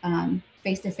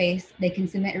face to face. They can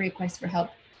submit a request for help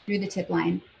through the tip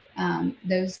line.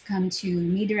 Those come to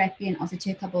me directly and also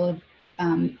to a couple of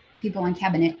people on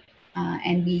cabinet,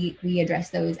 and we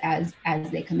address those as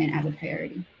they come in as a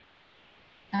priority.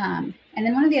 And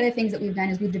then one of the other things that we've done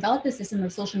is we've developed a system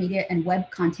of social media and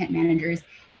web content managers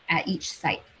at each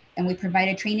site. And we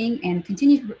provided training and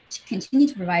continue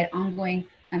to provide ongoing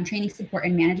training support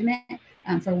and management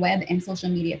for web and social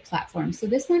media platforms. So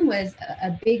this one was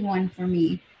a big one for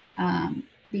me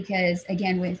because,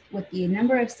 again, with the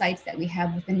number of sites that we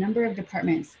have, with the number of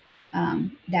departments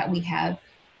that we have,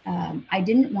 I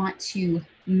didn't want to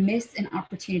miss an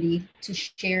opportunity to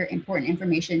share important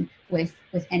information with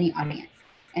any audience.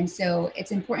 And so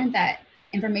it's important that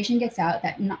information gets out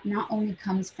that not only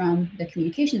comes from the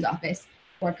communications office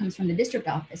or comes from the district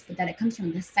office, but that it comes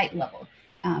from the site level,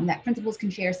 that principals can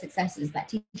share successes, that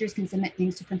teachers can submit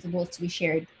things to principals to be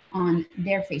shared on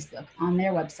their Facebook, on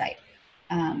their website,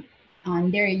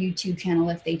 on their YouTube channel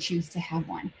if they choose to have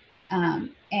one.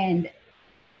 And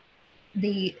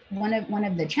one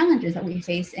of the challenges that we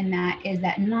face in that is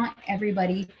that not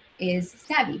everybody is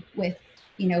savvy with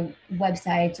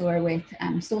websites or with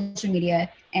social media.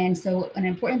 And so an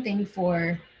important thing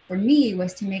for me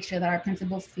was to make sure that our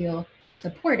principals feel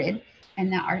supported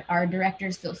and that our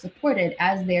directors feel supported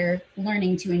as they're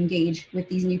learning to engage with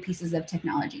these new pieces of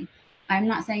technology. I'm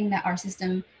not saying that our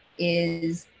system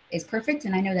is perfect.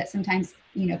 And I know that sometimes,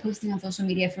 posting on social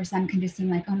media for some can just seem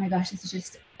like, oh my gosh, this is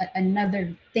just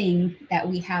another thing that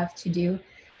we have to do.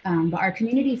 But our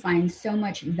community finds so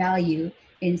much value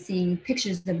in seeing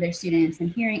pictures of their students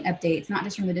and hearing updates, not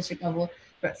just from the district level,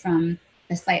 but from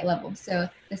the site level. So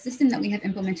the system that we have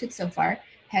implemented so far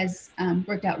has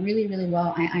worked out really, really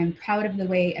well. I'm proud of the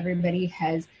way everybody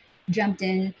has jumped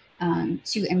in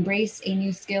to embrace a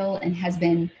new skill and has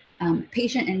been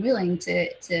patient and willing to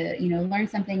learn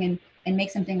something and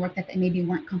make something work that they maybe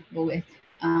weren't comfortable with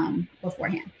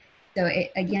beforehand. So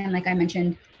again, like I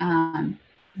mentioned,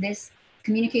 this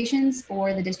communications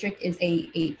for the district is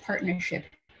a partnership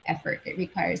effort. It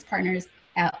requires partners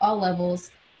at all levels.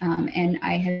 And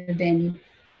I have been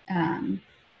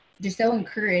just so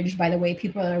encouraged by the way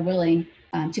people are willing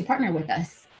to partner with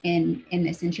us in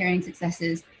this and sharing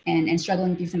successes and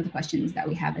struggling through some of the questions that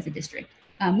we have as a district.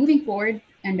 Moving forward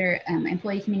under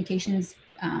employee communications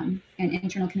and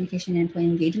internal communication and employee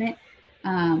engagement,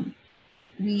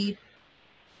 we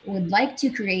would like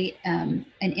to create an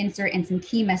insert and some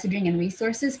key messaging and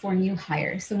resources for new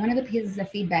hires. So one of the pieces of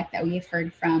feedback that we have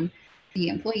heard from the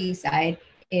employee side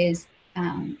is,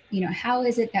 how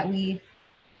is it that we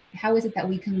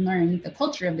can learn the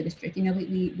culture of the district?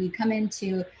 We come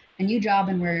into new job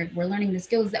and we're learning the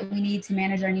skills that we need to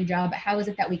manage our new job, how is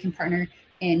it that we can partner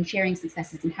in sharing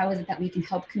successes, and how is it that we can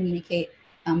help communicate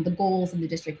the goals of the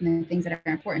district and the things that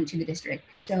are important to the district.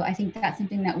 So I think that's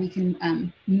something that we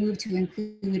can move to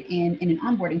include in an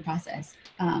onboarding process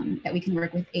that we can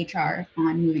work with HR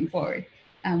on moving forward.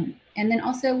 And then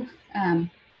also,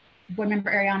 Board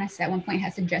Member Arianis at one point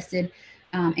has suggested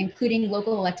including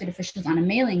local elected officials on a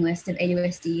mailing list of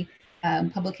AUSD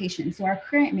publications. So our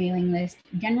current mailing list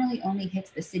generally only hits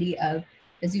the city of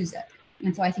Azusa.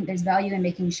 And so I think there's value in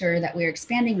making sure that we're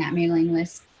expanding that mailing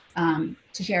list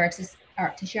to share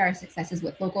our successes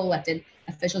with local elected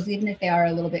officials, even if they are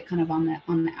a little bit kind of on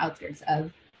the outskirts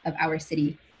of our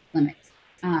city limits.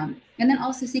 And then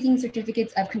also seeking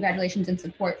certificates of congratulations and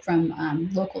support from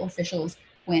local officials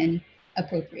when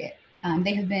appropriate.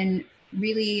 They have been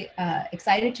really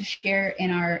excited to share in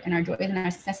our joys and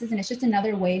our successes, and it's just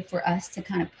another way for us to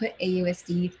kind of put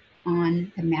AUSD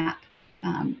on the map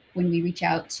when we reach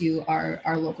out to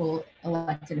our local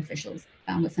elected officials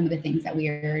with some of the things that we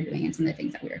are doing and some of the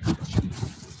things that we are accomplishing.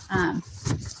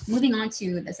 Moving on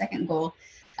to the second goal,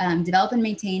 develop and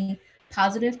maintain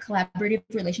positive collaborative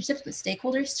relationships with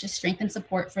stakeholders to strengthen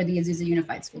support for the Azusa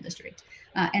Unified School District.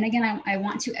 And again, I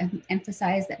want to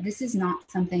emphasize that this is not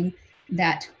something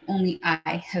that only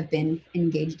I have been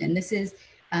engaged in. This is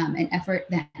an effort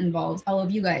that involves all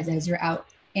of you guys as you're out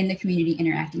in the community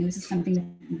interacting. This is something that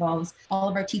involves all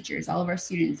of our teachers, all of our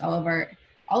students, all of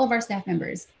our staff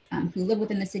members who live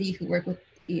within the city, who work with,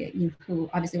 who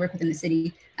obviously work within the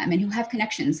city, and who have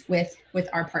connections with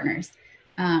our partners.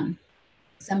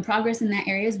 Some progress in that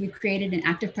area is we've created an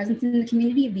active presence in the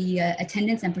community via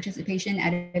attendance and participation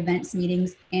at events,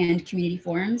 meetings, and community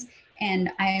forums.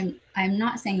 And I'm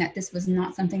not saying that this was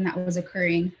not something that was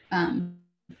occurring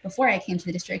before I came to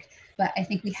the district, but I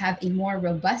think we have a more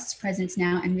robust presence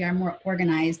now, and we are more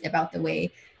organized about the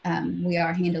way we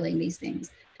are handling these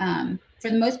things. For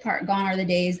the most part, gone are the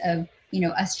days of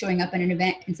us showing up at an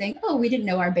event and saying, "Oh, we didn't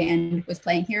know our band was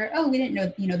playing here. Oh, we didn't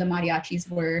know the mariachis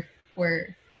were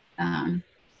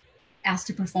asked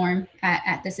to perform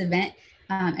at this event."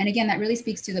 And again, that really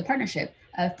speaks to the partnership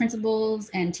of principals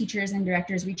and teachers and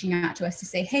directors reaching out to us to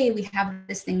say, "Hey, we have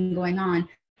this thing going on.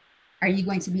 Are you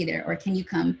going to be there, or can you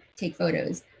come take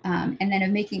photos?" And then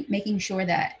of making sure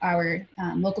that our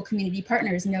local community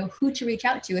partners know who to reach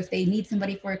out to if they need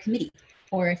somebody for a committee,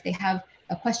 or if they have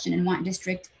a question and want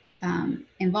district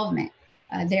involvement.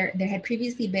 There had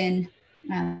previously been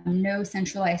no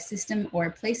centralized system or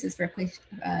place for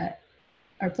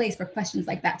questions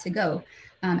like that to go.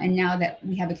 And now that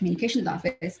we have a communications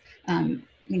office,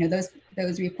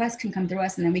 those requests can come through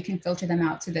us, and then we can filter them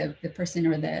out to the person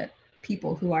or the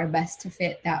people who are best to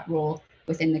fit that role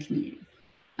within the community.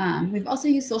 We've also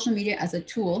used social media as a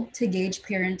tool to gauge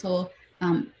parental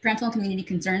and community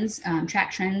concerns,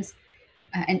 track trends,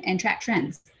 and track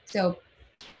trends. So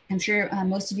I'm sure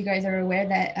most of you guys are aware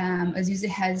that Azusa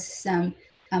has some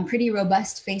pretty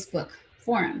robust Facebook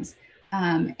forums.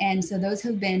 And so those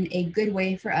have been a good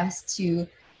way for us to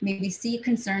maybe see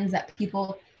concerns that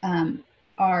people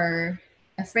are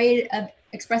afraid of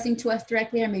expressing to us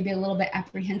directly, or maybe a little bit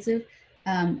apprehensive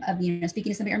of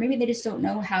speaking to somebody, or maybe they just don't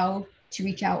know how to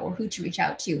reach out or who to reach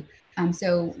out to.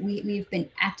 So we've been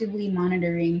actively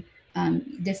monitoring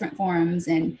different forums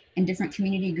and different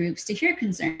community groups to hear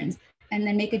concerns and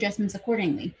then make adjustments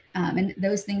accordingly. And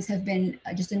those things have been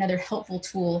just another helpful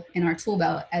tool in our tool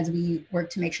belt as we work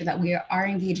to make sure that we are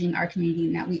engaging our community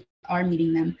and that we are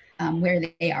meeting them where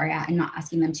they are at and not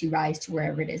asking them to rise to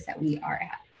wherever it is that we are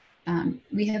at.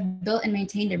 We have built and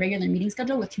maintained a regular meeting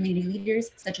schedule with community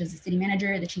leaders such as the city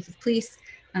manager, the chief of police,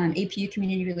 APU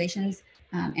community relations,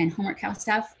 and homework house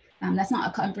staff. That's not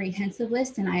a comprehensive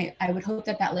list, and I would hope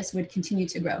that that list would continue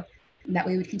to grow, that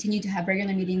we would continue to have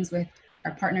regular meetings with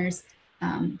our partners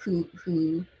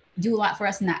who do a lot for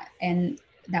us, and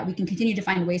that we can continue to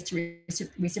find ways to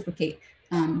reciprocate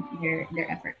their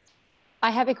efforts. I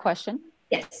have a question.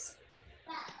 Yes.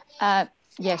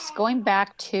 Yes, going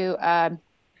back to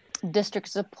district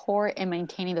support and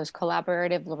maintaining those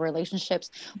collaborative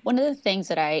relationships. One of the things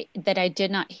that I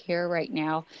did not hear right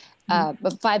now,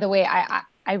 but by the way,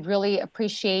 I really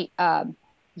appreciate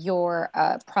your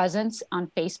presence on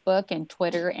Facebook and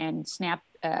Twitter and not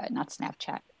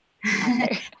Snapchat.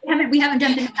 we haven't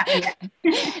jumped into that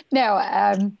yet.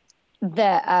 No,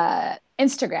 the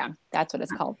Instagram, that's what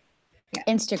it's called. Yeah.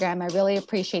 Instagram, I really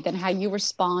appreciate that, and how you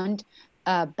respond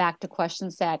back to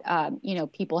questions that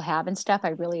people have and stuff. I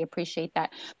really appreciate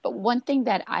that. But one thing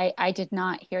that I did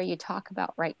not hear you talk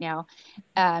about right now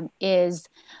is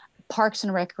parks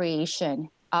and recreation,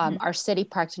 our city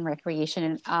parks and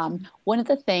recreation. And one of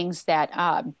the things that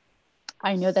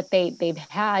I know that they've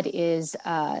had is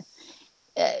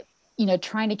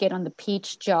trying to get on the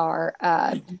peach jar.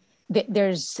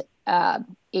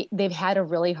 They've had a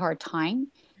really hard time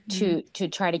to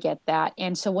try to get that.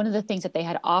 And so one of the things that they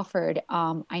had offered,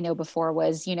 I know before,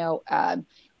 was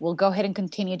we'll go ahead and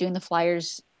continue doing the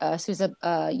flyers.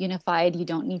 Azusa Unified, you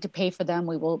don't need to pay for them.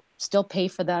 We will still pay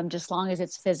for them just long as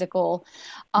it's physical.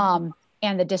 And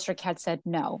the district had said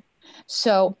no.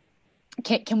 So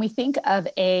can we think of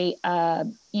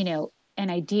an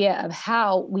idea of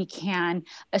how we can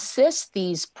assist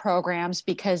these programs,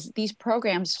 because these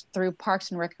programs through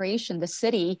Parks and Recreation, the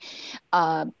city,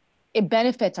 it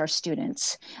benefits our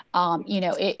students.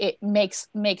 It makes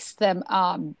them,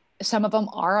 some of them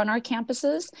are on our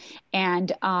campuses,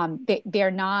 and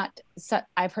they're not,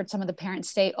 I've heard some of the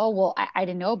parents say, oh, well, I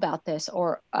didn't know about this,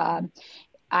 or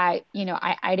I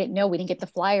didn't know, we didn't get the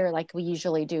flyer like we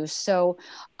usually do. So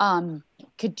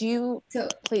could you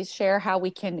please share how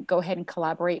we can go ahead and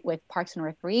collaborate with Parks and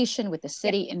Recreation, with the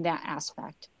city in that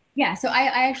aspect? Yeah, so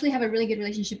I actually have a really good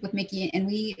relationship with Mickey, and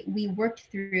we worked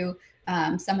through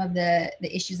some of the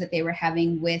issues that they were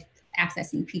having with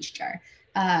accessing Peach Jar.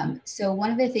 So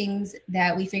one of the things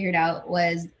that we figured out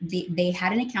was they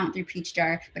had an account through Peach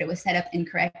Jar, but it was set up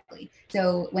incorrectly.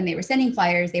 So when they were sending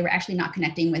flyers, they were actually not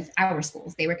connecting with our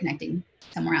schools; they were connecting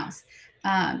somewhere else.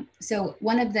 So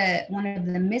one of the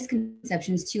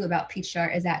misconceptions too about Peach Jar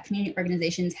is that community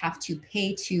organizations have to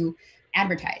pay to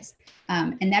advertise,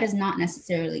 and that is not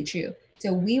necessarily true.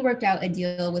 So we worked out a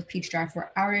deal with Peach Jar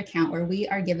for our account where we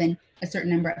are given a certain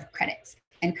number of credits,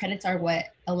 and credits are what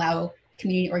allow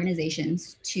community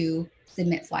organizations to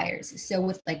submit flyers. So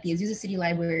with like the Azusa City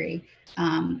Library,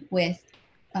 with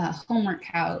Homework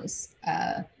House,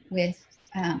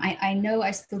 I know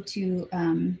I spoke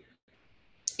to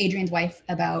Adrian's wife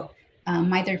about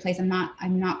My Third Place. I'm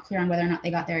not clear on whether or not they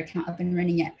got their account up and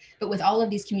running yet. But with all of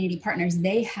these community partners,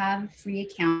 they have free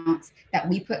accounts that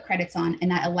we put credits on, and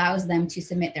that allows them to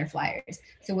submit their flyers.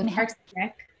 So with Parks and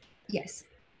Rec, yes.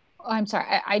 Oh, I'm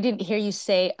sorry, I didn't hear you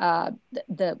say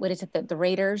what is it, the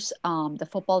Raiders, the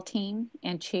football team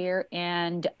and cheer,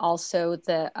 and also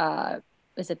the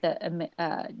is it the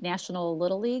National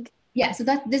Little League? Yeah, so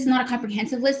this is not a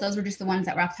comprehensive list. Those were just the ones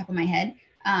that were off the top of my head.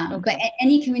 But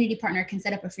any community partner can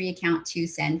set up a free account to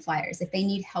send flyers. If they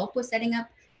need help with setting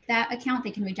up that account,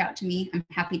 they can reach out to me. I'm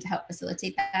happy to help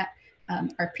facilitate that.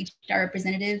 Our Peach Jar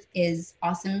representative is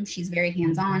awesome. She's very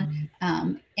hands-on.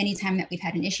 Anytime that we've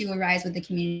had an issue arise with the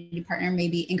community partner,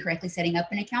 maybe incorrectly setting up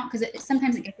an account, because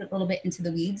sometimes it gets a little bit into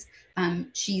the weeds.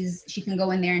 She can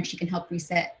go in there and she can help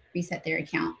reset their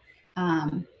account.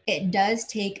 It does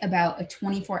take about a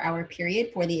 24-hour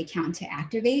period for the account to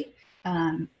activate.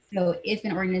 So if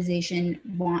an organization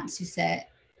wants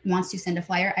to send a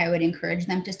flyer, I would encourage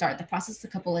them to start the process a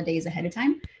couple of days ahead of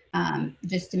time,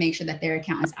 just to make sure that their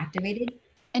account is activated.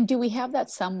 And do we have that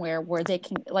somewhere where they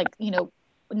can,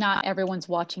 not everyone's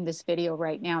watching this video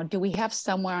right now. Do we have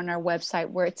somewhere on our website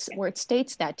where it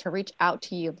states that to reach out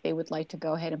to you if they would like to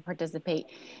go ahead and participate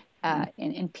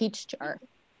in Peach Jar?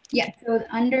 Yeah, so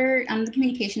on the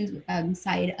communications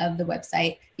side of the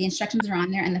website, the instructions are on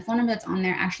there, and the phone number that's on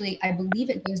there, actually, I believe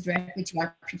it goes directly to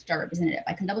our Peach Jar representative.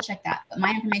 I can double check that, but my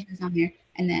information is on there,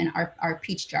 and then our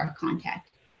Peach Jar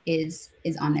contact is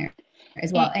on there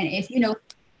as well. And if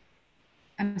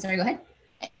I'm sorry, go ahead.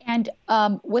 And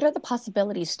what are the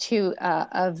possibilities too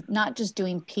of not just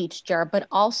doing Peach Jar, but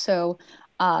also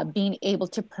being able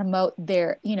to promote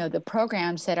their, the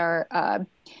programs that are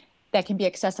that can be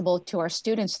accessible to our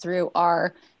students through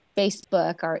our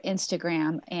Facebook, our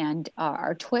Instagram, and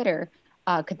our Twitter?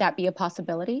 Could that be a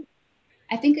possibility?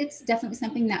 I think it's definitely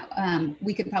something that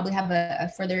we could probably have a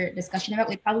further discussion about.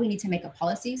 We probably need to make a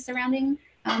policy surrounding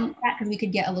that, because we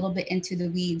could get a little bit into the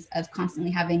weeds of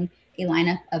constantly having a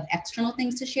lineup of external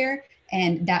things to share,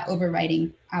 and that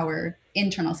overriding our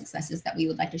internal successes that we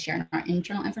would like to share and our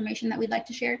internal information that we'd like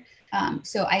to share.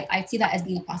 So I see that as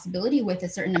being a possibility with a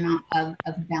certain amount of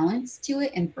balance to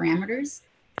it and parameters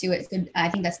to it. So I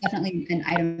think that's definitely an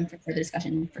item for further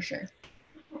discussion for sure.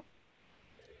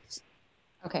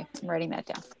 Okay, I'm writing that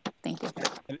down. Thank you.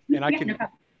 And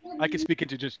I can speak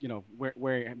into just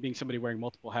being somebody wearing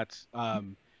multiple hats.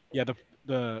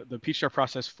 The Peach Jar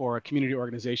process for a community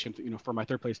organization, for My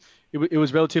Third Place, it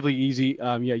was relatively easy.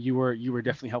 You were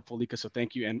definitely helpful, Lika, so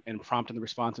thank you, and prompt in the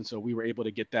response, and so we were able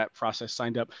to get that process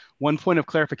signed up. One point of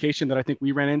clarification that I think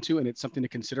we ran into, and it's something to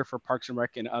consider for Parks and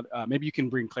Rec, and maybe you can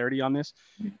bring clarity on this.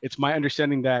 It's my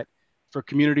understanding that for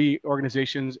community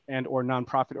organizations and or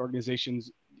nonprofit organizations,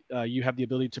 you have the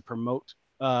ability to promote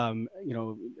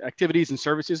activities and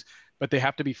services but they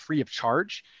have to be free of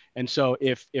charge. And so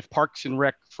if Parks and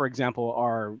Rec, for example,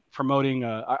 are promoting,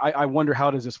 I wonder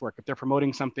how does this work? If they're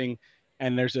promoting something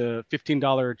and there's a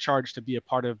 $15 charge to be a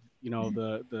part of,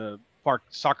 the park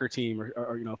soccer team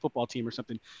or football team or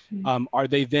something, are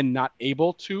they then not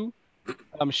able to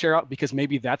share out? Because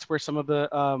maybe that's where some of the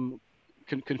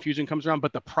confusion comes around.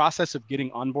 But the process of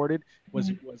getting onboarded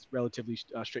was relatively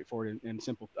straightforward and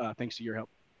simple, thanks to your help.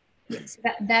 Yes,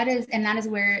 that is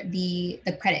where the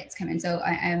credits come in. So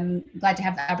I'm glad to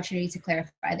have the opportunity to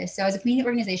clarify this. So as a community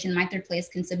organization, My Third Place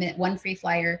can submit one free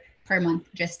flyer per month,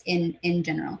 just in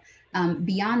general.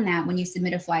 Beyond that, when you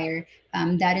submit a flyer,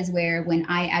 that is where, when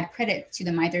I add credit to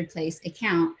the My Third Place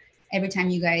account, every time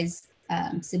you guys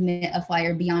submit a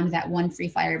flyer beyond that one free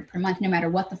flyer per month, no matter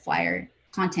what the flyer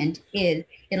content is,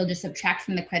 it'll just subtract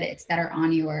from the credits that are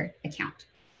on your account.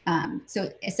 So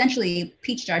essentially,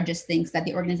 PeachJar just thinks that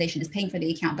the organization is paying for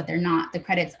the account, but they're not. The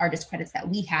credits are just credits that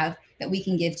we have that we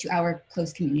can give to our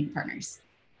close community partners.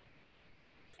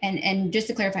 And just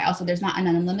to clarify, also, there's not an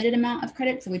unlimited amount of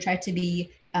credits, so we try to be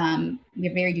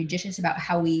we're very judicious about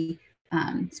how we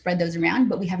spread those around,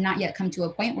 but we have not yet come to a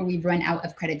point where we've run out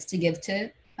of credits to give to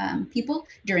people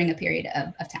during a period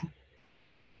of time.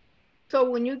 So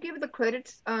when you give the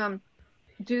credits,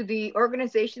 do the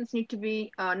organizations need to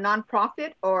be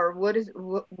nonprofit, or what is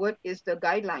the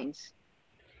guidelines?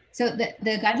 So the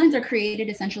guidelines are created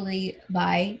essentially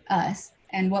by us,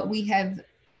 and what we have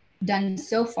done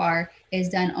so far is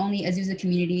done only Azusa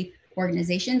community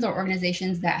organizations, or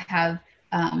organizations that have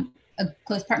a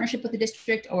close partnership with the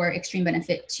district or extreme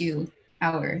benefit to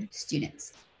our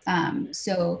students.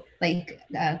 So like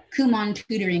Kumon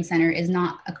Tutoring Center is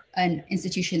not an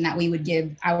institution that we would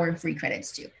give our free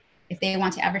credits to. If they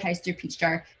want to advertise through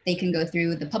PeachJar, they can go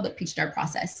through the public PeachJar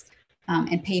process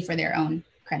and pay for their own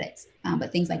credits.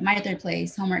 But things like My Third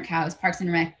Place, Homework House, Parks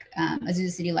and Rec,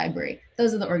 Azusa City Library,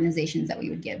 those are the organizations that we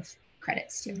would give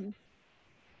credits to.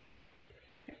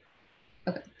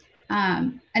 Okay.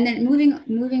 And then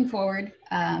moving forward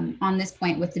on this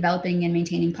point with developing and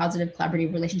maintaining positive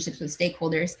collaborative relationships with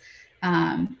stakeholders,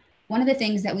 one of the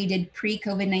things that we did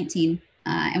pre-COVID-19,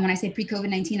 and when I say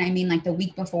pre-COVID-19, I mean like the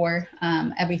week before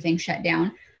everything shut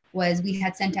down, was we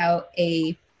had sent out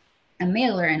a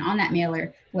mailer, and on that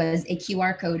mailer was a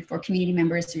QR code for community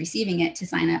members receiving it to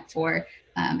sign up for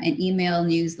an email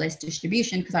news list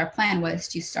distribution, because our plan was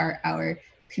to start our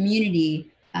community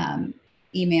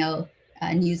email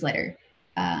newsletter.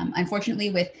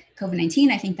 Unfortunately, with COVID-19,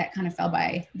 I think that kind of fell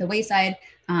by the wayside.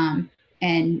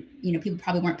 And people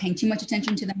probably weren't paying too much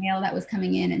attention to the mail that was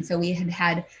coming in. And so we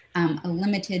had a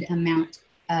limited amount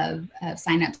of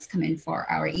signups come in for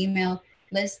our email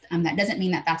list. That doesn't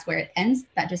mean that that's where it ends.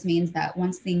 That just means that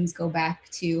once things go back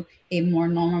to a more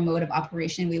normal mode of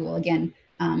operation, we will again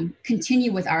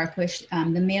continue with our push.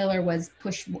 The mailer was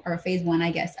push, or phase one,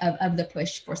 I guess, of the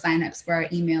push for signups for our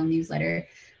email newsletter.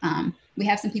 We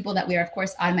have some people that we are, of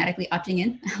course, automatically opting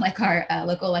in, like our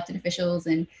local elected officials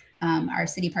and our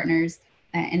city partners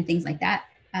and things like that.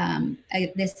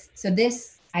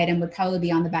 This item would probably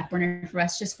be on the back burner for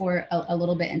us just for a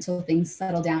little bit until things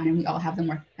settle down and we all have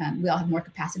more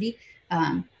capacity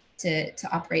to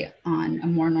operate on a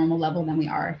more normal level than we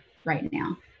are right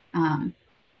now.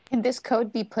 Can this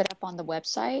code be put up on the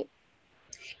website?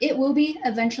 It will be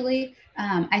eventually.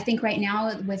 I think right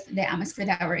now, with the atmosphere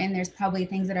that we're in, there's probably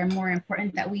things that are more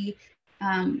important that we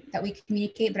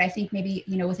communicate. But I think maybe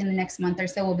within the next month or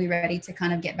so, we'll be ready to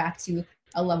kind of get back to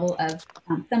a level of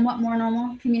somewhat more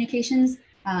normal communications,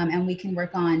 and we can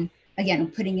work on, again,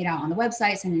 putting it out on the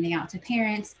website, sending it out to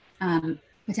parents,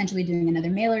 potentially doing another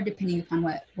mailer depending upon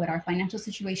what our financial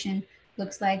situation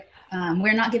looks like.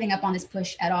 We're not giving up on this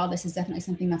push at all. This is definitely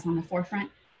something that's on the forefront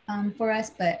for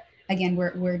us, but again,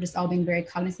 we're just all being very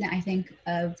cognizant, I think,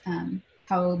 of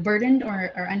how burdened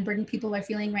or unburdened people are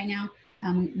feeling right now.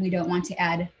 We don't want to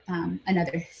add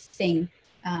another thing,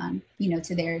 to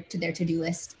their to-do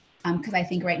list, because I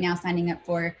think right now signing up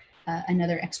for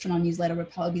another external newsletter would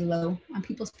probably be low on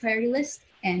people's priority list,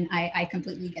 and I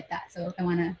completely get that. So I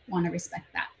want to respect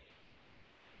that.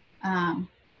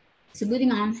 So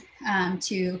moving on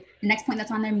to the next point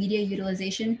that's on there, media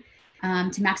utilization.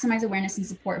 To maximize awareness and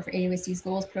support for AUSD's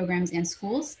goals, programs, and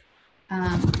schools.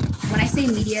 When I say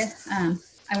media,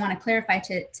 I want to clarify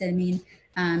to mean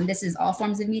this is all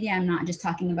forms of media. I'm not just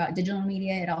talking about digital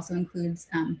media. It also includes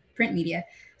print media.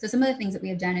 So some of the things that we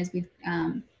have done is we've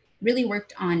really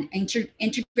worked on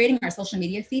integrating our social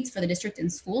media feeds for the district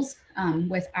and schools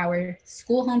with our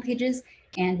school homepages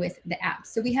and with the app.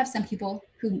 So we have some people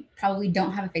who probably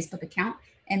don't have a Facebook account,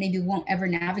 and maybe won't ever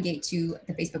navigate to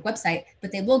the Facebook website,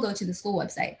 but they will go to the school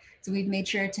website. So we've made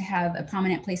sure to have a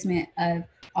prominent placement of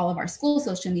all of our school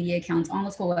social media accounts on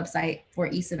the school website for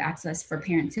ease of access for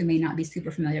parents who may not be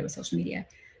super familiar with social media.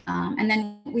 And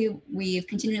then we've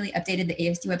continually updated the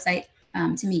ASD website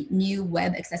to meet new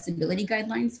web accessibility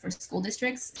guidelines for school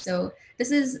districts. So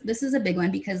this is a big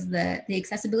one because the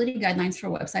accessibility guidelines for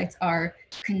websites are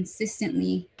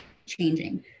consistently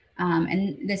changing.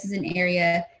 And this is an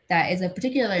area that is of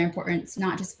particular importance,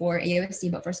 not just for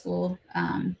AOSD, but for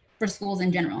schools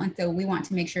in general. And so we want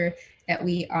to make sure that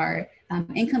we are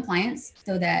in compliance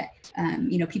so that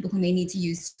people who may need to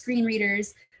use screen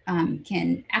readers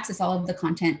can access all of the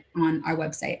content on our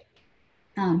website.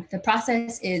 The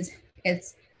process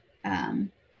it's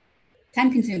time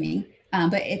consuming,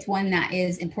 but it's one that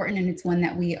is important, and it's one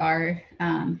that we are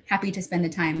happy to spend the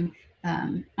time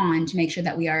on to make sure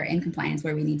that we are in compliance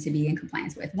where we need to be in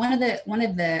compliance with. One of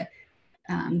the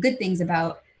good things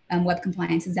about web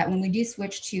compliance is that when we do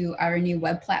switch to our new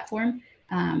web platform,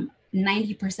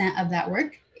 90% of that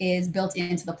work is built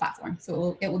into the platform.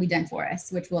 So it will be done for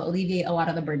us, which will alleviate a lot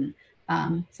of the burden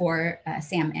for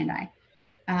Sam and I.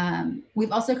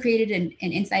 We've also created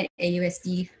an Inside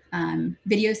AUSD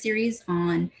video series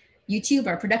on YouTube.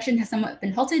 Our production has somewhat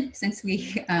been halted since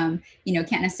we can't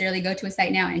necessarily go to a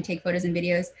site now and take photos and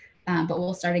videos, but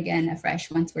we'll start again afresh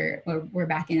once we're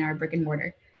back in our brick and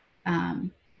mortar.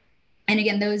 And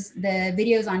again, the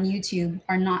videos on YouTube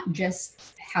are not just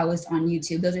housed on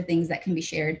YouTube. Those are things that can be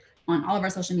shared on all of our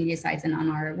social media sites and on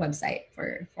our website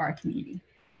for our community.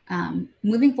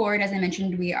 Moving forward, as I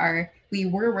mentioned, we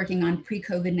were working on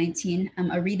pre-COVID-19 a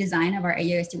redesign of our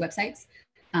AUSD websites.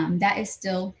 That is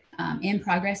still in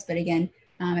progress, but again,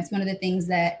 it's one of the things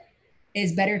that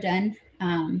is better done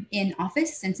in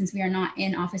office. And since we are not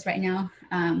in office right now,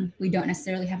 we don't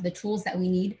necessarily have the tools that we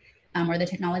need or the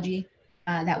technology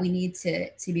that we need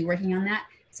to be working on that.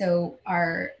 So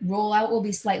our rollout will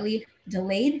be slightly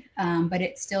delayed, but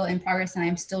it's still in progress, and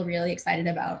I'm still really excited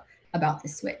about the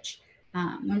switch.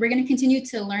 And we're going to continue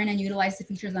to learn and utilize the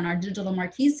features on our digital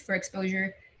marquees for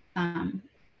exposure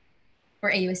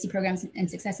for AUSD programs and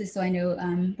successes. So I know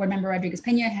Board Member Rodriguez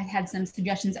Pena had some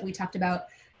suggestions that we talked about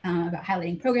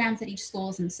highlighting programs at each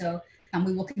schools. And so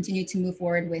we will continue to move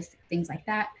forward with things like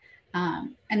that.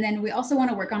 And then we also want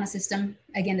to work on a system.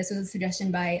 Again, this was a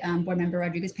suggestion by Board Member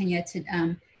Rodriguez Pena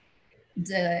to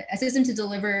a system to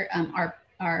deliver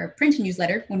our print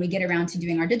newsletter when we get around to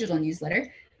doing our digital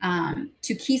newsletter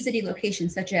to key city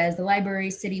locations such as the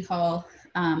library, City Hall,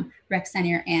 Rec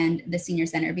Center, and the Senior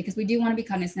Center, because we do want to be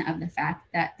cognizant of the fact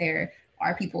that there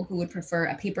are people who would prefer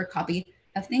a paper copy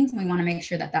of things, and we want to make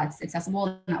sure that that's accessible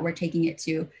and that we're taking it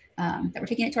to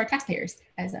our taxpayers,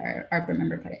 as our board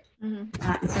member put it.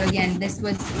 Mm-hmm. So again, this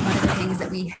was one of the things that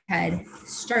we had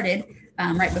started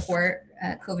right before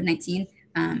COVID-19,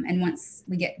 and once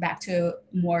we get back to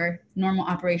more normal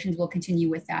operations, we'll continue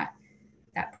with that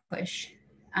push.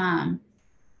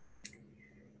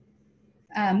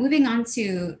 Moving on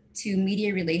to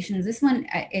media relations, this one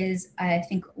is, I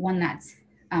think, one that's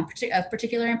of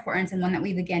particular importance, and one that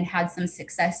we've again had some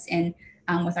success in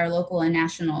with our local and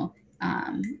national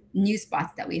news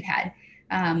spots that we've had.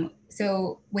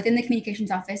 So within the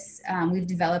communications office, we've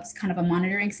developed kind of a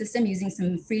monitoring system using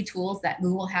some free tools that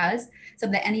Google has, so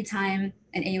that anytime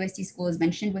an AUSD school is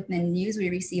mentioned within the news, we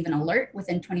receive an alert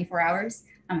within 24 hours.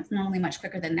 It's normally much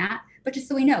quicker than that, but just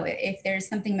so we know if there's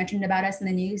something mentioned about us in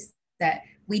the news that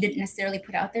we didn't necessarily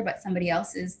put out there, but somebody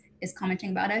else is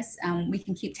commenting about us, we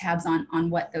can keep tabs on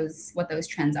what those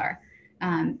trends are.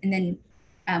 And then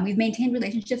we've maintained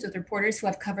relationships with reporters who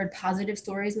have covered positive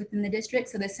stories within the district.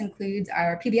 So this includes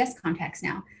our PBS contacts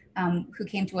now, who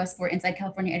came to us for Inside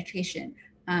California Education,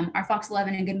 our Fox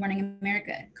 11 and Good Morning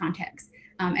America contacts.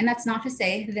 And that's not to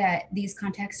say that these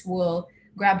contacts will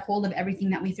grab hold of everything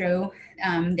that we throw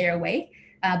their way,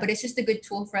 but it's just a good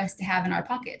tool for us to have in our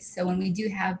pockets. So when we do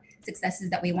have successes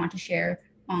that we want to share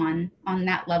on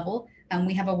that level,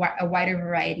 we have a wider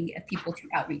variety of people to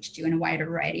outreach to and a wider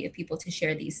variety of people to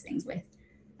share these things with.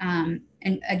 And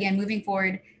again, moving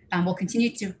forward, we'll continue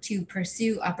to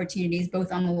pursue opportunities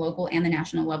both on the local and the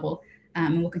national level.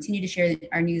 And we'll continue to share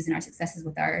our news and our successes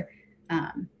with our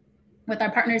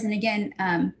partners. And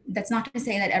again, that's not to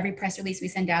say that every press release we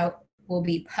send out will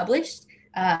be published,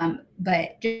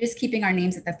 but just keeping our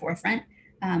names at the forefront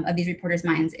of these reporters'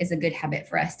 minds is a good habit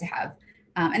for us to have.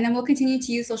 And then we'll continue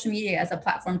to use social media as a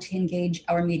platform to engage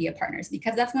our media partners,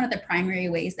 because that's one of the primary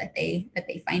ways that they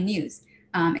find news,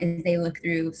 is they look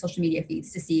through social media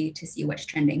feeds to see what's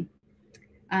trending.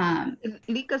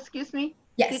 Lika, excuse me.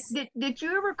 Yes. Did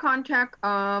you ever contact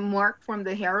Mark from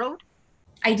the Herald?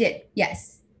 I did,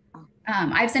 yes.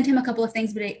 I've sent him a couple of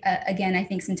things, but again, I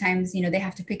think sometimes, they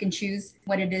have to pick and choose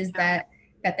what it is that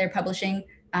they're publishing.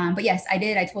 But yes, I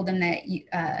did. I told him that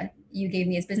you gave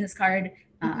me his business card.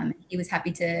 He was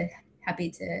happy to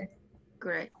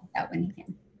Great. That when he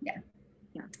can. Yeah.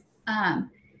 Yeah.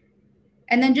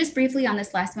 And then just briefly on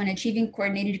this last one, achieving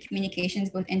coordinated communications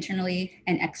both internally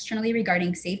and externally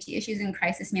regarding safety issues and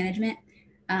crisis management.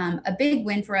 A big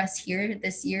win for us here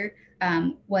this year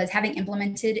was having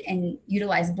implemented and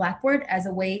utilized Blackboard as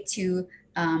a way to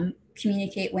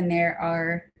communicate when there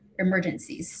are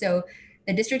emergencies. So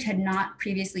the district had not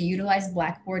previously utilized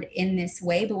Blackboard in this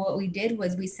way, but what we did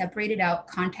was we separated out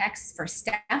contacts for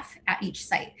staff at each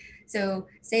site. So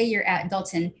say you're at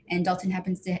Dalton and Dalton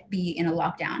happens to be in a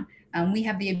lockdown. We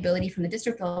have the ability from the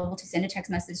district level to send a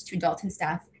text message to Dalton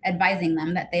staff advising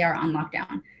them that they are on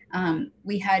lockdown.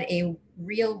 We had a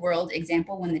real world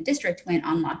example when the district went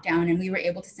on lockdown, and we were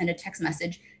able to send a text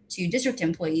message to district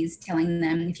employees telling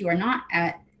them, if you are not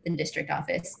at the district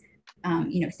office,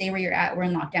 stay where you're at, we're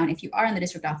in lockdown. If you are in the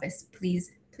district office, please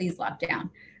lock down.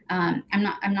 I'm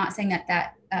not saying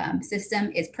that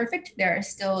system is perfect. There are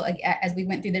still, as we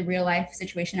went through the real life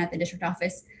situation at the district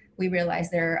office, we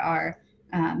realized there are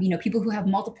people who have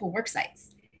multiple work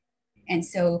sites. And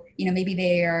so, maybe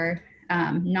they are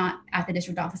not at the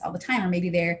district office all the time, or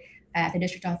maybe they're at the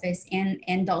district office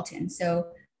and Dalton. So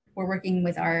we're working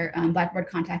with our Blackboard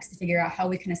contacts to figure out how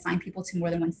we can assign people to more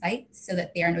than one site so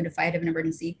that they are notified of an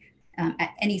emergency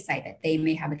at any site that they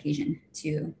may have occasion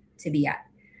to be at.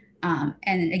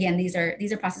 And again, these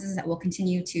are processes that will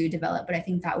continue to develop, but I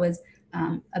think that was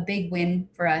a big win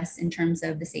for us in terms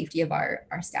of the safety of our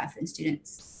staff and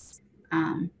students.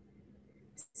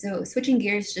 So switching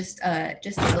gears just a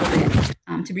little bit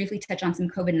to briefly touch on some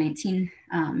COVID-19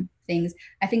 things.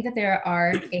 I think that there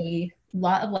are a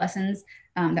lot of lessons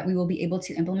that we will be able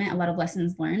to implement, a lot of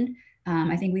lessons learned.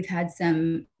 I think we've had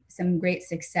some great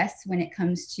success when it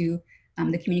comes to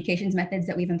the communications methods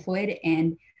that we've employed,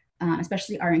 and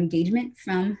especially our engagement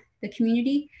from the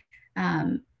community.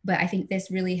 But I think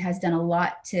this really has done a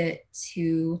lot to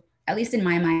at least in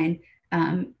my mind,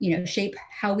 shape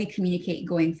how we communicate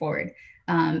going forward,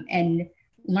 and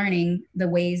learning the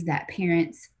ways that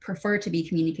parents prefer to be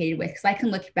communicated with. Because I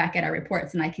can look back at our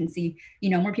reports and I can see,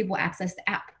 more people access the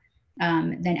app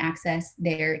than access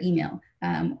their email.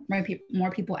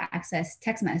 More people access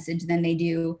text message than they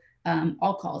do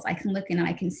all calls. I can look and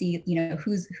I can see,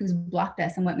 who's blocked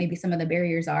us and what maybe some of the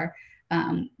barriers are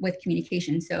with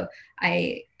communication. So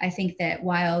I think that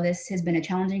while this has been a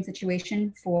challenging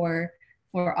situation for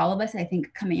all of us, I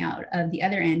think coming out of the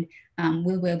other end,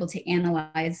 we'll be able to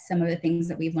analyze some of the things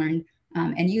that we've learned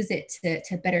and use it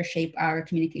to better shape our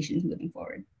communications moving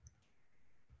forward.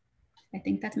 I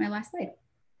think that's my last slide.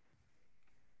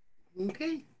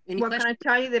 Okay. Well, can I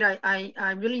tell you that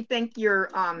I really think your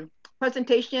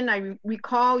presentation, I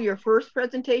recall your first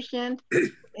presentation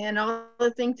and all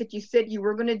the things that you said you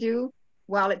were going to do.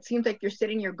 While it seems like you're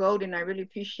setting your goal, and I really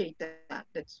appreciate that.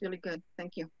 That's really good.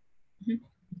 Thank you. Mm-hmm.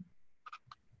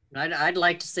 I'd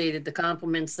like to say that the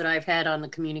compliments that I've had on the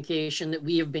communication that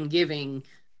we have been giving,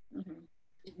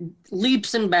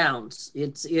 leaps and bounds.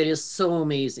 It is so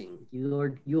amazing.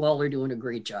 You all are doing a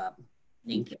great job.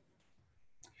 Thank you.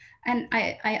 And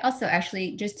I also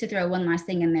actually, just to throw one last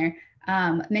thing in there,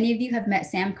 many of you have met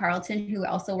Sam Carlton, who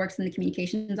also works in the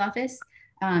communications office.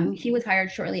 He was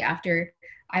hired shortly after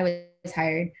I was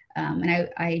hired. And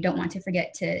I don't want to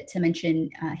forget to mention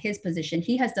his position.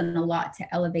 He has done a lot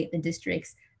to elevate the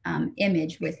district's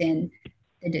image within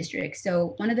the district.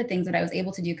 So one of the things that I was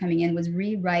able to do coming in was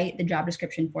rewrite the job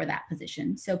description for that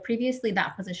position. So previously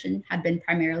that position had been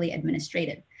primarily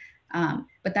administrative.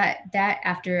 But that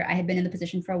after I had been in the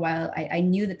position for a while, I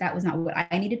knew that was not what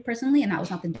I needed personally, and that was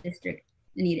not the district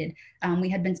needed. We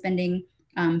had been spending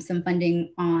some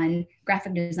funding on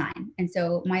graphic design. And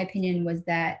so my opinion was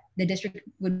that the district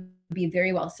would be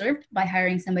very well served by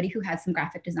hiring somebody who had some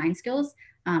graphic design skills.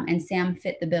 And Sam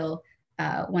fit the bill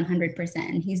 100%.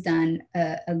 And he's done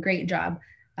a great job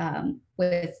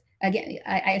with, again,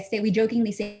 I say, we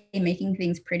jokingly say making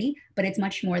things pretty, but it's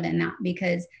much more than that,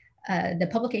 because the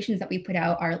publications that we put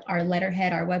out, our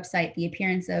letterhead, our website, the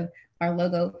appearance of our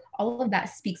logo, all of that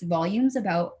speaks volumes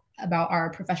about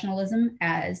our professionalism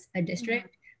as a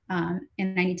district. And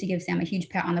I need to give Sam a huge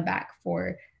pat on the back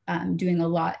for doing a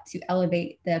lot to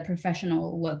elevate the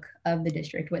professional look of the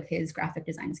district with his graphic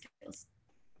design skills.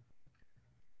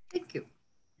 Thank you.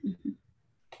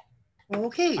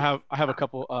 Okay. I have a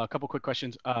couple quick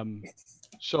questions.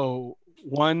 So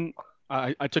one,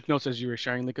 I took notes as you were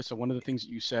sharing, Lika. So one of the things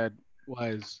that you said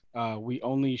was we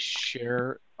only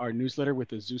share our newsletter with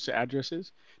the Azusa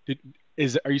addresses.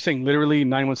 are you saying literally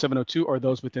 91702 or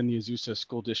those within the Azusa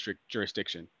school district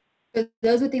jurisdiction? So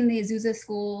those within the Azusa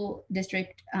school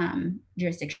district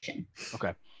jurisdiction.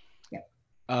 Okay. Yep.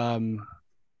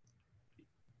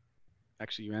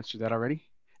 Actually, you answered that already.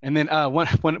 And then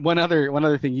one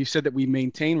other thing, you said that we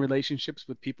maintain relationships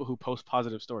with people who post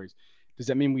positive stories. Does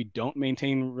that mean we don't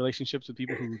maintain relationships with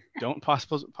people who don't post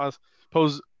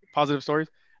positive stories?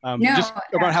 No, just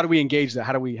about how do we engage that?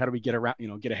 How do we get around,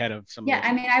 get ahead of some of those?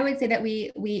 I mean, I would say that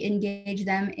we engage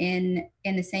them in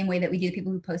the same way that we do the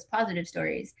people who post positive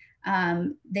stories.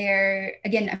 They're,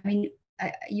 again, I mean,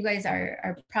 you guys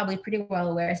are probably pretty well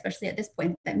aware, especially at this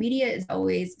point, that media is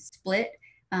always split.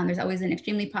 There's always an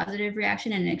extremely positive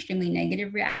reaction and an extremely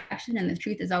negative reaction, and the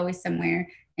truth is always somewhere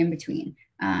in between.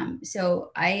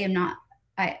 So I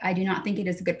do not think it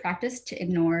is a good practice to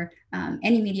ignore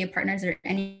any media partners or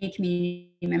any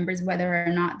community members, whether or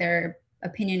not their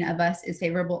opinion of us is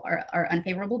favorable or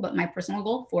unfavorable. But my personal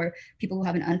goal for people who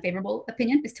have an unfavorable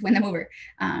opinion is to win them over.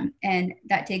 And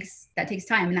that takes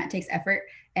time and that takes effort.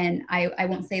 And I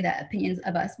won't say that opinions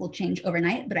of us will change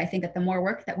overnight, but I think that the more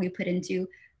work that we put into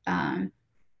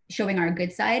showing our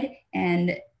good side,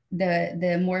 and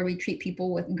the more we treat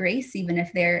people with grace, even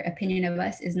if their opinion of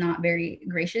us is not very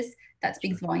gracious, that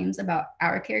speaks volumes about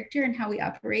our character and how we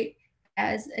operate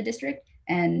as a district.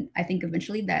 And I think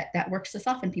eventually that works to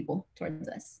soften people towards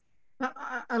us.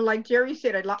 Like Jerry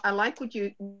said, I like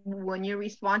when you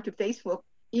respond to Facebook,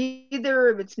 either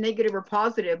if it's negative or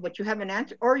positive, but you have an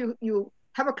answer, or you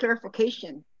have a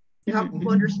clarification to help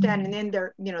people understand, and then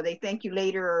they thank you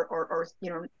later, or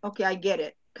okay, I get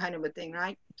it, kind of a thing,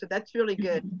 right? So that's really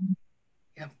good.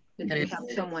 Yeah. That you have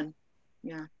someone.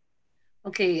 Yeah.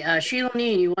 Okay, Sheila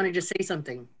Nee, you wanted to say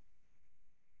something?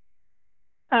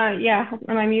 Yeah.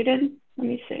 Am I muted? Let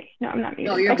me see. No, I'm not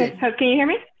muted. No, you're okay. good. Can you hear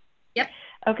me? Yep.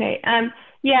 Okay.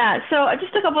 Yeah. So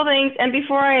just a couple of things. And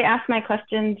before I ask my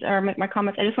questions or make my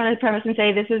comments, I just wanted to premise and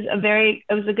say this is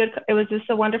it was just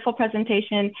a wonderful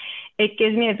presentation. It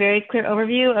gives me a very clear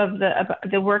overview of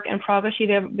the work and progress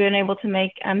you've been able to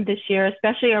make this year,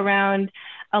 especially around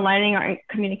aligning our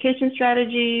communication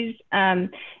strategies,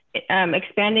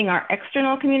 expanding our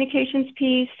external communications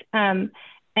piece. So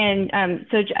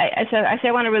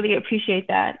I want to really appreciate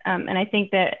that. And I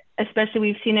think that especially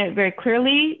we've seen it very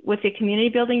clearly with the community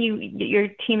building your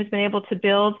team has been able to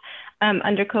build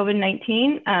under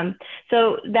COVID-19.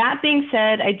 So that being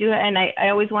said, I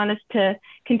always want us to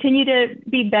continue to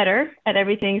be better at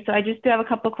everything. So I just do have a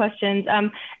couple of questions.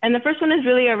 And the first one is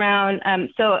really around,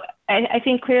 so I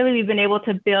think clearly we've been able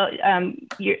to build,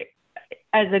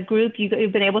 as a group,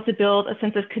 you've been able to build a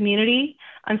sense of community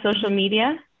on social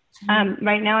media.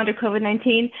 Right now under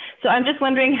COVID-19. So I'm just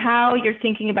wondering how you're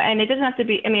thinking about, and it doesn't have to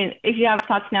be, I mean, if you have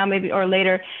thoughts now maybe or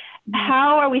later,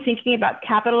 how are we thinking about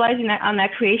capitalizing on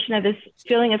that creation of this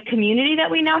feeling of community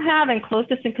that we now have, and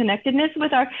closeness and connectedness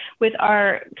with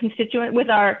our constituent, with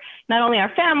not only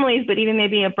our families, but even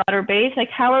maybe a broader base? Like,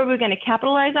 how are we going to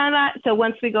capitalize on that? So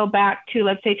once we go back to,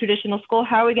 let's say, traditional school,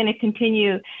 how are we going to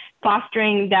continue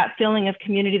fostering that feeling of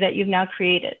community that you've now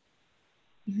created?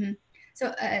 Mm-hmm.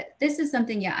 So this is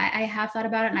something, I have thought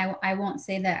about it, and I won't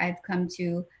say that I've come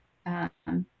to,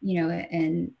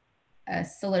 and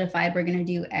solidified we're going to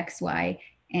do X, Y,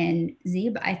 and Z.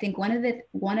 But I think one of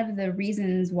the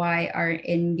reasons why our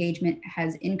engagement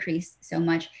has increased so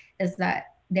much is that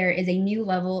there is a new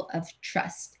level of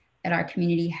trust that our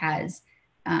community has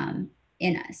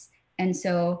in us, and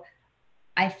so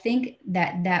I think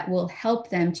that will help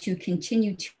them to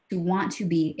continue to want to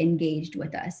be engaged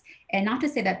with us. And not to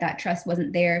say that trust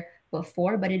wasn't there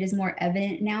before, but it is more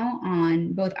evident now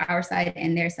on both our side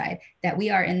and their side that we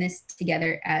are in this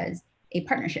together as a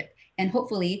partnership. And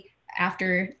hopefully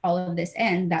after all of this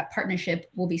ends, that partnership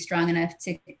will be strong enough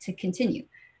to continue.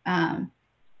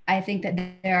 I think that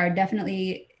there are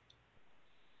definitely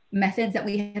methods that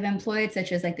we have employed,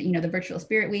 such as the Virtual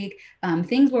Spirit Week,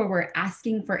 things where we're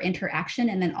asking for interaction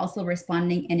and then also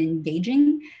responding and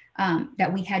engaging,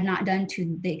 that we had not done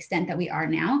to the extent that we are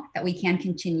now, that we can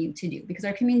continue to do because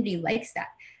our community likes that.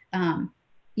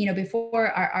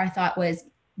 Before our thought was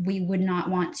we would not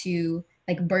want to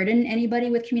burden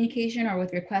anybody with communication or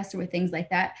with requests or with things like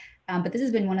that. But this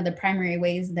has been one of the primary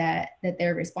ways that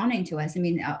they're responding to us. I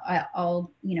mean, I'll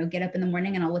get up in the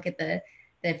morning and I'll look at the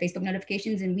Facebook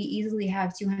notifications, and we easily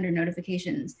have 200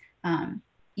 notifications,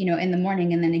 in the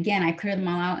morning. And then again, I clear them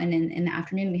all out. And in the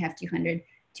afternoon, we have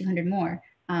 200 more.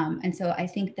 And so I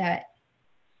think that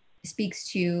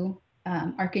speaks to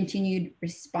our continued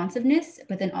responsiveness,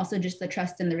 but then also just the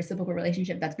trust and the reciprocal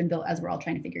relationship that's been built as we're all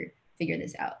trying to figure figure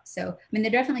this out. So, I mean, there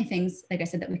are definitely things, like I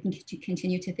said, that we can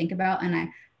continue to think about. And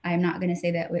I'm not going to say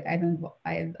that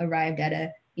I've arrived at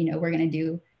a, we're going to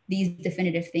do these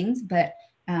definitive things, but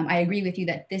I agree with you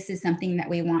that this is something that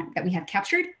we want, that we have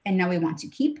captured and now we want to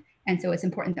keep. And so it's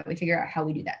important that we figure out how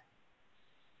we do that.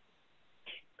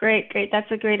 Great.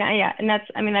 That's a great, yeah. And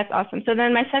that's awesome. So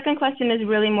then my second question is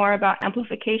really more about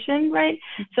amplification, right?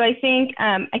 So I think,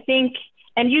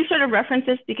 and you sort of referenced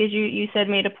this because you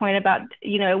made a point about,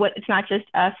 it's not just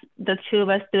us, the two of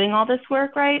us doing all this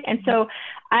work, right? And so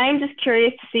I'm just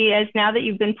curious to see, as now that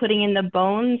you've been putting in the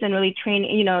bones and really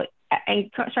training,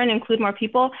 and trying to include more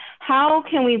people, how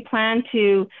can we plan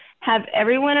to have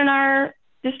everyone in our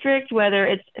district, whether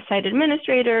it's site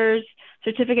administrators,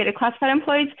 certificated classified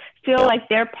employees, feel like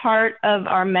they're part of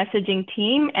our messaging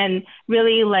team, and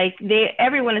really like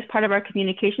everyone is part of our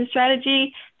communication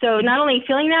strategy. So not only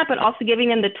feeling that, but also giving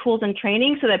them the tools and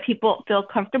training so that people feel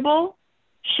comfortable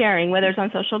sharing, whether it's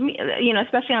on social media,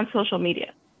 especially on social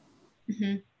media.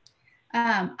 Mm-hmm.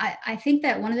 I think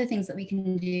that one of the things that we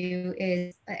can do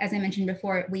is, as I mentioned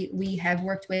before, we have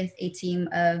worked with a team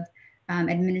of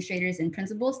administrators and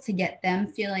principals to get them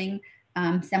feeling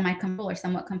semi-comfortable or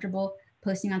somewhat comfortable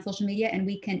posting on social media, and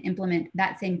we can implement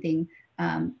that same thing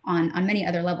on many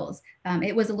other levels.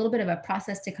 It was a little bit of a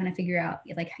process to kind of figure out,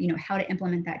 how to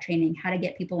implement that training, how to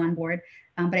get people on board.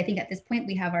 But I think at this point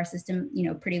we have our system,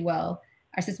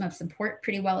 our system of support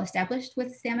pretty well established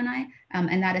with Sam and I,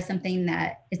 and that is something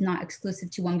that is not exclusive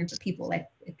to one group of people. Like,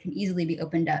 it can easily be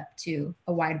opened up to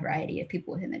a wide variety of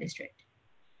people within the district.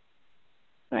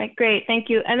 All right, great, thank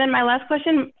you. And then my last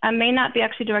question may not be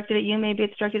actually directed at you, maybe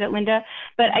it's directed at Linda,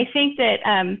 but I think that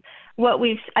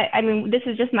this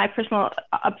is just my personal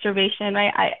observation,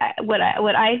 right? What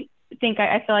I think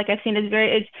I feel like I've seen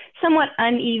is somewhat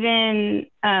uneven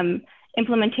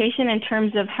implementation in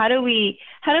terms of how do we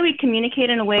communicate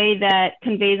in a way that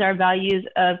conveys our values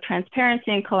of transparency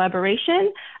and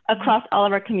collaboration across all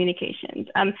of our communications.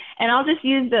 And I'll just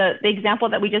use the example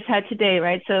that we just had today,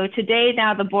 right? So today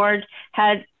now the board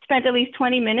had spent at least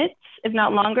 20 minutes, if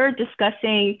not longer,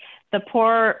 discussing the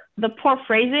poor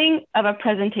phrasing of a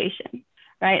presentation,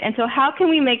 right? And so how can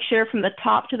we make sure from the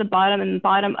top to the bottom and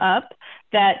bottom up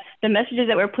that the messages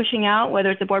that we're pushing out,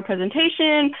 whether it's a board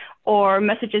presentation or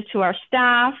messages to our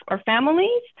staff or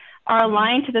families, are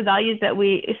aligned to the values that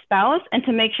we espouse, and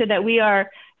to make sure that we are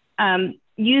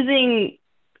using,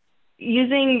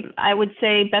 I would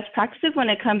say, best practices when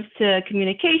it comes to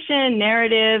communication,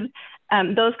 narrative,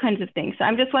 those kinds of things. So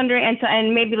I'm just wondering,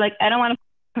 and maybe like, I don't want to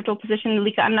comfortable position,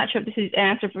 Lika, I'm not sure if this is an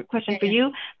answer for question for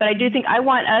you, but I do think I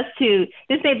want us to,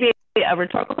 this may be a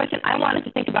rhetorical question, I want us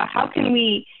to think about how can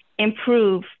we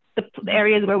improve the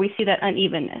areas where we see that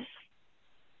unevenness.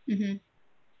 Mm-hmm.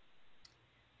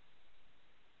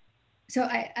 So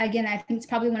I think it's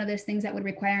probably one of those things that would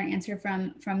require an answer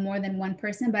from more than one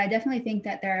person, but I definitely think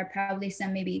that there are probably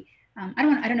some maybe, I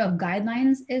don't know if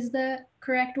guidelines is the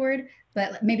correct word,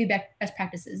 but maybe best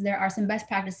practices. There are some best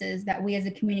practices that we as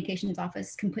a communications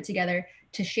office can put together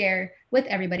to share with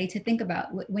everybody to think about.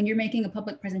 When you're making a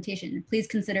public presentation, please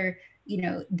consider,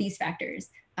 these factors.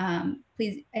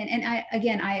 Please, and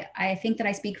I think that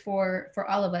I speak for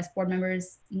all of us, board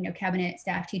members, cabinet,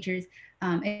 staff, teachers.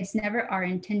 It's never our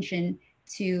intention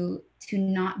to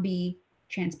not be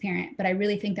transparent, but I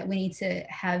really think that we need to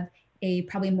have a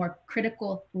probably more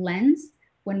critical lens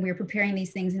when we're preparing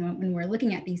these things and when we're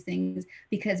looking at these things,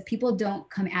 because people don't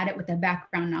come at it with the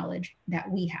background knowledge that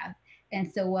we have.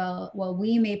 And so while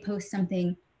we may post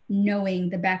something knowing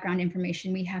the background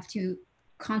information, we have to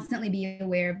constantly be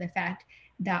aware of the fact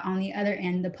that on the other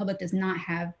end, the public does not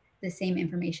have the same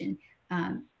information.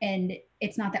 And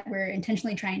it's not that we're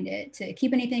intentionally trying to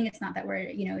keep anything. It's not that we're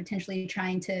intentionally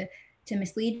trying to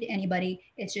mislead anybody.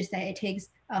 It's just that it takes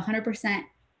 100%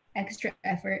 extra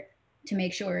effort to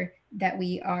make sure that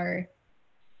we are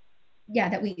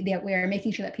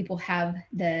making sure that people have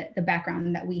the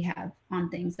background that we have on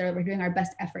things, that we're doing our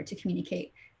best effort to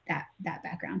communicate that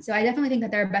background. So I definitely think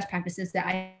that there are best practices that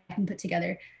I can put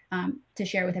together to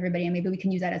share with everybody, and maybe we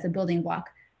can use that as a building block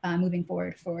moving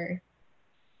forward for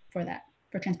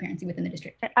transparency within the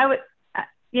district.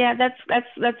 Yeah,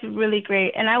 that's really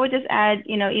great. And I would just add,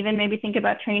 even maybe think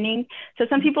about training. So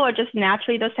some people are just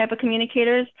naturally those type of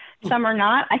communicators. Some are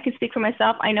not. I can speak for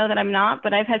myself. I know that I'm not,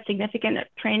 but I've had significant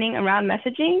training around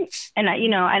messaging, and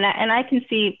I can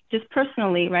see just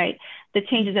personally, right, the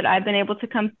changes that I've been able to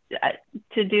come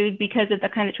to do because of the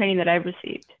kind of training that I've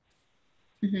received.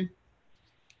 Mm-hmm.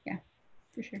 Yeah,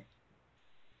 for sure.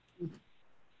 All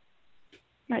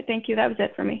right, thank you. That was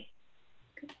it for me.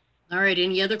 All right,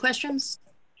 any other questions?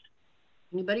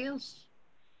 Anybody else?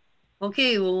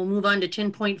 Okay, we'll move on to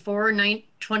 10.4,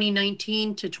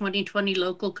 2019 to 2020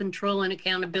 Local Control and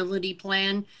Accountability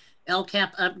Plan,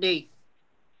 LCAP update.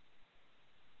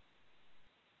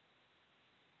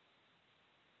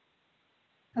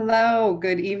 Hello,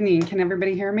 good evening. Can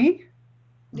everybody hear me?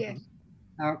 Yes.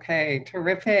 Okay,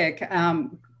 terrific.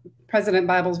 President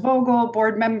Bibles-Vogel,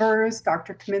 board members,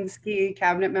 Dr. Kaminsky,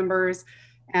 cabinet members,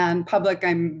 and public,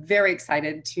 I'm very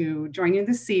excited to join you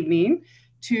this evening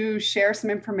to share some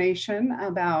information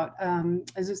about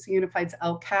Azusa Unified's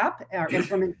LCAP, our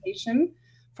implementation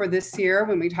for this year.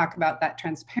 When we talk about that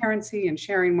transparency and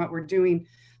sharing what we're doing,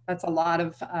 that's a lot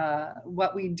of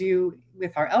what we do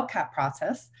with our LCAP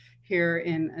process here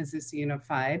in Azusa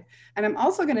Unified. And I'm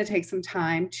also going to take some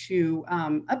time to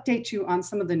update you on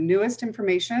some of the newest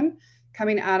information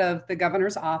coming out of the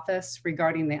governor's office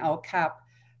regarding the LCAP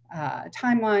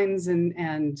timelines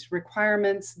and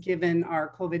requirements given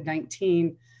our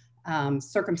COVID-19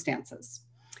 circumstances.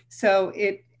 So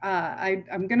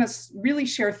I'm going to really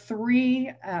share three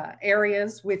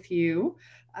areas with you.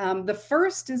 The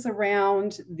first is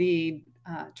around the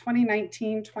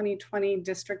 2019-2020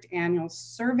 district annual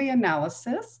survey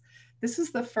analysis. This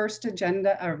is the first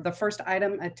agenda or the first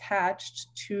item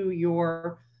attached to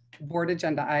your board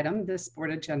agenda item, this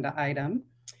board agenda item.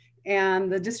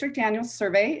 And the district annual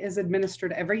survey is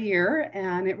administered every year,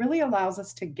 and it really allows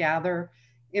us to gather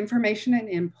information and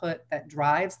input that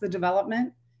drives the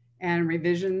development and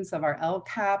revisions of our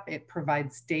LCAP. It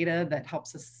provides data that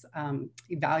helps us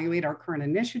evaluate our current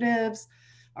initiatives,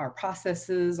 our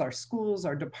processes, our schools,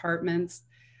 our departments.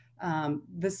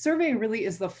 The survey really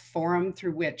is the forum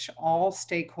through which all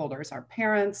stakeholders, our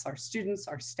parents, our students,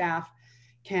 our staff,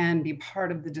 can be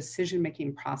part of the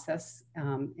decision-making process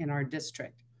in our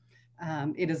district.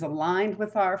 It is aligned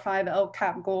with our 5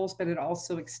 LCAP goals, but it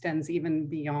also extends even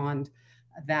beyond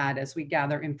that as we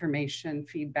gather information,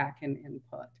 feedback, and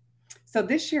input. So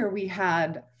this year we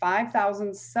had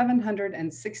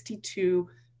 5,762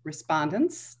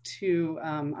 respondents to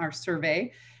our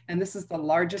survey, and this is the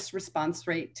largest response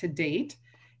rate to date.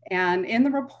 And in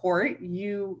the report,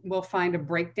 you will find a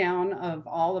breakdown of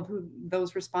all of who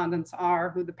those respondents are,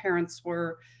 who the parents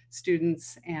were,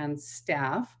 students, and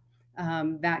staff.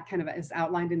 That kind of is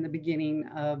outlined in the beginning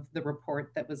of the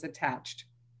report that was attached.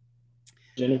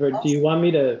 Jennifer, do you want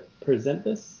me to present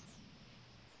this?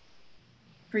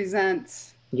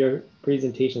 Present your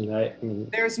presentation. I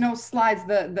mean, there's no slides.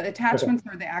 The attachments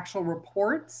are the actual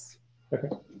reports. Okay.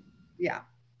 Yeah.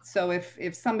 So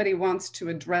if somebody wants to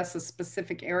address a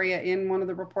specific area in one of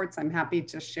the reports, I'm happy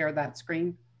to share that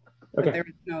screen. Okay.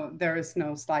 But there is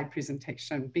no slide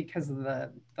presentation because of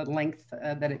the length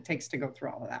that it takes to go through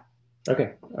all of that.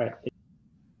 Okay. All right.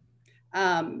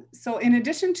 So in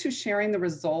addition to sharing the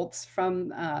results from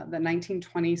the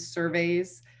 1920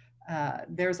 surveys,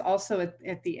 there's also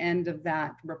at the end of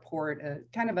that report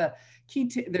kind of a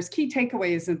there's key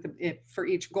takeaways for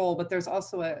each goal, but there's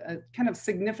also a kind of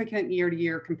significant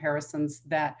year-to-year comparisons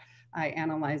that I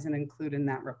analyze and include in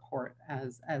that report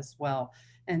as well.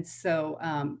 And so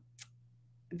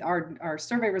our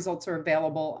survey results are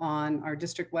available on our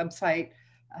district website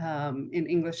in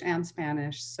English and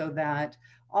Spanish, so that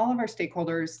all of our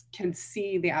stakeholders can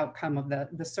see the outcome of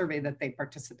the survey that they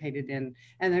participated in.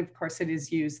 And of course, it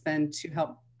is used then to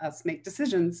help us make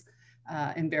decisions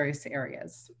in various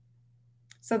areas.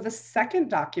 So the second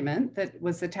document that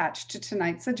was attached to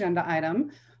tonight's agenda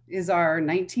item is our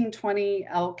 1920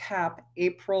 LCAP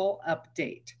April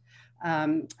update.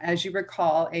 As you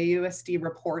recall, AUSD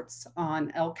reports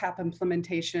on LCAP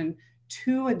implementation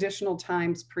 2 additional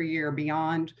times per year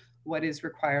beyond what is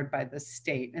required by the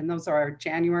state. And those are our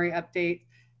January update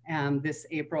and this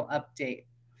April update.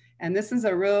 And this is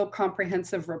a real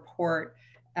comprehensive report.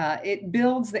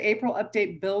 The April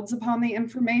update builds upon the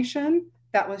information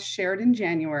that was shared in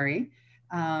January.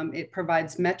 It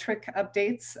provides metric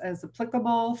updates as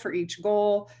applicable for each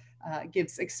goal,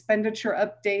 gives expenditure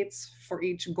updates for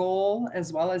each goal,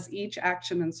 as well as each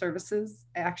action and service in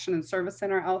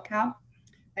our LCAP.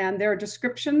 And there are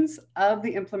descriptions of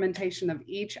the implementation of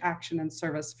each action and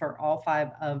service for all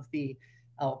 5 of the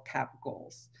LCAP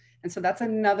goals. And so that's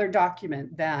another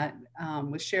document that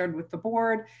was shared with the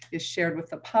board, is shared with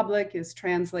the public, is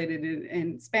translated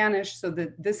in Spanish, so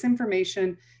that this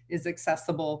information is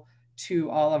accessible to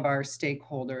all of our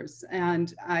stakeholders.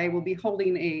 And I will be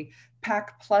holding a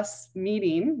PAC Plus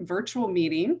meeting, virtual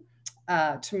meeting,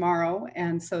 tomorrow.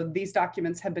 And so these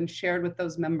documents have been shared with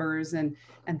those members, and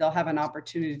they'll have an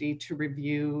opportunity to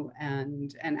review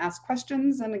and ask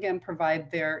questions, and again,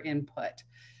 provide their input.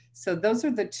 So those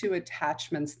are the 2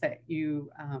 attachments that you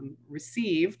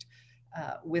received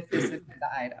with this agenda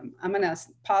item. I'm going to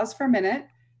pause for a minute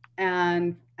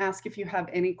and ask if you have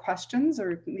any questions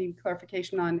or need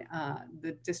clarification on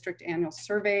the district annual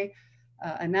survey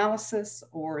analysis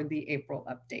or the April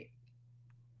update.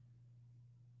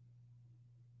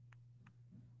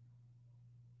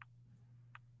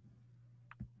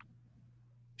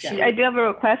 Yeah. I do have a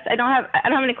request. I don't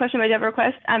have any questions, but I do have a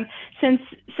request. Since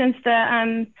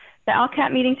the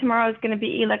LCAP meeting tomorrow is going to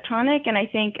be electronic, and I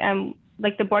think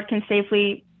like the board can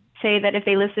safely say that if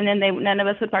they listen in, none of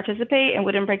us would participate and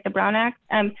wouldn't break the Brown Act.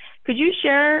 Could you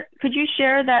share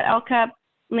that LCAP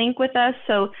link with us,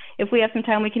 so if we have some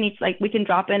time, we can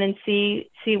drop in and see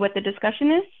what the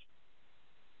discussion is?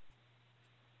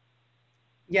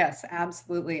 Yes,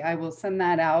 absolutely. I will send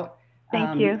that out.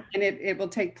 Thank you. And it will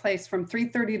take place from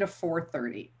 3:30 to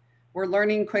 4:30. We're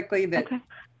learning quickly that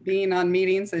being on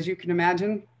meetings, as you can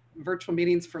imagine, virtual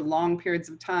meetings for long periods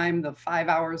of time, the 5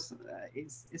 hours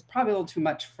is probably a little too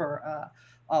much for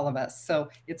all of us. So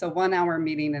it's a 1 hour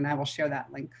meeting, and I will share that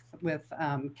link with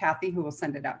Kathy, who will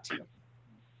send it out to you.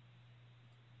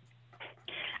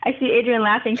 I see Adrian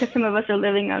laughing because some of us are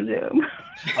living on Zoom.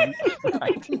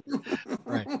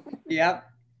 Right.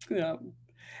 Yep.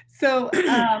 So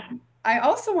I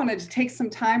also wanted to take some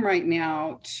time right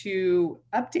now to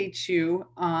update you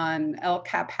on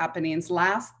LCAP happenings.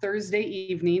 Last Thursday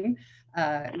evening,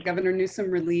 Governor Newsom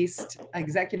released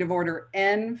Executive Order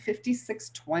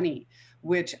N5620,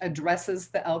 which addresses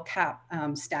the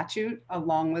LCAP statute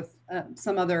along with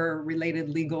some other related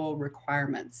legal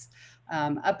requirements.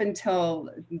 Up until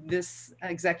this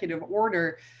executive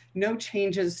order, no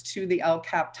changes to the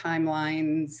LCAP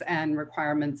timelines and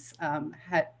requirements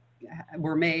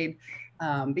were made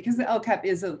because the LCAP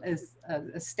is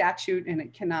a statute and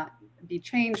it cannot be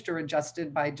changed or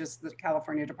adjusted by just the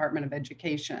California Department of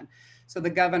Education. So the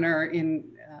governor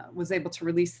was able to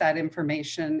release that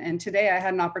information. And today I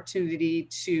had an opportunity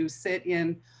to sit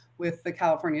in with the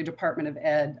California Department of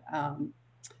Ed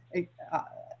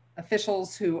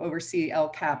officials who oversee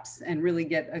LCAPs and really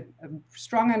get a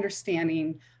strong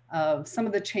understanding of some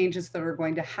of the changes that are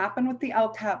going to happen with the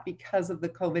LCAP because of the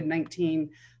COVID-19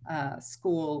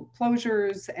 school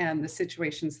closures and the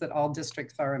situations that all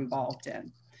districts are involved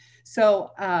in.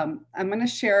 So I'm going to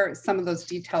share some of those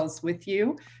details with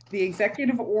you. The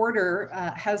executive order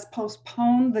has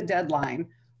postponed the deadline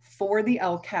for the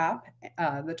LCAP,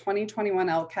 the 2021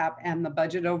 LCAP and the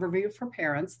budget overview for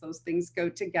parents. Those things go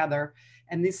together.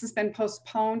 And this has been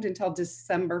postponed until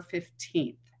December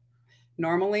 15th.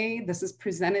 Normally, this is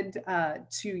presented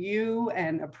to you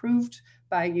and approved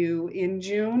by you in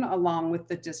June, along with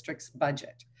the district's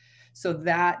budget. So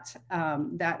that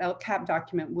LCAP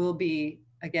document will be,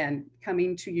 again,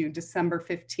 coming to you December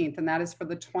 15th, and that is for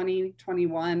the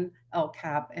 2021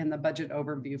 LCAP and the budget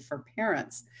overview for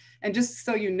parents. And just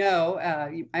so you know,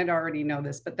 you might already know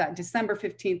this, but that December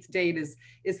 15th date is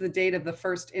the date of the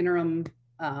first interim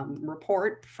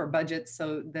report for budget,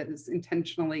 so that is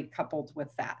intentionally coupled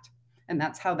with that. And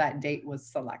that's how that date was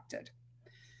selected.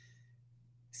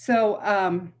 So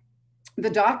the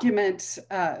document,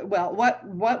 well,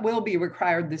 what will be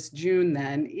required this June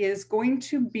then is going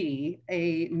to be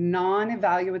a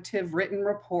non-evaluative written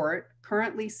report.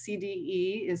 Currently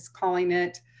CDE is calling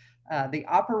it the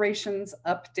Operations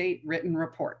Update Written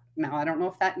Report. Now, I don't know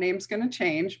if that name's going to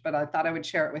change, but I thought I would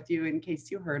share it with you in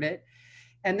case you heard it.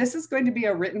 And this is going to be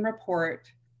a written report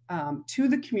to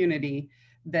the community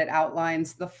that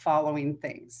outlines the following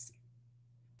things.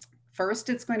 First,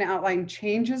 it's going to outline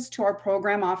changes to our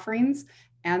program offerings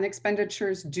and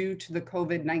expenditures due to the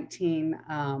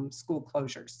COVID-19 school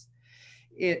closures.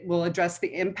 It will address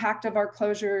the impact of our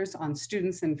closures on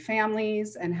students and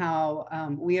families and how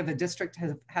we as a district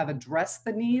have addressed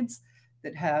the needs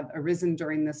that have arisen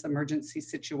during this emergency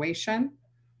situation.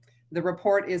 The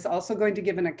report is also going to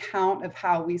give an account of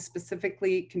how we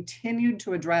specifically continued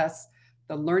to address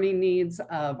the learning needs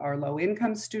of our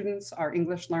low-income students, our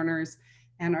English learners,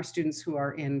 and our students who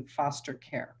are in foster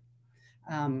care.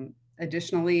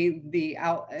 Additionally,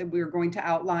 we're going to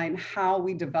outline how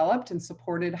we developed and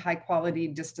supported high-quality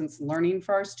distance learning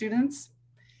for our students,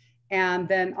 and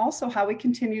then also how we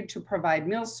continued to provide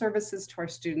meal services to our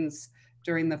students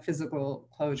during the physical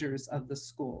closures of the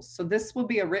schools. So this will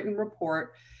be a written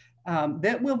report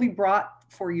that will be brought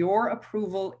for your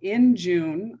approval in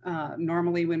June,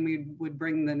 normally when we would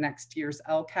bring the next year's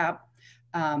LCAP.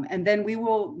 And then we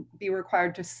will be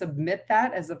required to submit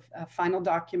that as a final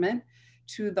document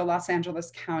to the Los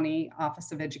Angeles County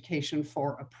Office of Education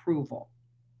for approval.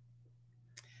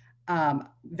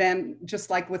 Then, just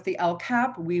like with the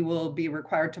LCAP, we will be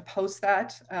required to post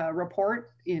that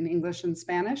report in English and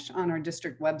Spanish on our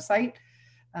district website.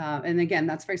 And again,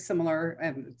 that's very similar,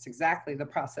 and it's exactly the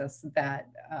process that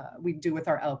we do with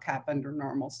our LCAP under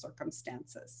normal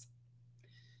circumstances.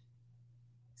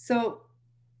 So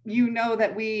you know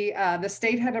that the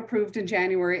state had approved in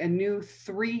January a new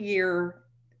 3-year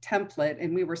template,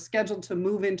 and we were scheduled to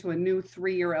move into a new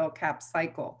 3-year LCAP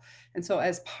cycle. And so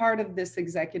as part of this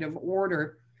executive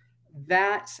order,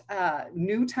 that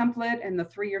new template and the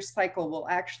 3-year cycle will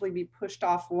actually be pushed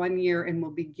off 1 year and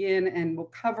will begin and will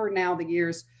cover now the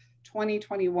years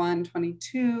 2021,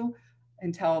 22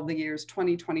 until the years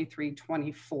 2023,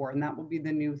 24, and that will be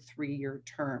the new 3-year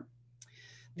term.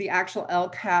 The actual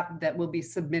LCAP that will be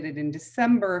submitted in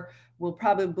December will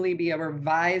probably be a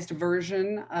revised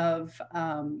version of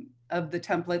the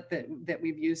template that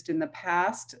we've used in the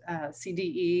past.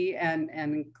 CDE and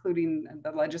including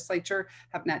the legislature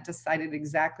have not decided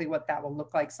exactly what that will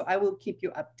look like. So I will keep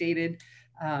you updated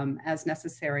as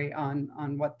necessary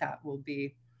on what that will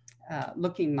be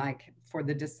looking like for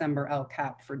the December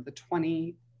LCAP for the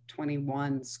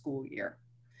 2021 school year.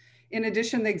 In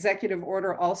addition, the executive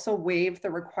order also waived the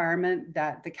requirement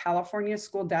that the California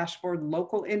School Dashboard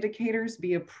local indicators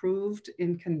be approved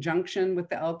in conjunction with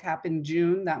the LCAP in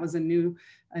June. That was a new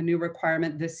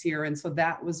requirement this year. And so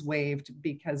that was waived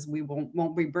because we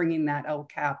won't be bringing that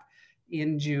LCAP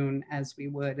in June as we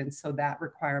would. And so that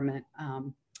requirement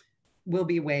will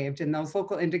be waived. And those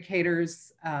local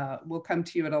indicators will come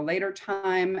to you at a later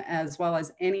time, as well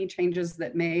as any changes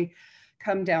that may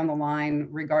come down the line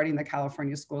regarding the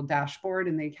California School Dashboard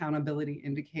and the accountability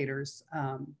indicators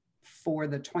for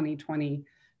the 2020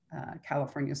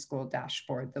 California School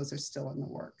Dashboard. Those are still in the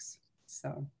works.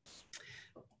 So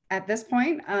at this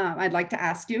point, I'd like to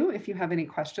ask you if you have any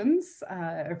questions,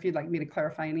 or if you'd like me to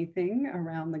clarify anything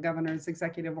around the governor's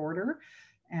executive order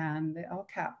and the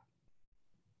LCAP.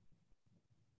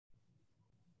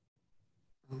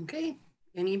 Okay,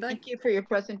 anybody? Thank you for your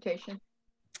presentation.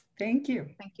 Thank you.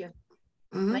 Thank you.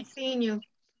 Nice seeing you.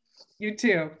 You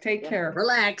too. Take care.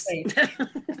 Relax.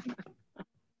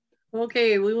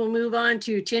 Okay, we will move on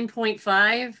to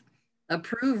 10.5.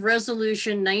 Approve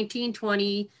Resolution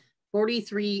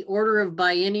 1920-43, Order of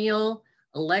Biennial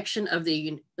Election of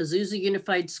the Azusa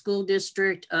Unified School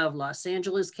District of Los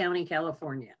Angeles County,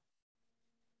 California.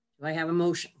 Do I have a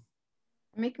motion?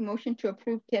 I make a motion to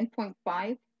approve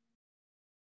 10.5.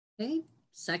 Okay,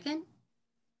 second?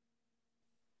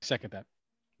 Second that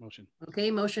motion.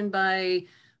 Okay, motion by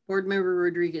Board Member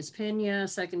Rodriguez Pena,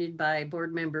 seconded by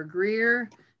Board Member Greer.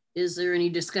 Is there any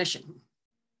discussion?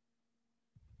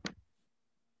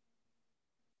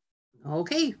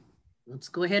 Okay, let's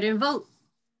go ahead and vote.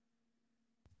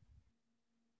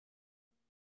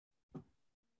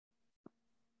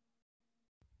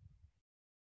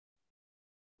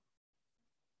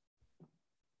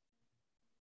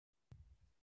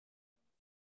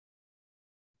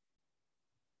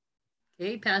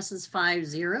 Okay, passes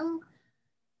 5-0.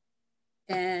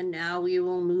 And now we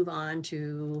will move on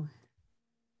to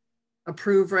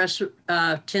approve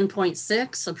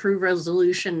 10.6, approve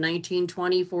resolution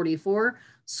 1920-44,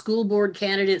 school board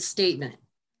candidate statement.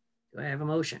 Do I have a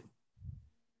motion?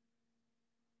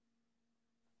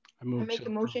 I make a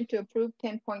motion to approve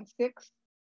 10.6.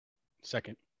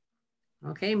 Second.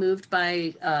 Okay, moved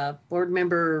by Board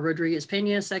Member Rodriguez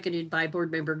Pena, seconded by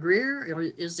Board Member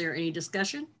Greer. Is there any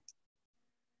discussion?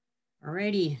 All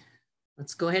righty,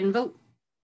 let's go ahead and vote.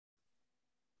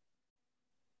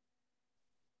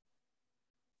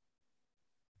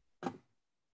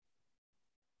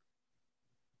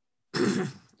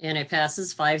 And it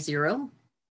passes 5-0.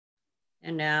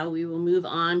 And now we will move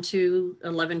on to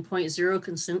 11.0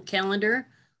 consent calendar.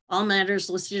 All matters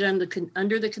listed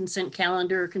under the consent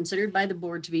calendar are considered by the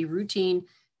board to be routine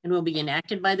and will be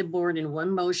enacted by the board in one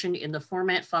motion in the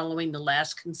format following the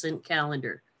last consent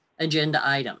calendar agenda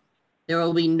item. There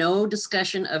will be no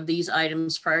discussion of these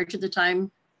items prior to the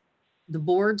time the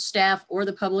board, staff, or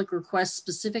the public requests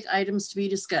specific items to be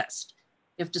discussed.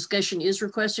 If discussion is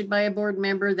requested by a board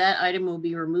member, that item will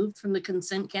be removed from the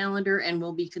consent calendar and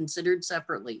will be considered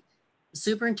separately. The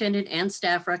superintendent and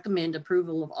staff recommend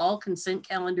approval of all consent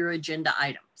calendar agenda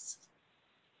items.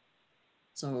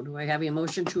 So do I have a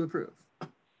motion to approve?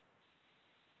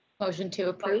 Motion to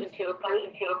approve.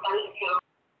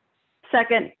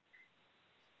 Second.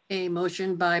 A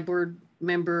motion by Board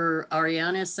Member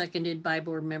Ariana, seconded by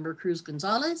Board Member Cruz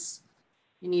Gonzalez.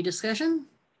 Any discussion?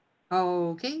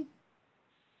 Okay.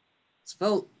 Let's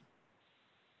vote.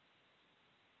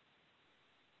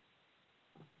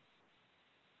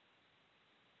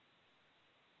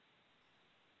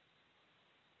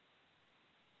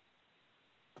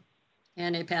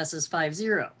 And it passes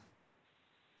 5-0.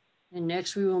 And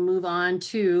next we will move on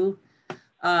to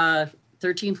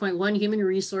 13.1 Human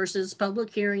Resources,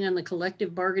 public hearing on the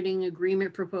collective bargaining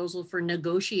agreement proposal for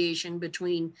negotiation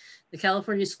between the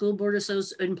California School Board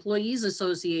Employees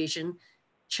Association,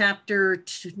 Chapter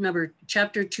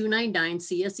 299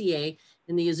 CSEA,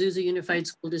 and the Azusa Unified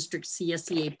School District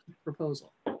CSEA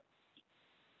proposal.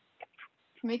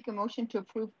 Make a motion to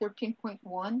approve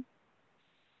 13.1.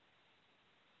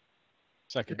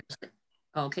 Second.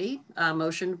 Okay,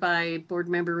 motion by Board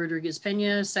Member Rodriguez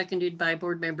Pena, seconded by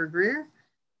Board Member Greer.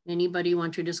 Anybody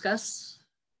want to discuss?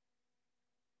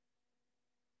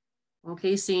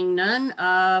 Okay, seeing none,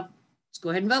 let's go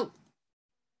ahead and vote.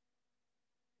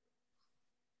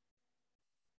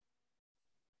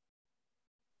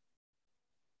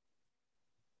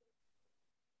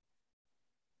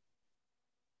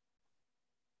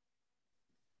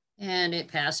 And it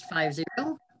passed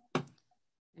 5-0.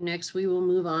 Next, we will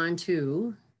move on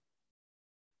to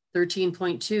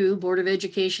 13.2, Board of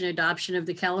Education adoption of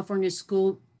the California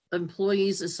School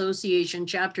Employees Association,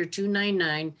 Chapter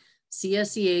 299,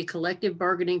 CSEA collective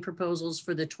bargaining proposals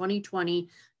for the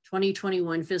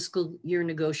 2020-2021 fiscal year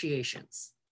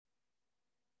negotiations.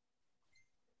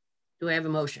 Do I have a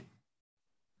motion?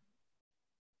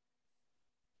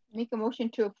 Make a motion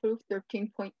to approve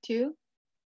 13.2.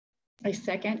 I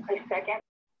second.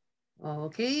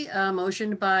 Okay,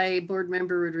 motion by Board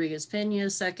Member Rodriguez Pena,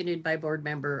 seconded by Board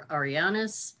Member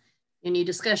Arianes. Any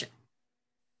discussion?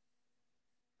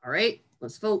 All right,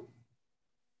 let's vote.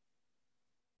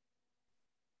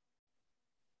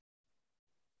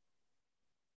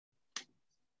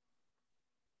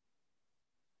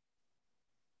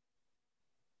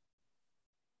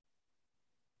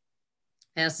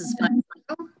 Passes 5-0.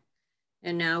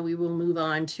 And now we will move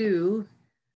on to,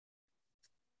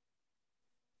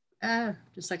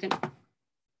 just a second,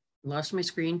 lost my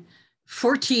screen.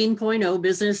 14.0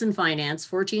 Business and Finance.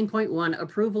 14.1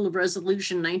 Approval of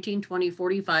Resolution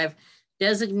 1920-45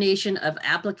 Designation of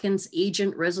Applicants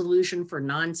Agent Resolution for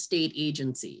Non-State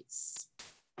Agencies.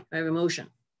 I have a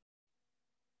motion.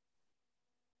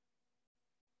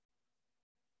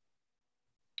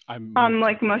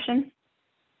 Like motion.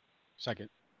 Second.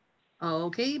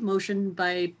 Okay, motion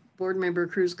by Board Member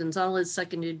Cruz Gonzalez,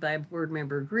 seconded by Board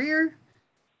Member Greer.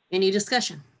 Any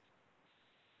discussion?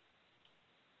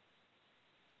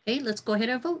 Okay, let's go ahead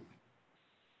and vote.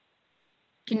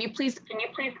 Can you please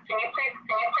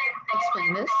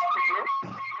explain this?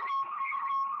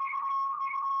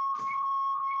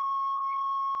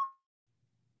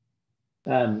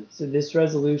 So this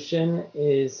resolution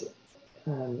is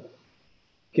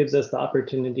gives us the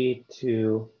opportunity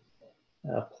to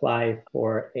apply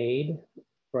for aid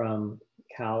from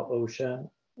Cal OSHA,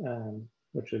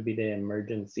 which would be the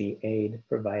emergency aid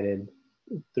provided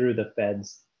through the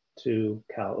feds to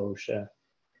Cal OSHA.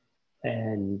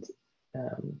 And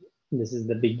this is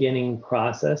the beginning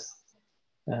process.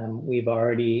 We've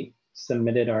already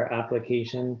submitted our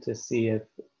application to see if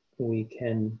we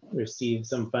can receive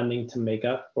some funding to make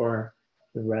up for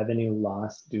the revenue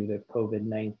loss due to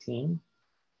COVID-19.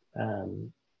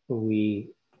 We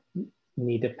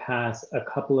need to pass a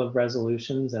couple of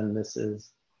resolutions, and this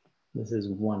is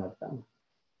one of them.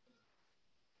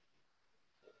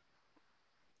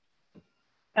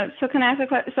 So can I ask a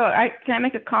question? So can I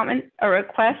make a comment, a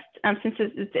request? Since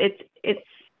it's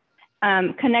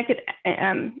connected,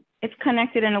 it's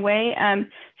connected in a way.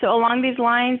 So along these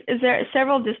lines, is there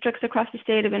several districts across the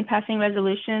state have been passing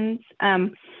resolutions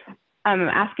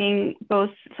asking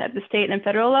both at the state and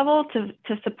federal level to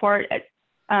support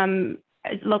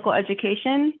local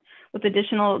education with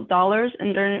additional dollars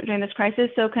and during this crisis?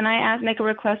 So can I make a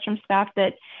request from staff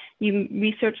that you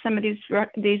research some of these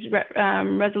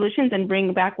resolutions and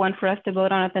bring back one for us to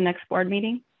vote on at the next board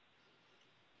meeting?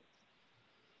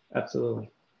 Absolutely.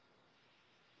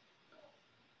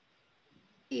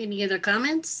 Any other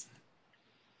comments?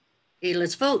 Okay,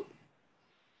 let's vote.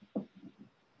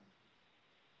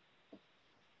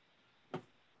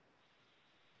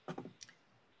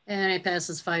 And it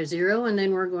passes 5-0. And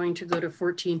then we're going to go to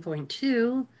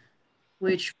 14.2,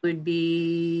 which would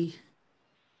be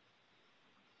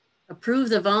approve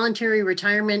the voluntary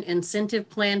retirement incentive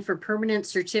plan for permanent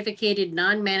certificated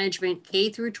non-management K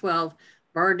through 12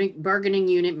 bargaining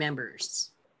unit members.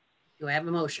 Do I have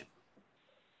a motion?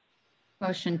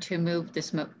 Motion to move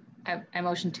this. I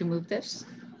motion to move this.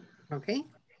 Okay.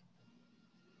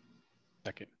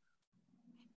 Second.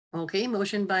 Okay,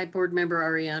 motion by Board Member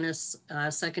Arianes,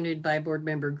 seconded by Board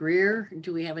Member Greer.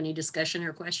 Do we have any discussion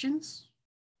or questions?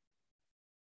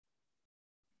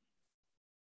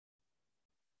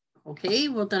 Okay,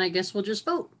 well then I guess we'll just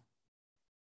vote.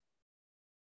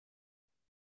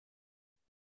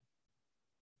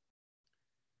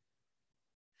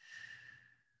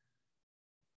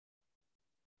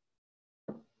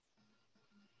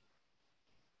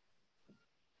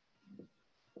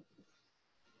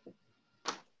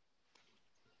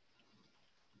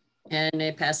 And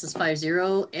it passes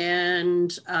 5-0.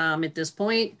 And at this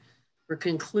point, we're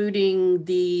concluding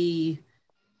the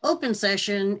open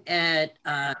session at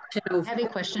 10:04. I have a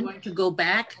question. We're going to go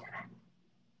back.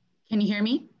 Can you hear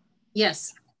me?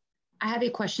 Yes. I have a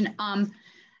question.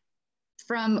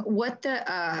 From what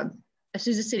the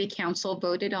Azusa City Council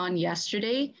voted on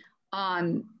yesterday,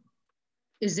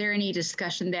 is there any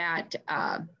discussion that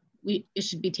it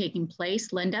should be taking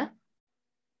place, Linda,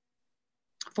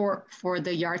 for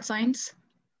the yard signs?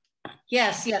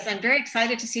 Yes, yes, I'm very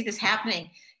excited to see this happening.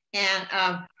 And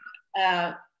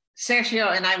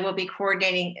Sergio and I will be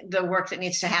coordinating the work that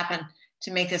needs to happen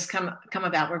to make this come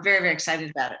about. We're very, very excited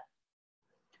about it.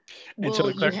 And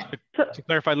so to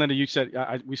clarify, Linda, you said,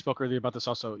 we spoke earlier about this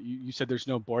also, you said there's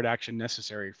no board action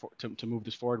necessary to move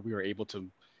this forward. We were able to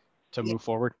move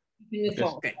forward. Move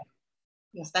forward.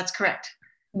 Yes, that's correct.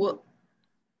 Will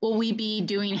we be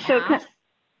doing half?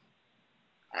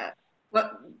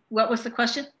 What was the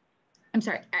question? I'm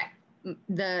sorry.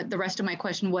 The rest of my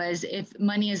question was, if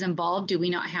money is involved, do we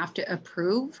not have to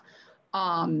approve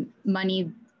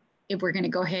money if we're going to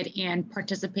go ahead and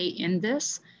participate in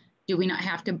this? Do we not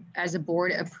have to, as a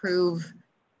board, approve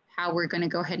how we're going to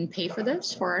go ahead and pay for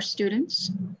this for our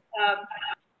students?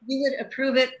 We would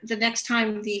approve it the next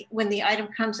time when the item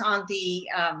comes on the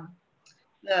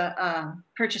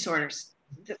purchase orders.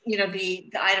 The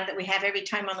item that we have every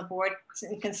time on the board,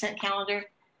 the consent calendar.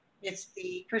 It's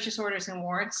the purchase orders and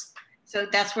warrants. So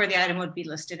that's where the item would be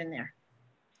listed in there.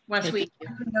 Once we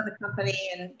know the company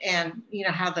and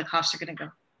how the costs are going to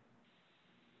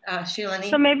go. Sheila.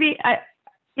 So maybe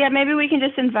maybe we can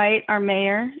just invite our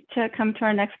mayor to come to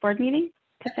our next board meeting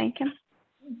to thank him.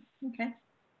 Okay.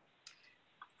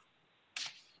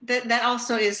 That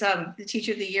also is the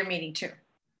Teacher of the Year meeting too.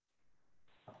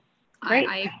 Great.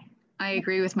 I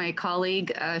agree with my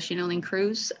colleague, Shannon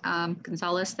Cruz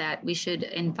Gonzalez, that we should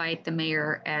invite the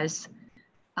mayor as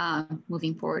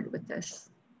moving forward with this.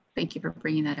 Thank you for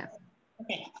bringing that up.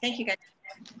 Okay, thank you guys.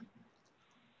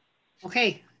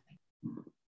 Okay.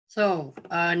 So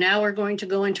now we're going to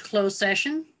go into closed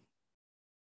session.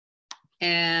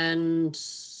 And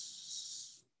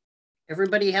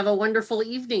everybody have a wonderful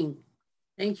evening.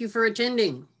 Thank you for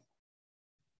attending.